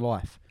 3v3, 1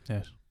 life.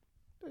 Yes.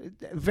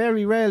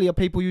 Very rarely are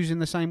people using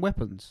the same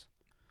weapons.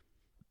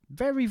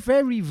 Very,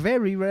 very,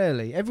 very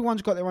rarely.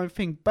 Everyone's got their own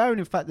thing. Bearing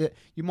in fact that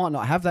you might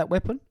not have that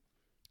weapon,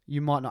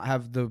 you might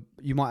have the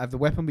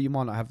weapon, but you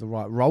might not have the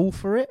right role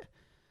for it.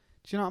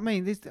 Do you know what I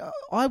mean?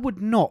 I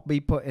would not be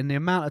putting the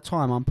amount of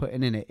time I'm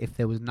putting in it if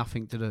there was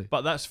nothing to do.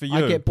 But that's for you.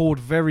 I get bored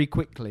very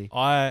quickly.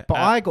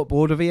 I got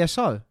bored of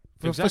ESO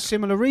for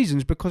similar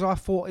reasons, because I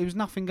thought it was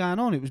nothing going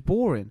on. It was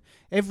boring.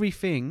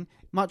 Everything,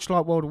 much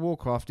like World of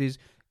Warcraft, is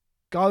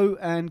go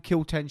and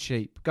kill 10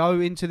 sheep.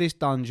 Go into this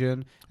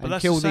dungeon and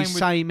kill these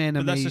same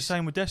enemies. But that's the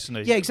same with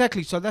Destiny. Yeah,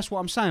 exactly. So that's what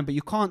I'm saying. But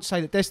you can't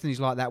say that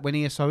Destiny's like that when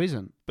ESO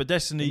isn't. But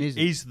Destiny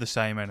is the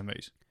same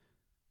enemies.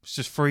 It's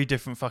just 3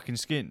 different fucking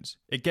skins.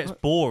 It gets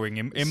boring.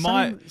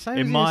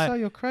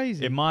 You're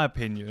crazy. In my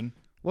opinion.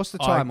 What's the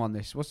time on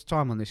this?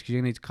 Because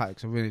you need to cut it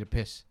because I really need to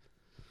piss.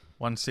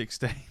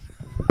 1:16.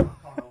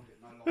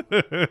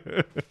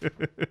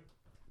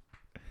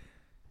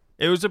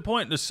 It was a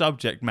pointless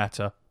subject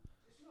matter.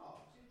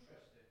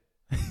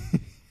 I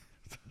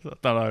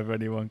don't know if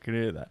anyone can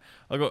hear that.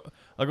 I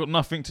got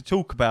nothing to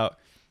talk about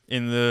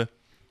in the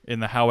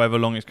however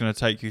long it's going to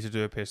take you to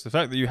do a piss. The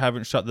fact that you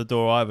haven't shut the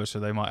door either, so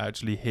they might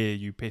actually hear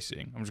you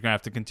pissing. I'm just going to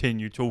have to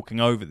continue talking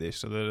over this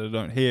so that they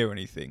don't hear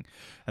anything.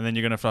 And then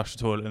you're going to flush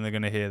the toilet and they're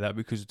going to hear that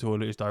because the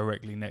toilet is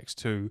directly next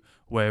to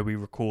where we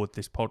record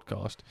this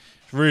podcast.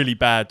 It's really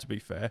bad, to be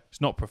fair.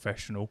 It's not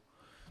professional.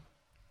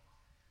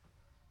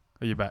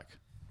 Are you back?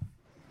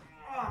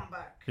 I'm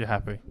back. You're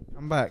happy?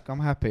 I'm back. I'm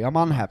happy. I'm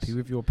unhappy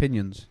with your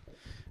opinions.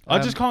 I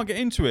just can't get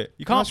into it.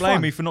 You can't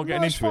blame me for not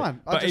getting into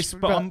fine. it.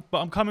 But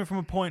I'm coming from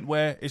a point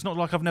where it's not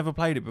like I've never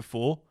played it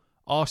before.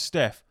 Ask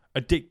Steph,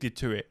 addicted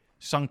to it,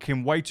 sunk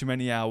in way too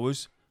many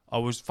hours. I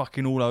was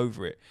fucking all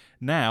over it.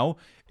 Now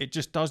it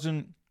just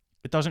doesn't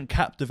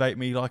captivate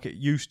me like it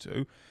used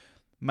to.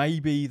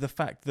 Maybe the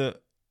fact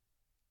that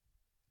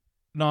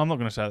I'm not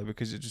going to say that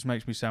because it just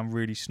makes me sound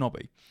really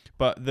snobby.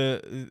 But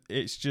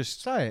it's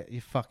just say it,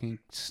 you fucking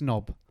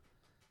snob.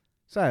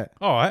 Say it.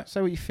 All right.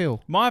 Say what you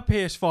feel. My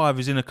PS5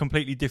 is in a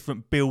completely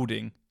different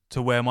building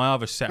to where my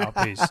other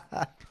setup is.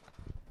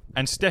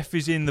 And Steph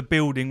is in the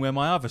building where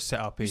my other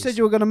setup is. You said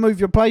you were going to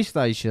move your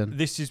PlayStation.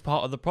 This is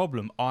part of the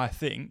problem, I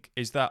think,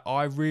 is that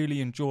I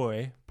really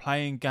enjoy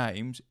playing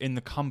games in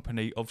the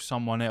company of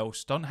someone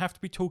else. Don't have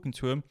to be talking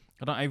to them.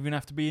 I don't even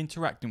have to be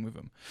interacting with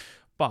them.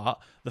 But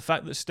the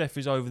fact that Steph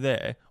is over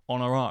there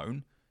on her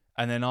own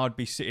and then I'd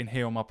be sitting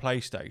here on my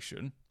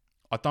PlayStation,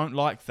 I don't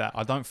like that.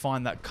 I don't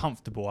find that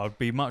comfortable. I'd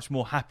be much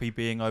more happy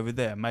being over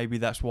there. Maybe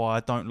that's why I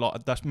don't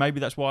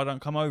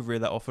come over here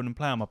that often and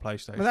play on my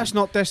PlayStation. But that's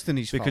not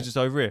Destiny's fault. Because it's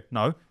over here.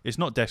 No, it's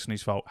not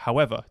Destiny's fault.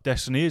 However,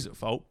 Destiny is at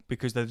fault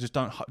because they just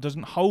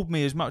doesn't hold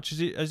me as much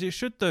as it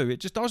should do.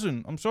 It just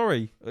doesn't. I'm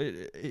sorry.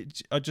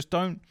 I just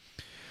don't.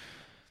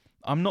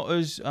 I'm not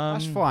as.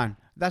 That's fine.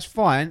 That's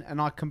fine,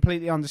 and I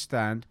completely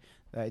understand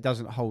that it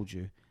doesn't hold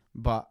you.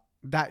 But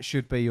that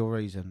should be your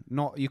reason.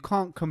 You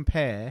can't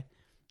compare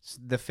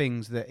the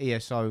things that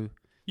ESO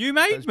You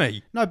made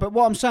me. No, but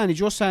what I'm saying is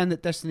you're saying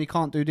that Destiny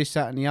can't do this,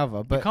 that and the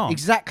other, but can't.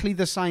 exactly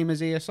the same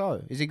as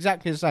ESO. It's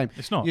exactly the same.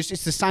 It's not. It's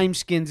the same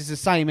skins, it's the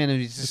same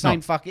enemies, it's the same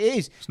not. fucking... It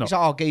is. It's not. It's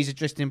like, geezer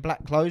dressed in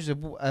black clothes,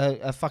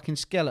 a fucking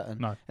skeleton.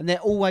 No. And they're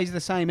always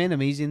the same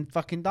enemies in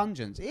fucking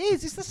dungeons. It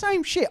is. It's the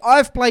same shit.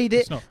 I've played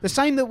it the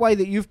same way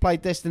that you've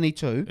played Destiny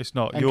 2. It's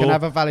not. And can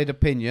have a valid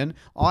opinion.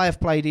 I have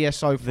played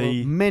ESO for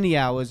many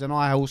hours and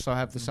I also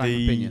have the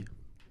same opinion.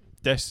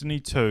 Destiny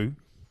 2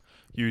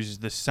 uses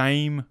the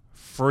same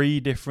 3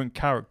 different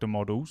character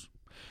models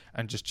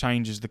and just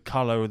changes the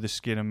colour of the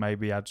skin and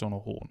maybe adds on a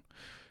horn.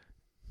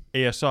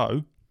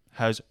 ESO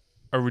has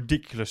a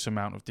ridiculous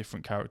amount of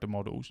different character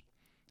models,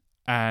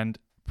 and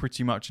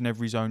pretty much in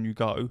every zone you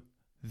go,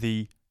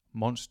 the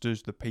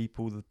monsters, the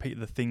people,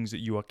 the things that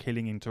you are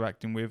killing,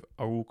 interacting with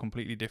are all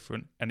completely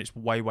different, and it's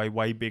way, way,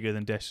 way bigger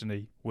than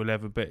Destiny will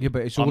ever be. Yeah,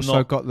 but it's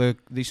also got the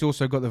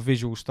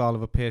visual style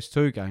of a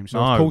PS2 game, so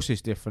of course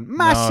it's different.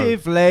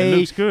 Massively. No, it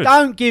looks good.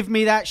 Don't give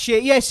me that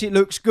shit. Yes, it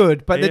looks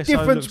good, but the ESO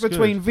difference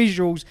between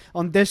visuals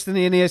on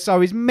Destiny and ESO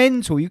is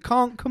mental. You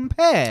can't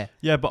compare.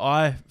 Yeah, but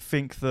I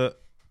think that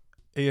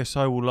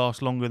ESO will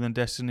last longer than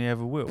Destiny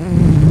ever will.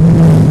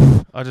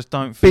 I just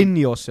don't think... Bin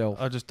yourself.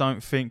 I just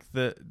don't think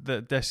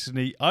that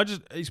Destiny...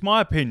 It's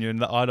my opinion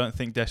that I don't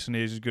think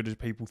Destiny is as good as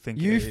people think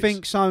it is. You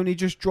think Sony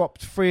just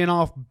dropped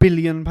 £3.5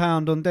 billion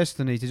on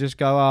Destiny to just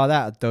go,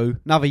 that'll do.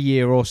 Another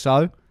year or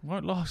so. It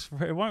won't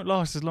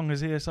last as long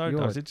as ESO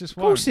does. It just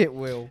won't. Of course it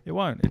will. It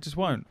won't. It just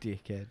won't.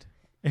 Dickhead.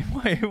 It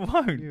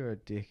won't. You're a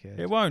dickhead.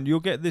 It won't. You'll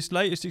get this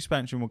latest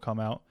expansion will come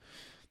out.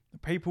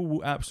 People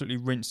will absolutely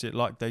rinse it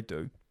like they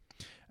do.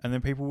 And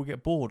then people will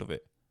get bored of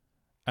it.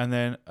 And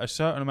then a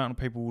certain amount of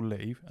people will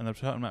leave and a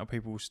certain amount of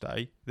people will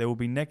stay. There will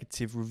be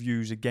negative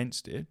reviews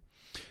against it.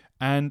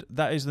 And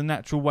that is the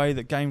natural way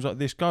that games like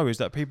this go, is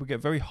that people get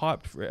very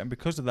hyped for it. And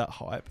because of that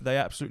hype, they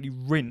absolutely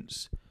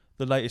rinse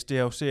the latest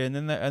DLC. And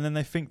then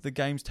they think the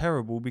game's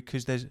terrible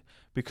because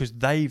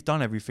they've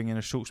done everything in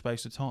a short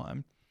space of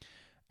time.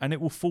 And it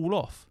will fall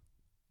off.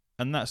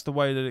 And that's the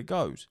way that it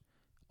goes.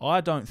 I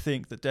don't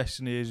think that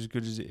Destiny is as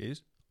good as it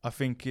is. I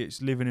think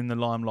it's living in the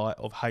limelight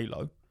of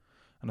Halo.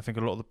 And I think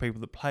a lot of the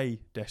people that play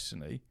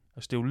Destiny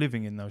are still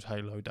living in those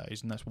Halo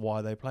days, and that's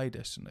why they play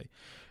Destiny.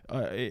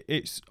 I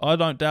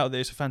don't doubt that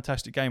it's a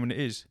fantastic game, and it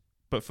is.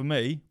 But for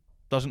me, it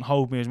doesn't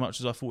hold me as much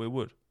as I thought it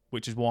would,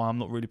 which is why I'm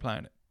not really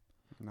playing it.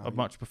 No, I'd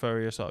much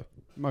prefer ESO.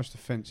 Most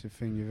offensive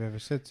thing you've ever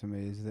said to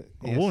me is that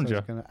I warned you.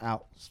 ESO's going to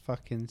outlast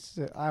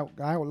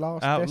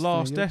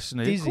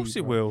Destiny. Dizzy, of course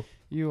it bro. will.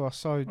 You are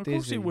so dizzy. Of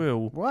course it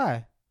will.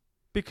 Why?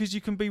 Because you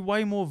can be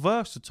way more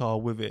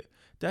versatile with it.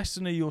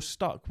 Destiny, you're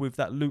stuck with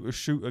that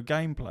looter-shooter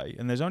gameplay,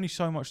 and there's only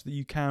so much that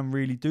you can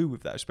really do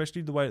with that,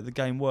 especially the way that the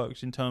game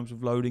works in terms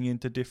of loading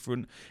into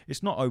different...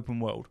 It's not open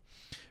world,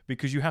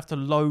 because you have to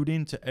load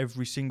into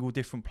every single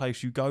different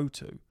place you go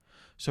to.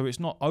 So it's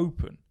not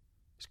open.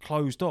 It's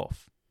closed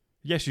off.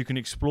 Yes, you can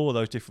explore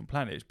those different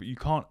planets, but you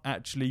can't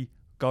actually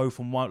go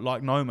from one...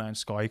 Like No Man's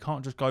Sky, you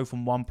can't just go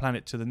from one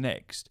planet to the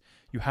next.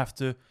 You have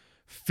to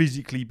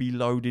physically be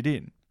loaded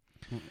in.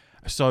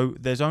 So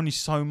there's only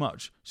so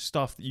much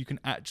stuff that you can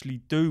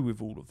actually do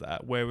with all of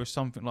that, whereas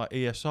something like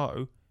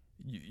ESO,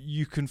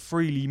 you can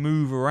freely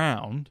move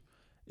around.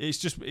 It's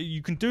just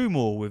you can do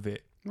more with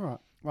it. Right.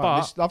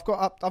 But I've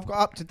got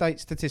up to date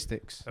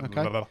statistics.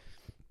 Okay.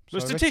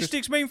 The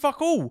statistics mean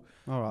fuck all.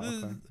 All right.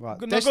 Okay. Right.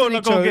 Go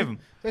give them.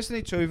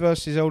 Destiny 2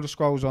 versus Elder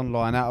Scrolls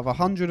Online. Out of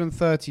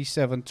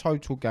 137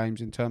 total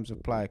games in terms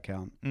of player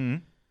count.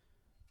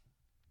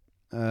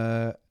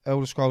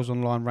 Elder Scrolls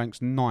Online ranks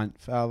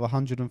 9th out of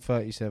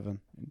 137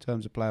 in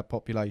terms of player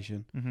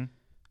population. Mm-hmm.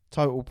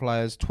 Total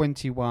players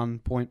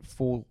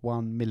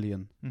 21.41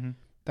 million. Mm-hmm.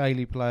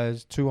 Daily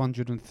players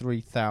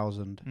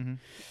 203,000.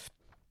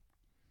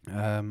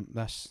 Mm-hmm.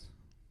 That's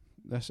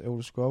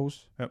Elder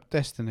Scrolls. Yep.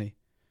 Destiny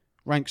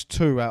ranks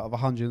 2 out of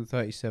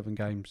 137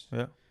 games.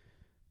 Yeah.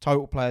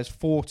 Total players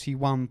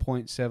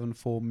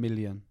 41.74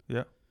 million.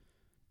 Yeah.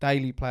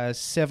 Daily players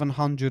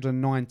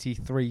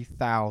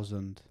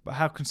 793,000. But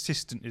how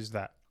consistent is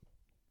that?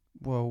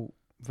 Well,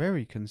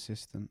 very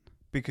consistent.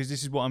 Because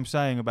this is what I'm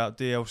saying about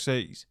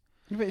DLCs.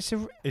 But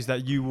is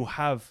that you will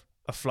have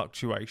a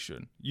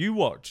fluctuation. You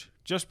watch,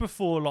 just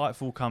before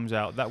Lightfall comes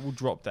out, that will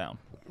drop down.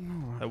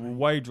 Right, that will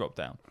way drop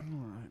down.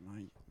 Alright,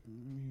 mate.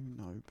 You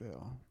know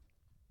better.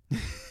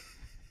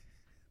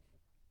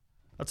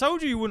 I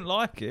told you wouldn't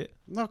like it.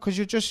 No, because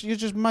you're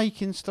just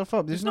making stuff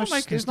up. There's no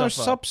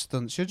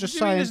substance. You're just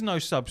saying there's no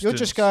substance. You're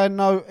just going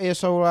no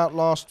ESO will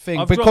outlast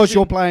thing because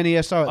you're playing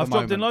ESO at the moment. I've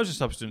dropped in loads of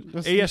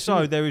substance.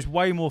 ESO, there is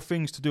way more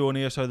things to do on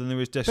ESO than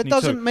there is Destiny 2. But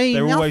doesn't mean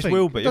there nothing. Always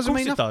will be. Of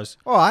course it does.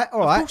 All right.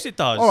 Of course it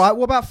does. All right.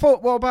 What about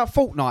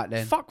Fortnite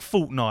then? Fuck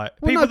Fortnite.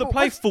 People that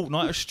play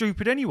Fortnite are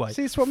stupid anyway.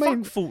 See, that's what I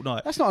mean. Fuck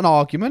Fortnite. That's not an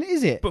argument,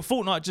 is it? But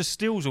Fortnite just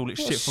steals all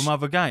its shit from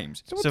other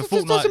games. So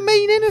Fortnite doesn't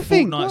mean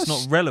anything. Fortnite's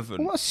not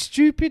relevant. What a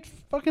stupid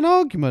fucking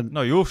argument.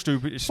 No, you're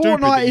stupid. It's Fortnite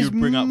stupid that you is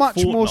bring up much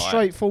Fortnite. more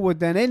straightforward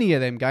than any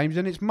of them games,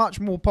 and it's much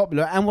more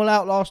popular and will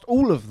outlast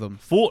all of them.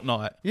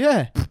 Fortnite?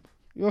 Yeah.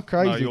 You're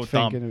crazy. No, you're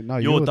thinking dumb. No,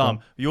 you're dumb.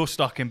 You're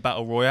stuck in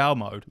battle royale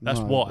mode. That's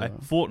No, why. bro.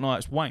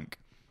 Fortnite's wank.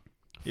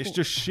 It's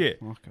just shit.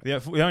 Okay.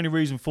 The only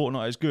reason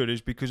Fortnite is good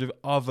is because of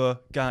other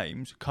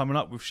games coming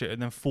up with shit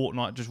and then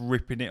Fortnite just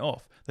ripping it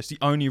off. That's the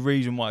only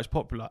reason why it's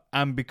popular,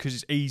 and because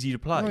it's easy to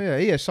play. Oh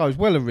yeah, ESO is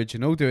well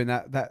original doing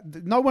that.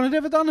 That no one had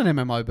ever done an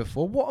MMO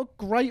before. What a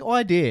great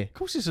idea! Of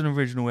course, it's an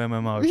original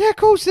MMO. Yeah, of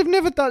course they've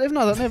never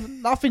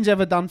done. Nothing's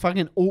ever done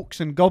fucking orcs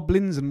and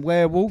goblins and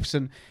werewolves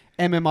and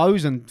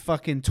MMOs and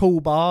fucking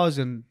toolbars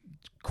and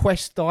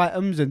quest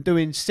items and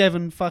doing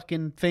 7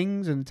 fucking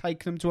things and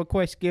take them to a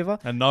quest giver.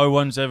 And no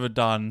one's ever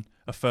done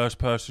a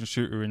first-person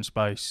shooter in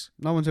space.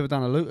 No one's ever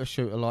done a looter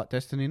shooter like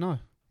Destiny, no.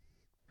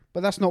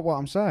 But that's not what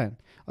I'm saying.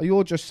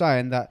 You're just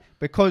saying that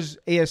because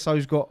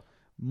ESO's got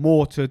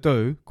more to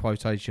do,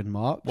 quotation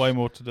marks. Way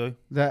more to do.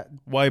 That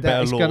Way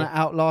better it's lore. going to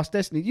outlast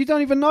Destiny. You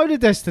don't even know the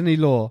Destiny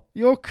lore.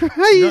 You're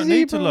crazy. You don't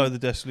need to bro. know the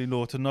Destiny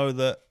lore to know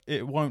that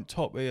it won't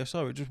top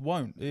ESO. It just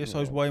won't.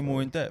 ESO's way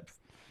more in depth.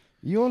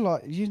 You're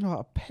like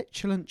a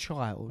petulant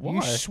child. Why?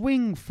 You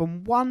swing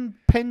from one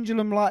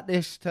pendulum like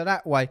this to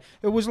that way.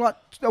 It was like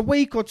a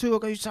week or two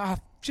ago. You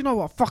said, do you know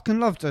what? I fucking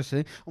love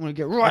Destiny. I'm going to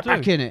get right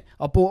back in it.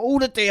 I bought all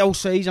the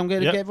DLCs. I'm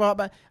going to get right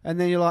back. And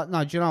then you're like,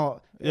 no, do you know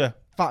what? Yeah.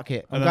 Fuck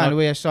it. I'm And going then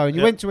to ESO. And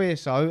you went to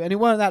ESO, and it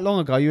weren't that long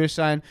ago. You were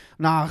saying,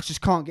 nah, I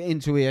just can't get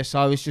into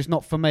ESO. It's just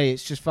not for me.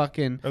 It's just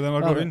fucking... And then I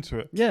got into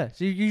it. Yeah.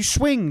 So you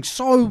swing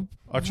so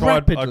rapidly.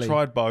 rapidly. I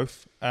tried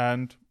both,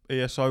 and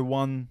ESO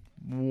won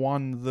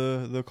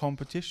the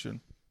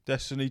competition.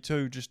 Destiny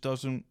 2 just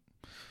doesn't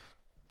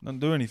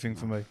do anything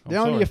for me. The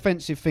only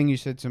offensive thing you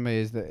said to me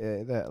is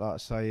that like,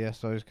 say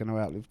ESO is going to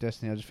outlive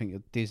Destiny. I just think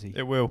you're dizzy.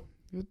 It will.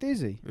 You're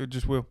dizzy. It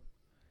just will.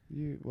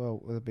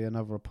 There'll be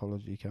another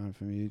apology coming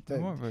from you. It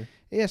won't be.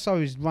 ESO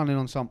is running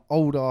on some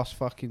old ass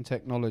fucking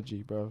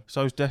technology, bro.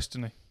 So's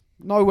Destiny.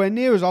 Nowhere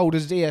near as old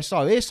as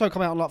ESO. ESO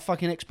come out on like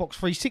fucking Xbox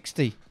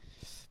 360.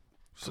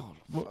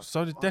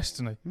 So did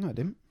Destiny. No, it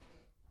didn't.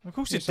 Of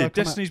course it ESO did.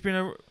 come Destiny's been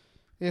a...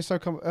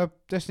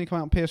 Destiny come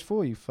out on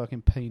PS4, you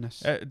fucking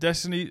penis.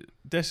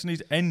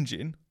 Destiny's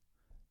engine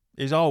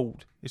is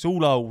old. It's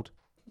all old.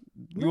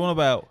 What you on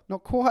about?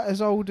 Not quite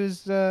as old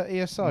as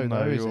ESO,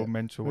 No, though, is you're it?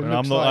 mental. It And I'm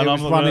looks not. like And it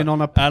I'm was not running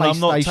on a PlayStation And I'm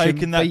not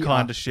taking that Vita.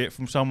 kind of shit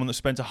from someone that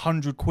spent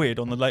 £100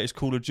 on the latest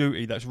Call of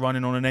Duty that's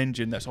running on an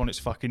engine that's on its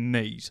fucking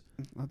knees.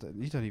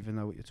 You don't even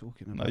know what you're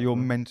talking about. No, you're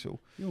bro.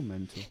 mental. You're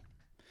mental.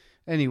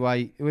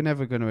 Anyway, we're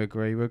never going to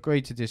agree. We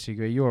agree to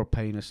disagree. You're a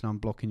penis and I'm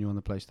blocking you on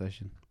the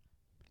PlayStation.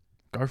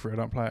 Go for it. I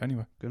don't play it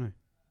anyway. Gonna.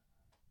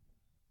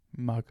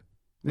 Mug.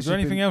 This Was there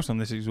has anything been- else on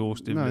this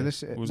exhaustive? No, list?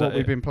 this is Was what that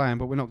we've it? been playing,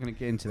 but we're not going to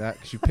get into that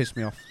because you pissed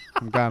me off.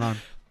 I'm going home.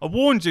 I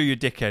warned you, you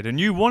dickhead, and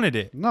you wanted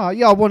it. No,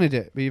 yeah, I wanted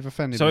it, but you've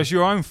offended So me. it's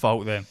your own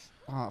fault then.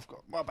 Oh, I've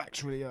got my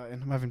back's really hurting.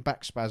 I'm having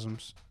back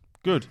spasms.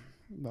 Good.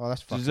 Oh,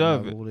 that's fucking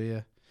Deserve low order,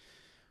 yeah.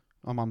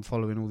 I'm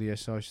unfollowing all the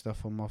SO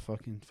stuff on my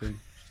fucking thing.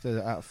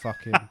 Just out of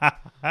fucking.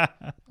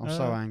 I'm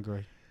so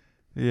angry.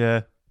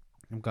 Yeah.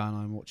 I'm going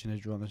home watching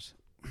Edge Runners.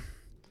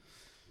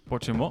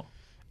 Watching what?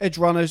 Edge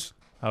Runners.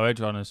 Oh, Edge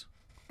Runners.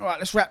 All right,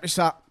 let's wrap this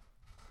up.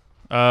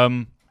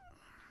 Yeah.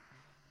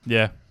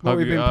 What Hope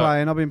we've you- been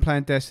playing, I've been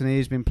playing Destiny.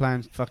 He's been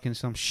playing fucking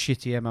some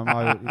shitty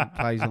MMO that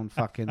he plays on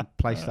fucking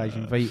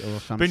PlayStation Vita or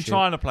something. Been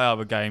trying to play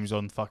other games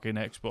on fucking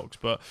Xbox,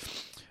 but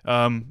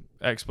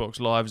Xbox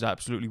Live's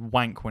absolutely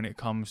wank when it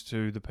comes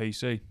to the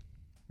PC.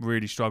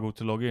 Really struggled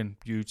to log in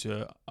due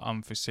to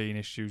unforeseen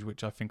issues,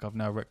 which I think I've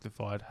now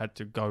rectified. Had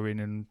to go in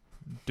and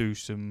do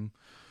some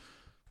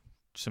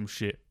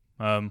shit.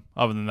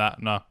 Other than that,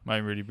 no, I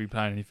ain't really be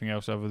playing anything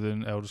else other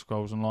than Elder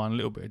Scrolls Online, a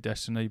little bit of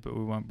Destiny, but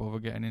we won't bother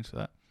getting into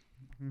that.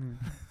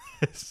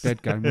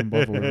 Dead game, wouldn't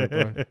bother with it,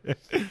 bro.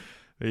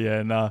 But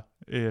yeah, no,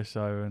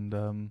 ESO,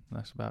 and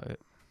that's about it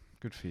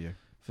Good for you.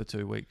 for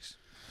 2 weeks.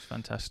 It's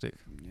fantastic.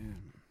 Yeah.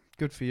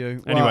 Good for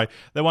you. Anyway,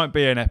 there won't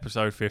be an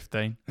episode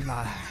 15.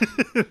 Nah.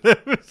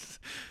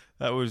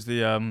 that was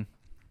the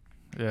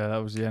that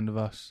was the end of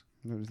us.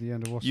 That was the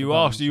end of what's You the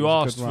asked Balance. It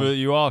was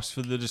a good run.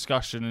 for the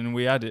discussion, and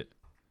we had it.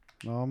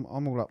 No,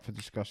 I'm all up for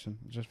discussion.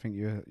 I just think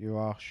you're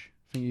harsh.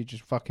 I think you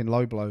just fucking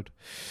low blowed.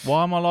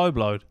 Why am I low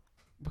blowed?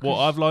 What,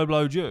 I've low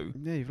blowed you?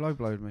 Yeah, you've low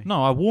blowed me.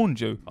 No, I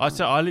warned you. I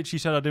literally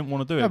said I didn't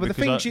want to do it. No, but the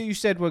because things you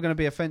said were going to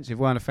be offensive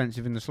weren't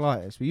offensive in the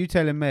slightest. But you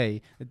telling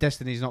me that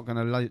Destiny's not going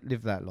to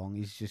live that long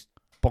is just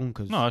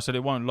bonkers. No, I said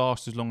it won't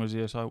last as long as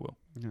ESO will.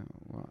 Yeah,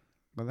 right.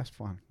 Well, that's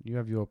fine. You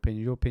have your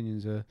opinion. Your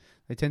opinions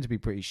they tend to be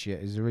pretty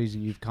shit. Is the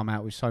reason you've come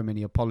out with so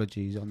many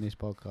apologies on this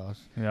podcast.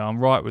 Yeah, I'm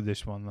right with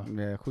this one though.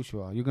 Yeah, of course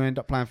you are. You're going to end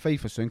up playing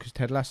FIFA soon because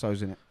Ted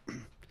Lasso's in it.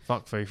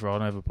 Fuck FIFA, I'll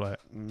never play it.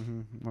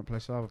 Might play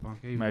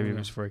Cyberpunk either. Maybe will if ya?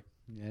 it's free.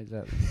 Yeah,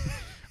 exactly.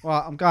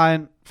 Right, I'm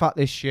going. Fuck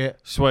this shit.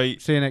 Sweet.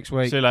 See you next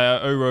week. See you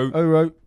later. Uru. Oro.